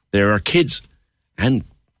 there are kids and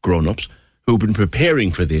grown-ups who've been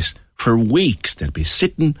preparing for this for weeks. They'll be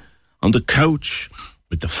sitting on the couch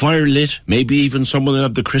with the fire lit, maybe even someone will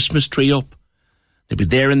have the Christmas tree up. They'd be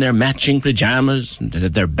there in their matching pyjamas and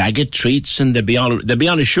their bag of treats, and they'd be on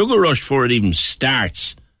a sugar rush before it even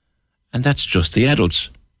starts. And that's just the adults.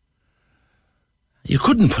 You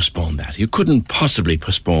couldn't postpone that. You couldn't possibly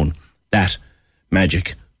postpone that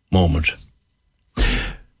magic moment.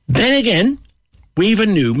 Then again, we've a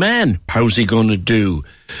new man. How's he going to do?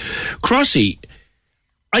 Crossy,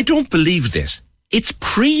 I don't believe this. It's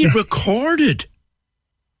pre-recorded.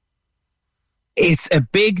 It's a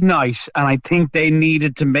big night, and I think they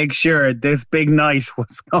needed to make sure this big night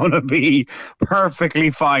was going to be perfectly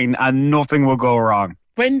fine and nothing will go wrong.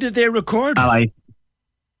 When did they record? And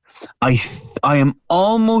I am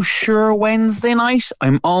almost sure Wednesday night.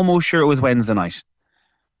 I'm almost sure it was Wednesday night.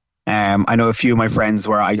 I know a few of my friends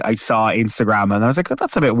where I saw Instagram and I was like, oh,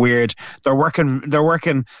 that's a bit weird. They're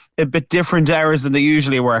working a bit different hours than they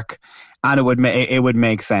usually work. And it would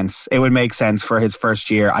make sense. It would make sense for his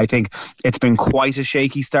first year. I think it's been quite a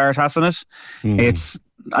shaky start, hasn't it?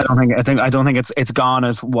 I don't think it's gone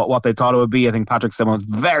as what they thought it would be. I think Patrick Simone's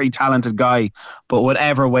a very talented guy, but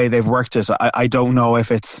whatever way they've worked it, I don't know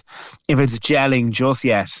if it's gelling just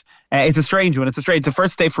yet. It's a strange one. It's the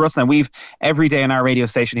first day for us now. We've every day on our radio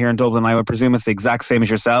station here in Dublin, I would presume it's the exact same as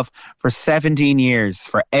yourself. For 17 years,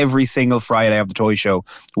 for every single Friday of the Toy Show,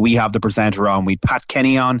 we have the presenter on. We had Pat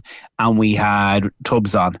Kenny on and we had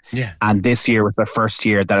Tubbs on. Yeah. And this year was the first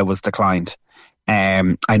year that it was declined.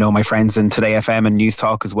 I know my friends in Today FM and News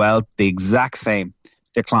Talk as well, the exact same,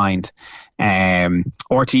 declined.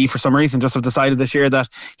 RTE for some reason just have decided this year that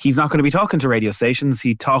he's not going to be talking to radio stations.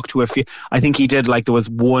 He talked to a few. I think he did, like, there was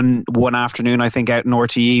one afternoon I think out in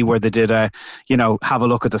RTE where they did have a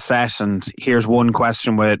look at the set and here's one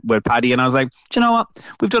question with Paddy, and I was like, do you know what,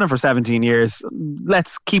 we've done it for 17 years,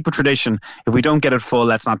 let's keep a tradition. If we don't get it full,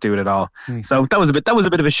 let's not do it at all. So that was a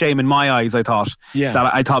bit of a shame in my eyes. I thought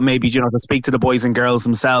I thought maybe to speak to the boys and girls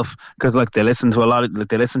themselves, because look, they listen to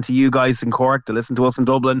they listen to you guys in Cork, they listen to us in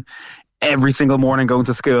Dublin every single morning going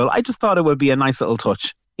to school. I just thought it would be a nice little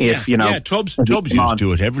touch. Tubbs used to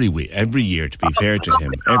do it every year, to be fair to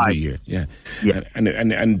him. Every year, yeah.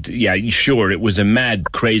 And sure, it was a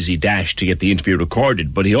mad, crazy dash to get the interview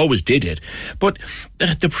recorded, but he always did it. But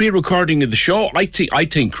the pre-recording of the show, I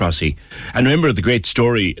think, Crossy, and remember the great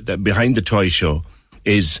story that behind the Toy Show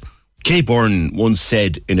is Kay Byrne once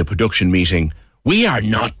said in a production meeting, "We are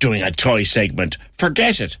not doing a toy segment.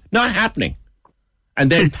 Forget it. Not happening." And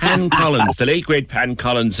then Pan Collins, the late great Pan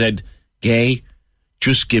Collins, said, "Gay,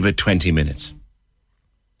 just give it 20 minutes."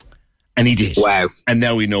 And he did. Wow. And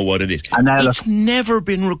now we know what it is. And it's never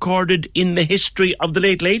been recorded in the history of the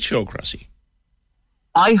Late Late Show, Crossy.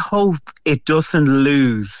 I hope it doesn't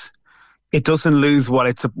lose. It doesn't lose what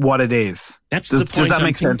it is. That's the point. Does that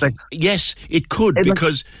make sense? Yes, it could,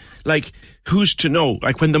 because, who's to know?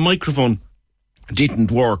 Like, when the microphone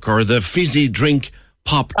didn't work or the fizzy drink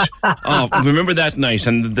popped off. Remember that night?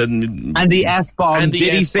 And the F-bomb.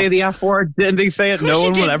 Did he say the F word? Didn't he say it? No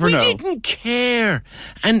one will ever know. We didn't care.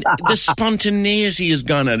 And the spontaneity is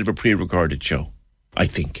gone out of a pre-recorded show, I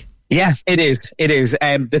think. Yeah, it is. It is.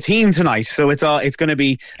 The team tonight, so it's going to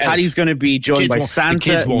be, Paddy's going to be joined by Santa.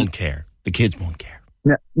 The kids won't care. The kids won't care.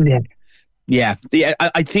 Yeah.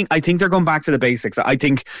 I think they're going back to the basics. I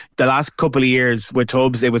think the last couple of years with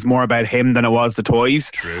Tubbs, it was more about him than it was the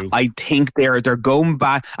toys. True. I think they're going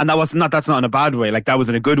back, and that's not in a bad way. Like, that was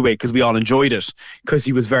in a good way because we all enjoyed it because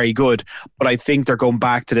he was very good. But I think they're going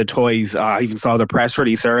back to the toys. I even saw the press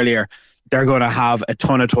release earlier. They're going to have a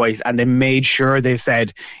ton of toys, and they made sure they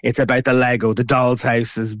said it's about the Lego, the Dolls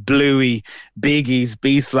Houses, Bluey, Biggies,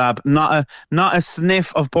 B-Slab, not a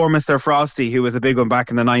sniff of poor Mr. Frosty, who was a big one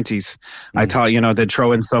back in the 90s. I thought, they'd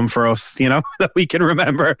throw in some for us, that we can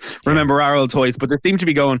remember our old toys, but they seem to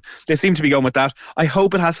be going with that. I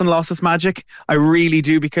hope it hasn't lost its magic. I really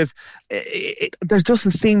do, because there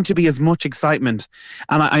doesn't seem to be as much excitement.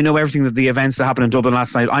 And I know everything that the events that happened in Dublin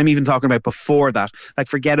last night, I'm even talking about before that. Like,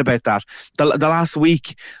 forget about that. The last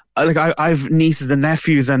week, I've nieces and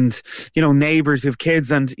nephews and neighbours who have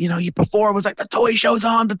kids, and before it was like the toy show's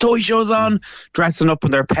on, dressing up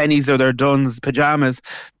in their pennies or their Duns pajamas.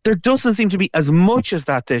 There doesn't seem to be as much as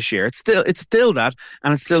that this year. It's still that,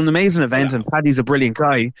 and it's still an amazing event. And Paddy's a brilliant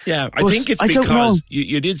guy. Yeah, I think it's because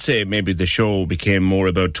you did say maybe the show became more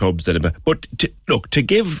about Tubbs than about. But to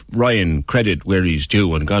give Ryan credit where he's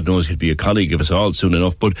due, and God knows he'll be a colleague of us all soon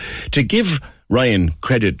enough. But to give Ryan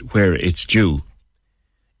credit where it's due,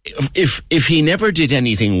 if he never did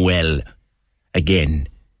anything well again,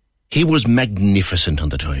 he was magnificent on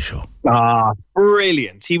the Toy Show.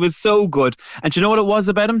 Brilliant. He was so good. And do you know what it was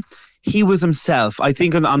about him? He was himself. I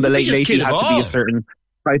think on the Late Late, he had to be a certain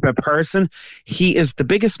type of person. He is the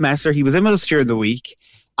biggest messer. He was in with us during the week.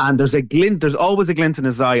 And there's always a glint in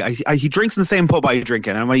his eye. He drinks in the same pub I drink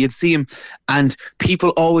in, and when you'd see him, and people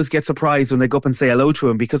always get surprised when they go up and say hello to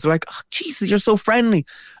him, because they're like, oh, Jesus, you're so friendly.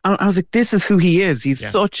 And I was like, this is who he is. He's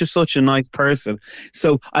such a nice person.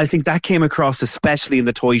 So I think that came across, especially in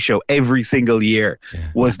the toy show, every single year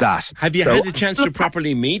was that. Have you had a chance to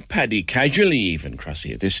properly meet Paddy, casually even,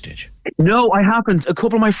 Crossy, at this stage? No, I haven't. A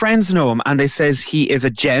couple of my friends know him, and they says he is a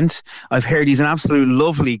gent. I've heard he's an absolute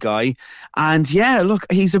lovely guy. And yeah,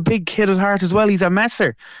 look, he's a big kid at heart as well. He's a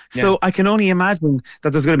messer. So I can only imagine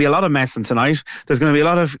that there's going to be a lot of messing tonight. There's going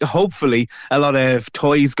to be hopefully a lot of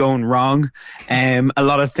toys going wrong, a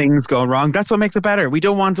lot of things going wrong. That's what makes it better. We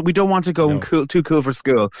don't want to go too cool for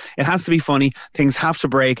school. It has to be funny. Things have to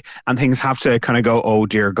break, and things have to kind of go, oh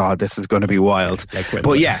dear God, this is going to be wild.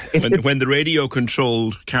 When the radio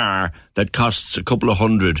controlled car that costs a couple of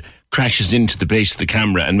 $100 crashes into the base of the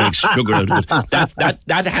camera and makes sugar out of it,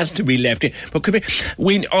 that has to be left in. But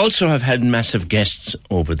we also have had massive guests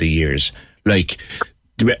over the years. Like,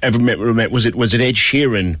 was it Ed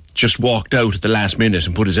Sheeran just walked out at the last minute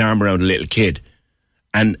and put his arm around a little kid?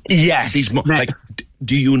 And yes,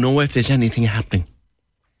 do you know if there's anything happening?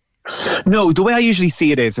 No, the way I usually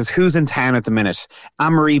see it is who's in town at the minute.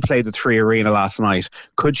 Anne-Marie played the 3 Arena last night.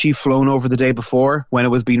 Could she have flown over the day before when it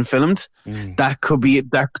was being filmed? That could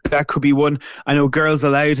be one. I know Girls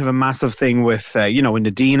Aloud have a massive thing with in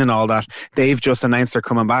Nadine and all that. They've just announced they're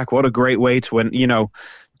coming back. What a great way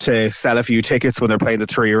to sell a few tickets when they're playing the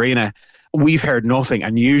 3 Arena. We've heard nothing,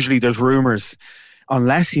 and usually there's rumours.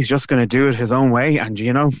 Unless he's just going to do it his own way and,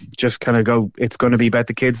 just kind of go, it's going to be about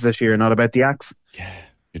the kids this year, not about the acts. Yeah.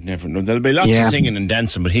 You'd never know. There'll be lots of singing and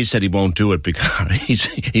dancing, but he said he won't do it because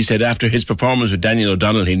he said after his performance with Daniel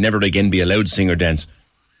O'Donnell, he'll never again be allowed to sing or dance.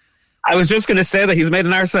 I was just going to say that he's made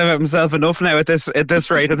an arse out of himself enough now at this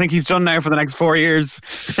rate. I think he's done now for the next 4 years.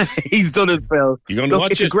 He's done his bill. You're going to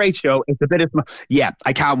watch it? It's a great show. It's a bit of... Yeah,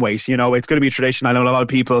 I can't wait. It's going to be a tradition. I know a lot of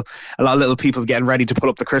little people getting ready to put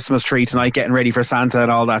up the Christmas tree tonight, getting ready for Santa and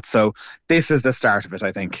all that. So this is the start of it,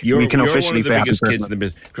 I think. We can officially say happy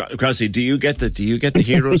Christmas. Crossy, do you get the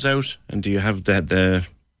heroes out? And do you have the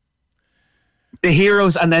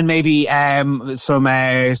heroes, and then maybe some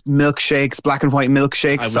milkshakes, black and white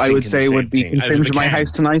milkshakes, I would say would be consumed in my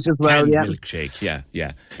house tonight as well. Yeah, milkshake. Yeah.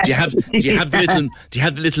 Do you have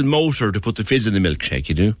the little motor to put the fizz in the milkshake?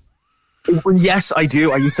 You do? Yes, I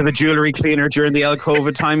do. I used to have a jewellery cleaner during the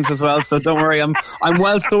COVID times as well, so don't worry, I'm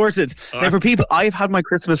well sorted. Now for people, I've had my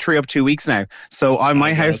Christmas tree up 2 weeks now, so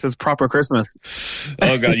my house is proper Christmas.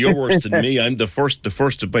 Oh God, you're worse than me. I'm the first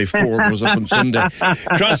to buy 4 goes up on Sunday.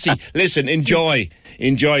 Crossy, listen, enjoy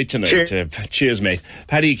tonight. Cheers, mate.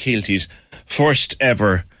 Paddy Keelty's first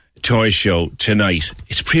ever toy show tonight.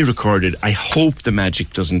 It's pre-recorded. I hope the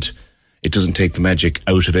magic doesn't take the magic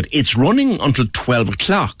out of it. It's running until 12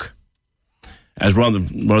 o'clock. As rather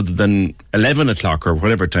than 11 o'clock or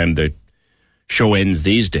whatever time the show ends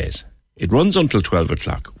these days. It runs until 12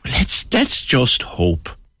 o'clock. Let's just hope.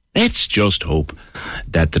 Let's just hope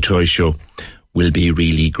that the toy show will be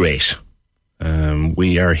really great.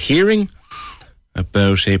 We are hearing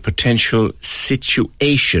about a potential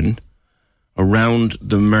situation around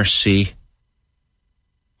the Mercy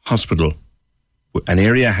Hospital. An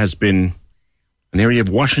area of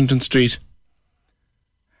Washington Street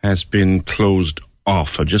has been closed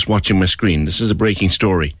off. I'm just watching my screen. This is a breaking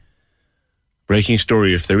story. Breaking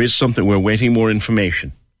story. If there is something, we're waiting more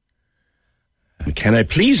information. Can I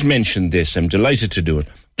please mention this? I'm delighted to do it.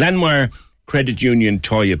 Glanmire Credit Union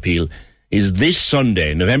Toy Appeal is this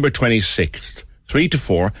Sunday, November 26th, 3 to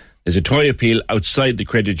 4. There's a toy appeal outside the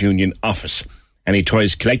credit union office. Any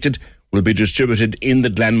toys collected will be distributed in the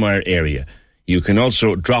Glanmire area. You can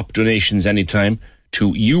also drop donations anytime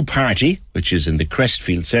to U Party, which is in the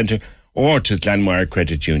Crestfield Centre, or to Glanmire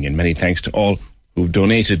Credit Union. Many thanks to all who've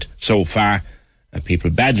donated so far. People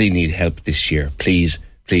badly need help this year. Please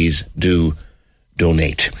do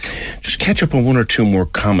donate. Just catch up on 1 or 2 more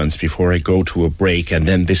comments before I go to a break, and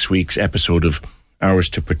then this week's episode of Hours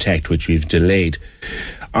to Protect, which we've delayed.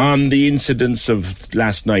 On the incidents of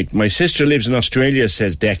last night, my sister lives in Australia,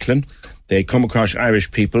 says Declan. They come across Irish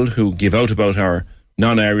people who give out about our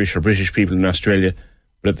non-Irish or British people in Australia,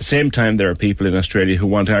 but at the same time there are people in Australia who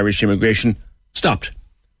want Irish immigration stopped.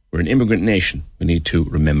 We're an immigrant nation. We need to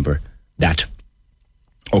remember that.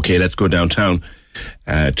 Okay, let's go downtown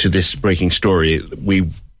to this breaking story. We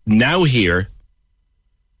now hear...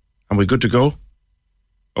 Are we good to go?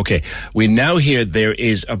 Okay, we now hear there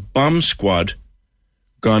is a bomb squad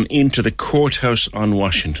gone into the courthouse on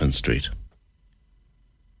Washington Street.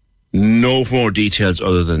 No more details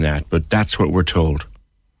other than that, but that's what we're told.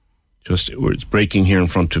 It's breaking here in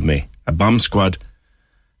front of me. A bomb squad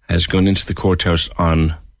has gone into the courthouse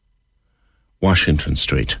on Washington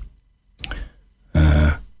Street.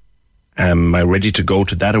 Am I ready to go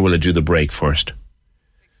to that, or will I do the break first?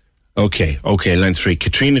 Okay, line 3.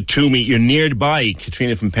 Katrina Toomey, you're nearby.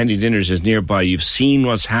 Katrina from Penny Dinners is nearby. You've seen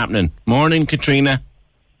what's happening. Morning, Katrina.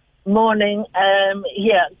 Morning.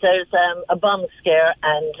 There's a bomb scare,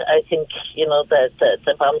 and I think,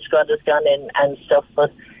 the bomb squad has gone in and stuff,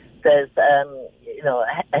 but there's,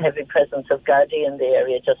 a heavy presence of Gardaí in the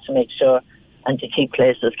area just to make sure and to keep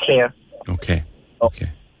places clear. Okay.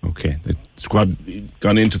 The squad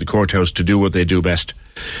gone into the courthouse to do what they do best.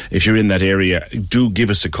 If you're in that area, do give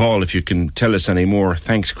us a call if you can tell us any more.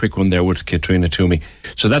 Thanks, quick one there with Katrina Toomey.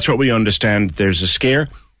 So that's what we understand. There's a scare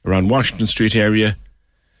around Washington Street area.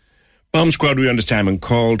 Bomb squad, we understand, and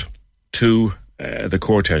called to the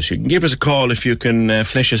courthouse. You can give us a call if you can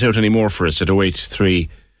flesh us out any more for us at 083.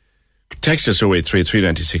 Text us 083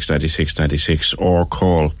 396 96 96 or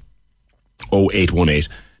call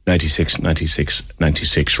 0818 96 96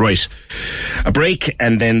 96. Right. A break,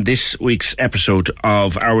 and then this week's episode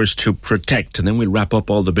of Hours to Protect, and then we'll wrap up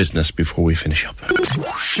all the business before we finish up.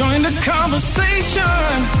 Join the conversation.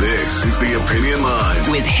 This is the Opinion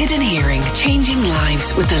Line. With Hidden Hearing, changing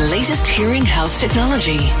lives with the latest hearing health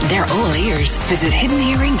technology. They're all ears. Visit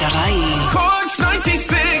hiddenhearing.ie. Cork's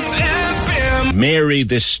 96 FM. Mary,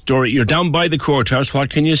 this story, you're down by the courthouse. What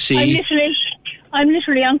can you see? I'm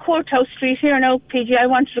literally on Courthouse Street here now, PG. I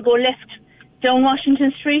wanted to go left down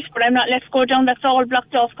Washington Street, but I'm not left go down. That's all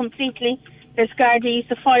blocked off completely. There's Gardaí,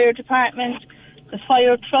 the fire department, the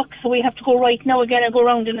fire truck, so we have to go right now again and go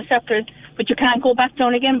round in a circle, but you can't go back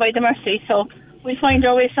down again by the Mercy, so we'll find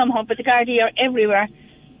our way somehow, but the Gardaí are everywhere.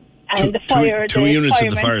 And the fire... Two units of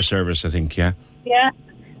the fire service, I think, yeah? Yeah.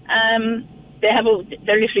 They're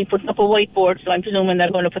literally putting up a whiteboard, so I'm presuming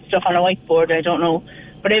they're going to put stuff on a whiteboard, I don't know.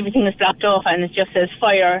 But everything is blocked off, and it just says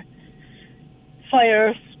fire,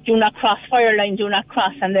 do not cross, fire line, do not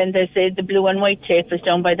cross, and then there's the blue and white tape is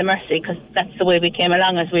down by the Mercy, because that's the way we came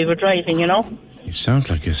along as we were driving, It sounds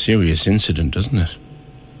like a serious incident, doesn't it?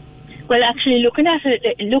 Well, actually, looking at it,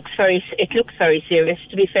 it looks very serious,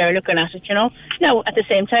 to be fair, looking at it, Now, at the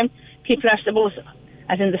same time, people are supposed,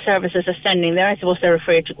 as in the services are standing there, I suppose they're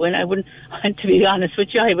afraid to go in. I wouldn't, to be honest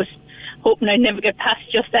with you, I was hoping I'd never get past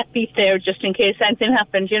just that beat there, just in case anything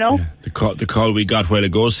happened, Yeah. The call we got a while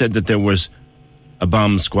ago said that there was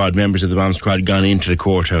members of the bomb squad gone into the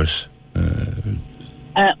courthouse.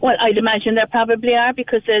 Well, I'd imagine there probably are,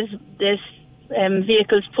 because there's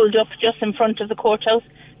vehicles pulled up just in front of the courthouse,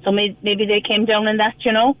 so maybe they came down in that,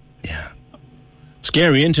 Yeah.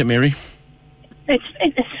 Scary, isn't it, Mary? It's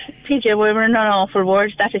PJ, we were in awful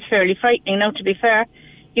words. That is fairly frightening now, to be fair.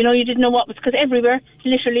 You didn't know what was, because everywhere,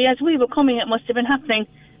 literally, as we were coming, it must have been happening.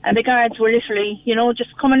 And the guards were literally,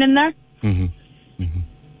 just coming in there. Mm-hmm.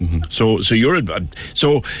 Mm-hmm. Mm-hmm.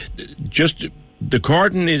 So just, the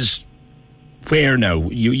cordon is where now?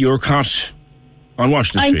 You're caught on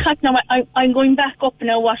Washington Street? I'm caught now. I'm going back up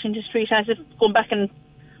now, Washington Street, as if going back and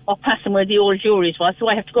up passing where the old juries was. So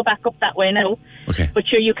I have to go back up that way now. Okay. But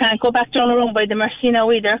sure, you can't go back down around by the Mercy now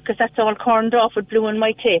either, because that's all cordoned off with blue and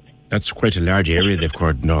white tape. That's quite a large area they've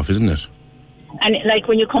cordoned off, isn't it? And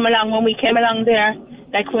when we came along there,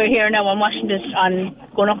 we're here now on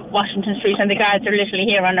going up Washington Street, and the guards are literally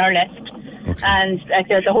here on our left. Okay. And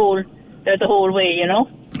they're the whole way,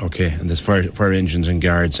 Okay, and there's fire engines and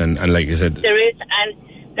guards, and like I said, there is, and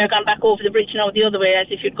they're gone back over the bridge now the other way, as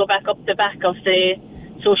if you'd go back up the back of the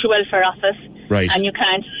social welfare office. Right. And you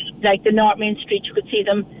can't, like the North Main Street, you could see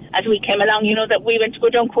them as we came along. That we went to go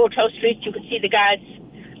down Courthouse Street, you could see the guards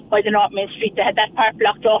by the North Main Street. They had that part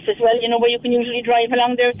blocked off as well, where you can usually drive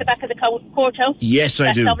along there at the back of the courthouse. Yes,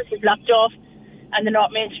 I do. That's obviously blocked off, and the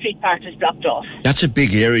North Main Street part is blocked off. That's a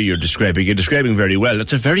big area you're describing. You're describing very well.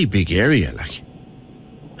 That's a very big area,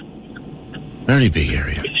 Very big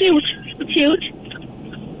area. It's huge.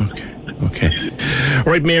 Okay.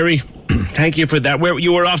 All right, Mary, thank you for that. Where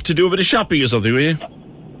you were off to do a bit of shopping or something, were you?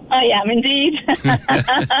 I am indeed.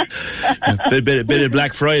 a bit of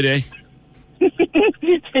Black Friday.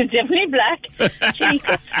 It's definitely black.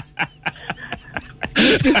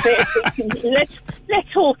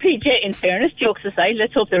 Let's hope, PJ, in fairness, jokes aside,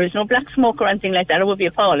 let's hope there is no black smoke or anything like that. It would be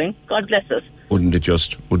appalling. God bless us. Wouldn't it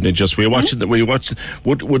just? Were you watching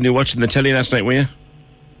Wouldn't you watching the telly last night, were you?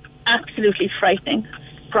 Absolutely frightening,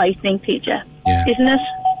 PJ. Yeah. Isn't it?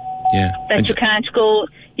 Yeah. That you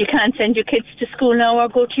can't send your kids to school now or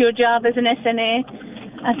go to your job as an SNA,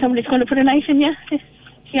 and somebody's going to put a knife in you.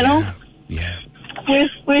 Yeah. Where is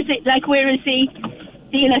the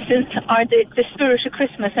innocence or the spirit of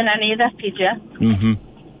Christmas and any of that, PJ? Mm-hmm.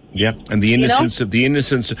 Yeah, and the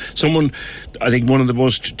innocence. Someone, I think one of the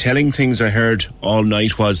most telling things I heard all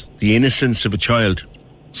night was the innocence of a child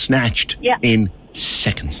snatched in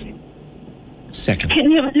seconds.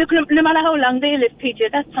 Can you look, no matter how long they live,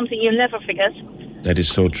 PJ, that's something you'll never forget. That is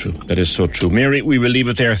so true. Mary, we will leave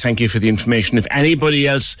it there. Thank you for the information. If anybody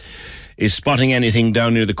else is spotting anything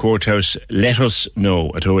down near the courthouse, let us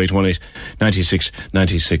know at 0818 96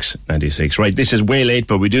 96 96. Right, this is way late,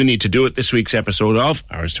 but we do need to do it. This week's episode of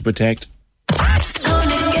Hours to Protect.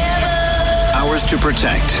 Hours to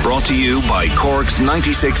Protect, brought to you by Cork's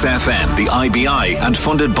 96 FM, the IBI, and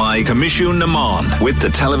funded by Commission Naman with the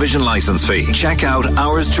television licence fee. Check out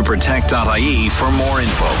hourstoprotect.ie for more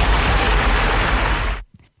info.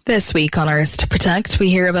 This week on Hours to Protect, we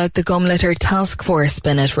hear about the Gum Litter Task Force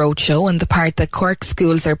Bennett Roadshow and the part that Cork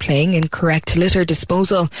schools are playing in correct litter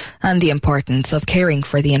disposal and the importance of caring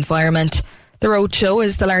for the environment. The roadshow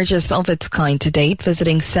is the largest of its kind to date,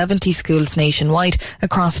 visiting 70 schools nationwide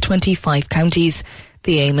across 25 counties.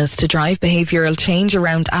 The aim is to drive behavioural change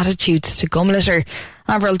around attitudes to gum litter.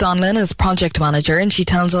 Avril Donlan is project manager and she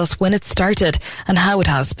tells us when it started and how it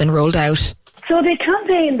has been rolled out. So the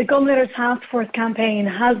campaign, the Gum Litter Task Force campaign,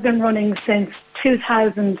 has been running since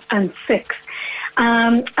 2006.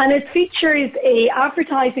 And it features a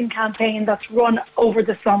advertising campaign that's run over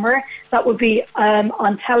the summer. That would be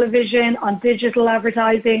on television, on digital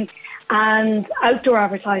advertising and outdoor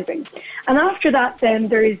advertising. And after that then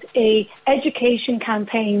there is a education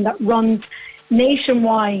campaign that runs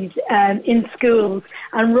nationwide in schools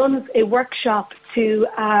and runs a workshop to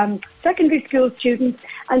secondary school students.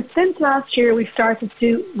 And since last year we've started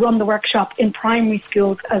to run the workshop in primary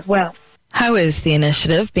schools as well. How is the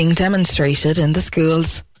initiative being demonstrated in the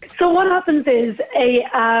schools? So what happens is a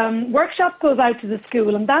workshop goes out to the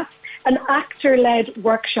school, and that's an actor-led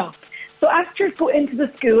workshop. So actors go into the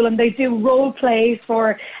school and they do role plays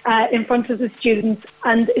for in front of the students,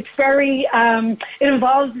 and it's very it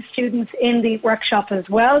involves the students in the workshop as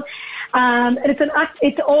well. And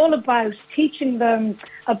it's all about teaching them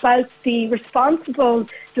about the responsible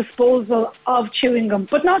disposal of chewing gum.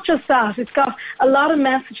 But not just that, it's got a lot of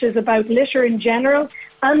messages about litter in general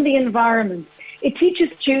and the environment. It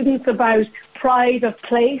teaches students about pride of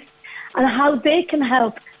place and how they can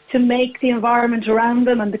help to make the environment around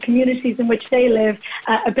them and the communities in which they live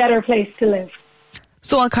a better place to live.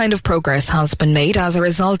 So what kind of progress has been made as a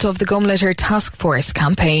result of the Gum Litter Task Force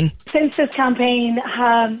campaign? Since this campaign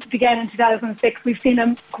began in 2006, we've seen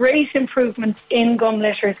a great improvement in gum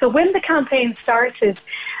litter. So when the campaign started,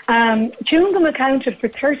 chewing gum accounted for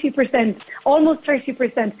 30%, almost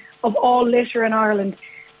 30% of all litter in Ireland.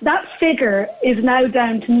 That figure is now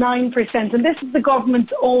down to 9%, and this is the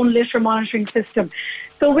government's own litter monitoring system.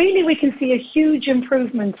 So really we can see a huge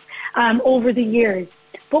improvement over the years.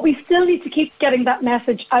 But we still need to keep getting that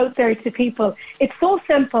message out there to people. It's so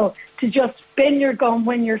simple to just bin your gum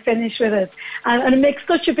when you're finished with it. And it makes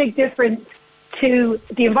such a big difference to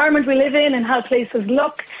the environment we live in and how places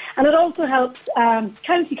look. And it also helps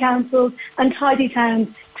county councils and tidy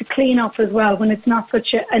towns to clean up as well when it's not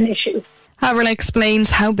such an issue. Avril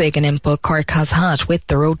explains how big an input Cork has had with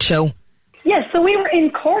the roadshow. Yes, so we were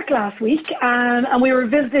in Cork last week and we were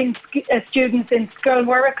visiting students in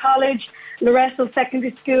Sculwara College, Loreto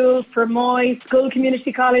Secondary School, Fermoy, School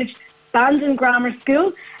Community College, Bandon Grammar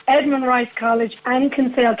School, Edmund Rice College and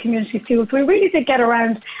Kinsale Community School. So we really did get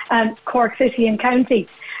around Cork City and County.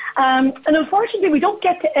 And unfortunately we don't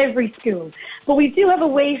get to every school, but we do have a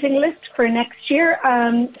waiting list for next year.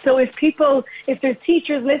 So if there's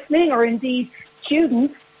teachers listening or indeed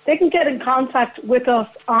students, they can get in contact with us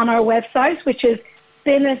on our website, which is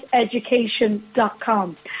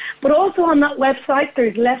BennetEducation.com. But also on that website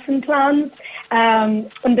there's lesson plans and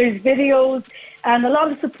there's videos and a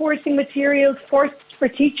lot of supporting materials for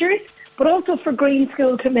teachers, but also for green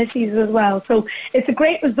school committees as well. So it's a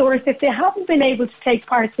great resource. If they haven't been able to take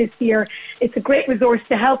part this year, it's a great resource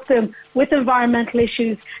to help them with environmental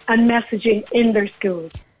issues and messaging in their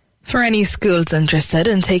schools. For any schools interested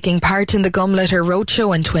in taking part in the Gum Litter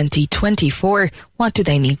Roadshow in 2024, what do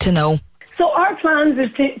they need to know? So our plans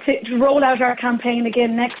is to roll out our campaign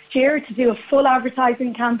again next year, to do a full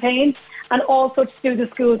advertising campaign and also to do the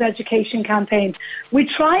schools education campaign. We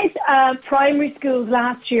tried primary schools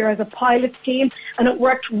last year as a pilot scheme and it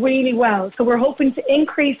worked really well. So we're hoping to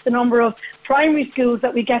increase the number of primary schools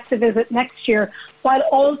that we get to visit next year while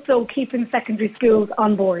also keeping secondary schools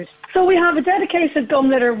on board. So we have a dedicated gum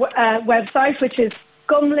litter website, which is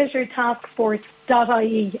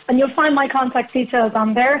gumlittertaskforce.ie, and you'll find my contact details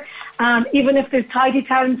on there. Even if there's tidy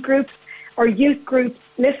towns groups or youth groups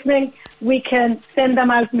listening, we can send them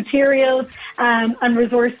out materials and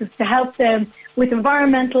resources to help them with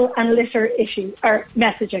environmental and litter issue or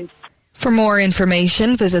messaging. For more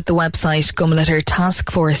information, visit the website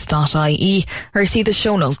gumlittertaskforce.ie or see the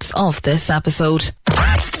show notes of this episode.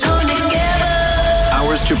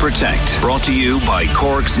 Hours to Protect, brought to you by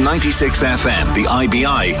Cork's 96 FM, the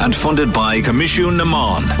IBI, and funded by Commission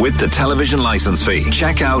Naman with the television licence fee.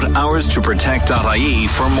 Check out hourstoprotect.ie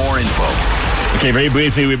for more info. Okay, very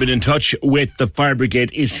briefly, we've been in touch with the fire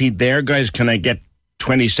brigade. Is he there, guys? Can I get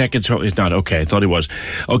 20 seconds? Oh, he's not. Okay, I thought he was.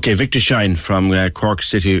 Okay, Victor Shine from Cork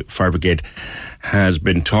City Fire Brigade has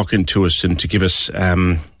been talking to us and to give us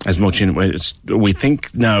as much in. We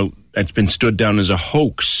think now it's been stood down as a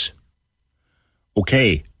hoax.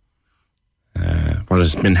 Okay. What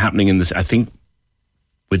has been happening in this, I think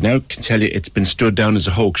we now can tell you it's been stood down as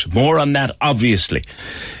a hoax. More on that, obviously,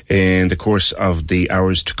 in the course of the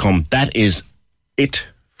hours to come. That is it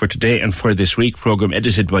for today and for this week. Programme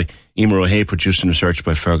edited by Emer O'Hay, produced and researched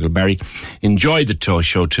by Fergal Barry. Enjoy the Toy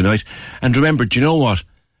Show tonight. And remember, do you know what?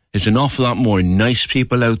 There's an awful lot more nice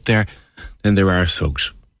people out there than there are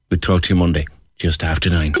thugs. We'll talk to you Monday, just after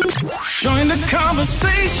 9. Join the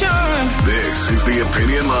conversation. This is the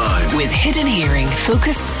Opinion Line. With Hidden Hearing,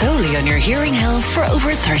 focused solely on your hearing health for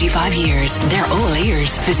over 35 years. They're all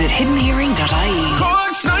ears. Visit hiddenhearing.ie.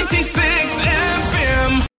 Cork's 96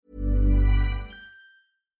 FM.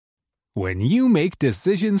 When you make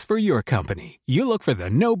decisions for your company, you look for the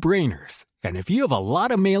no-brainers. And if you have a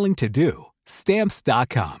lot of mailing to do,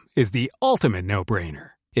 Stamps.com is the ultimate no-brainer.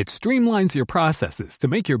 It streamlines your processes to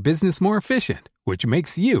make your business more efficient, which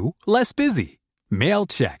makes you less busy. Mail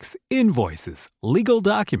checks, invoices, legal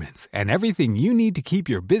documents, and everything you need to keep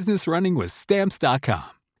your business running with Stamps.com.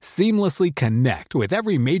 Seamlessly connect with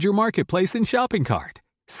every major marketplace and shopping cart.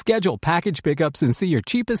 Schedule package pickups and see your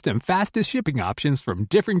cheapest and fastest shipping options from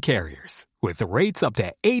different carriers, with rates up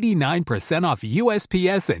to 89% off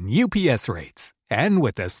USPS and UPS rates. And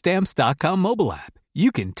with the Stamps.com mobile app,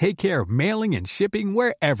 you can take care of mailing and shipping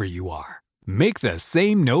wherever you are. Make the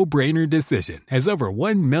same no-brainer decision as over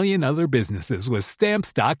 1 million other businesses with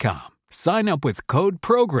Stamps.com. Sign up with code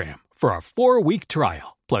PROGRAM for a 4-week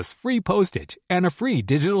trial, plus free postage and a free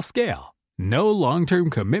digital scale. No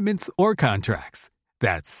long-term commitments or contracts.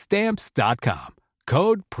 That's Stamps.com.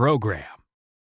 Code PROGRAM.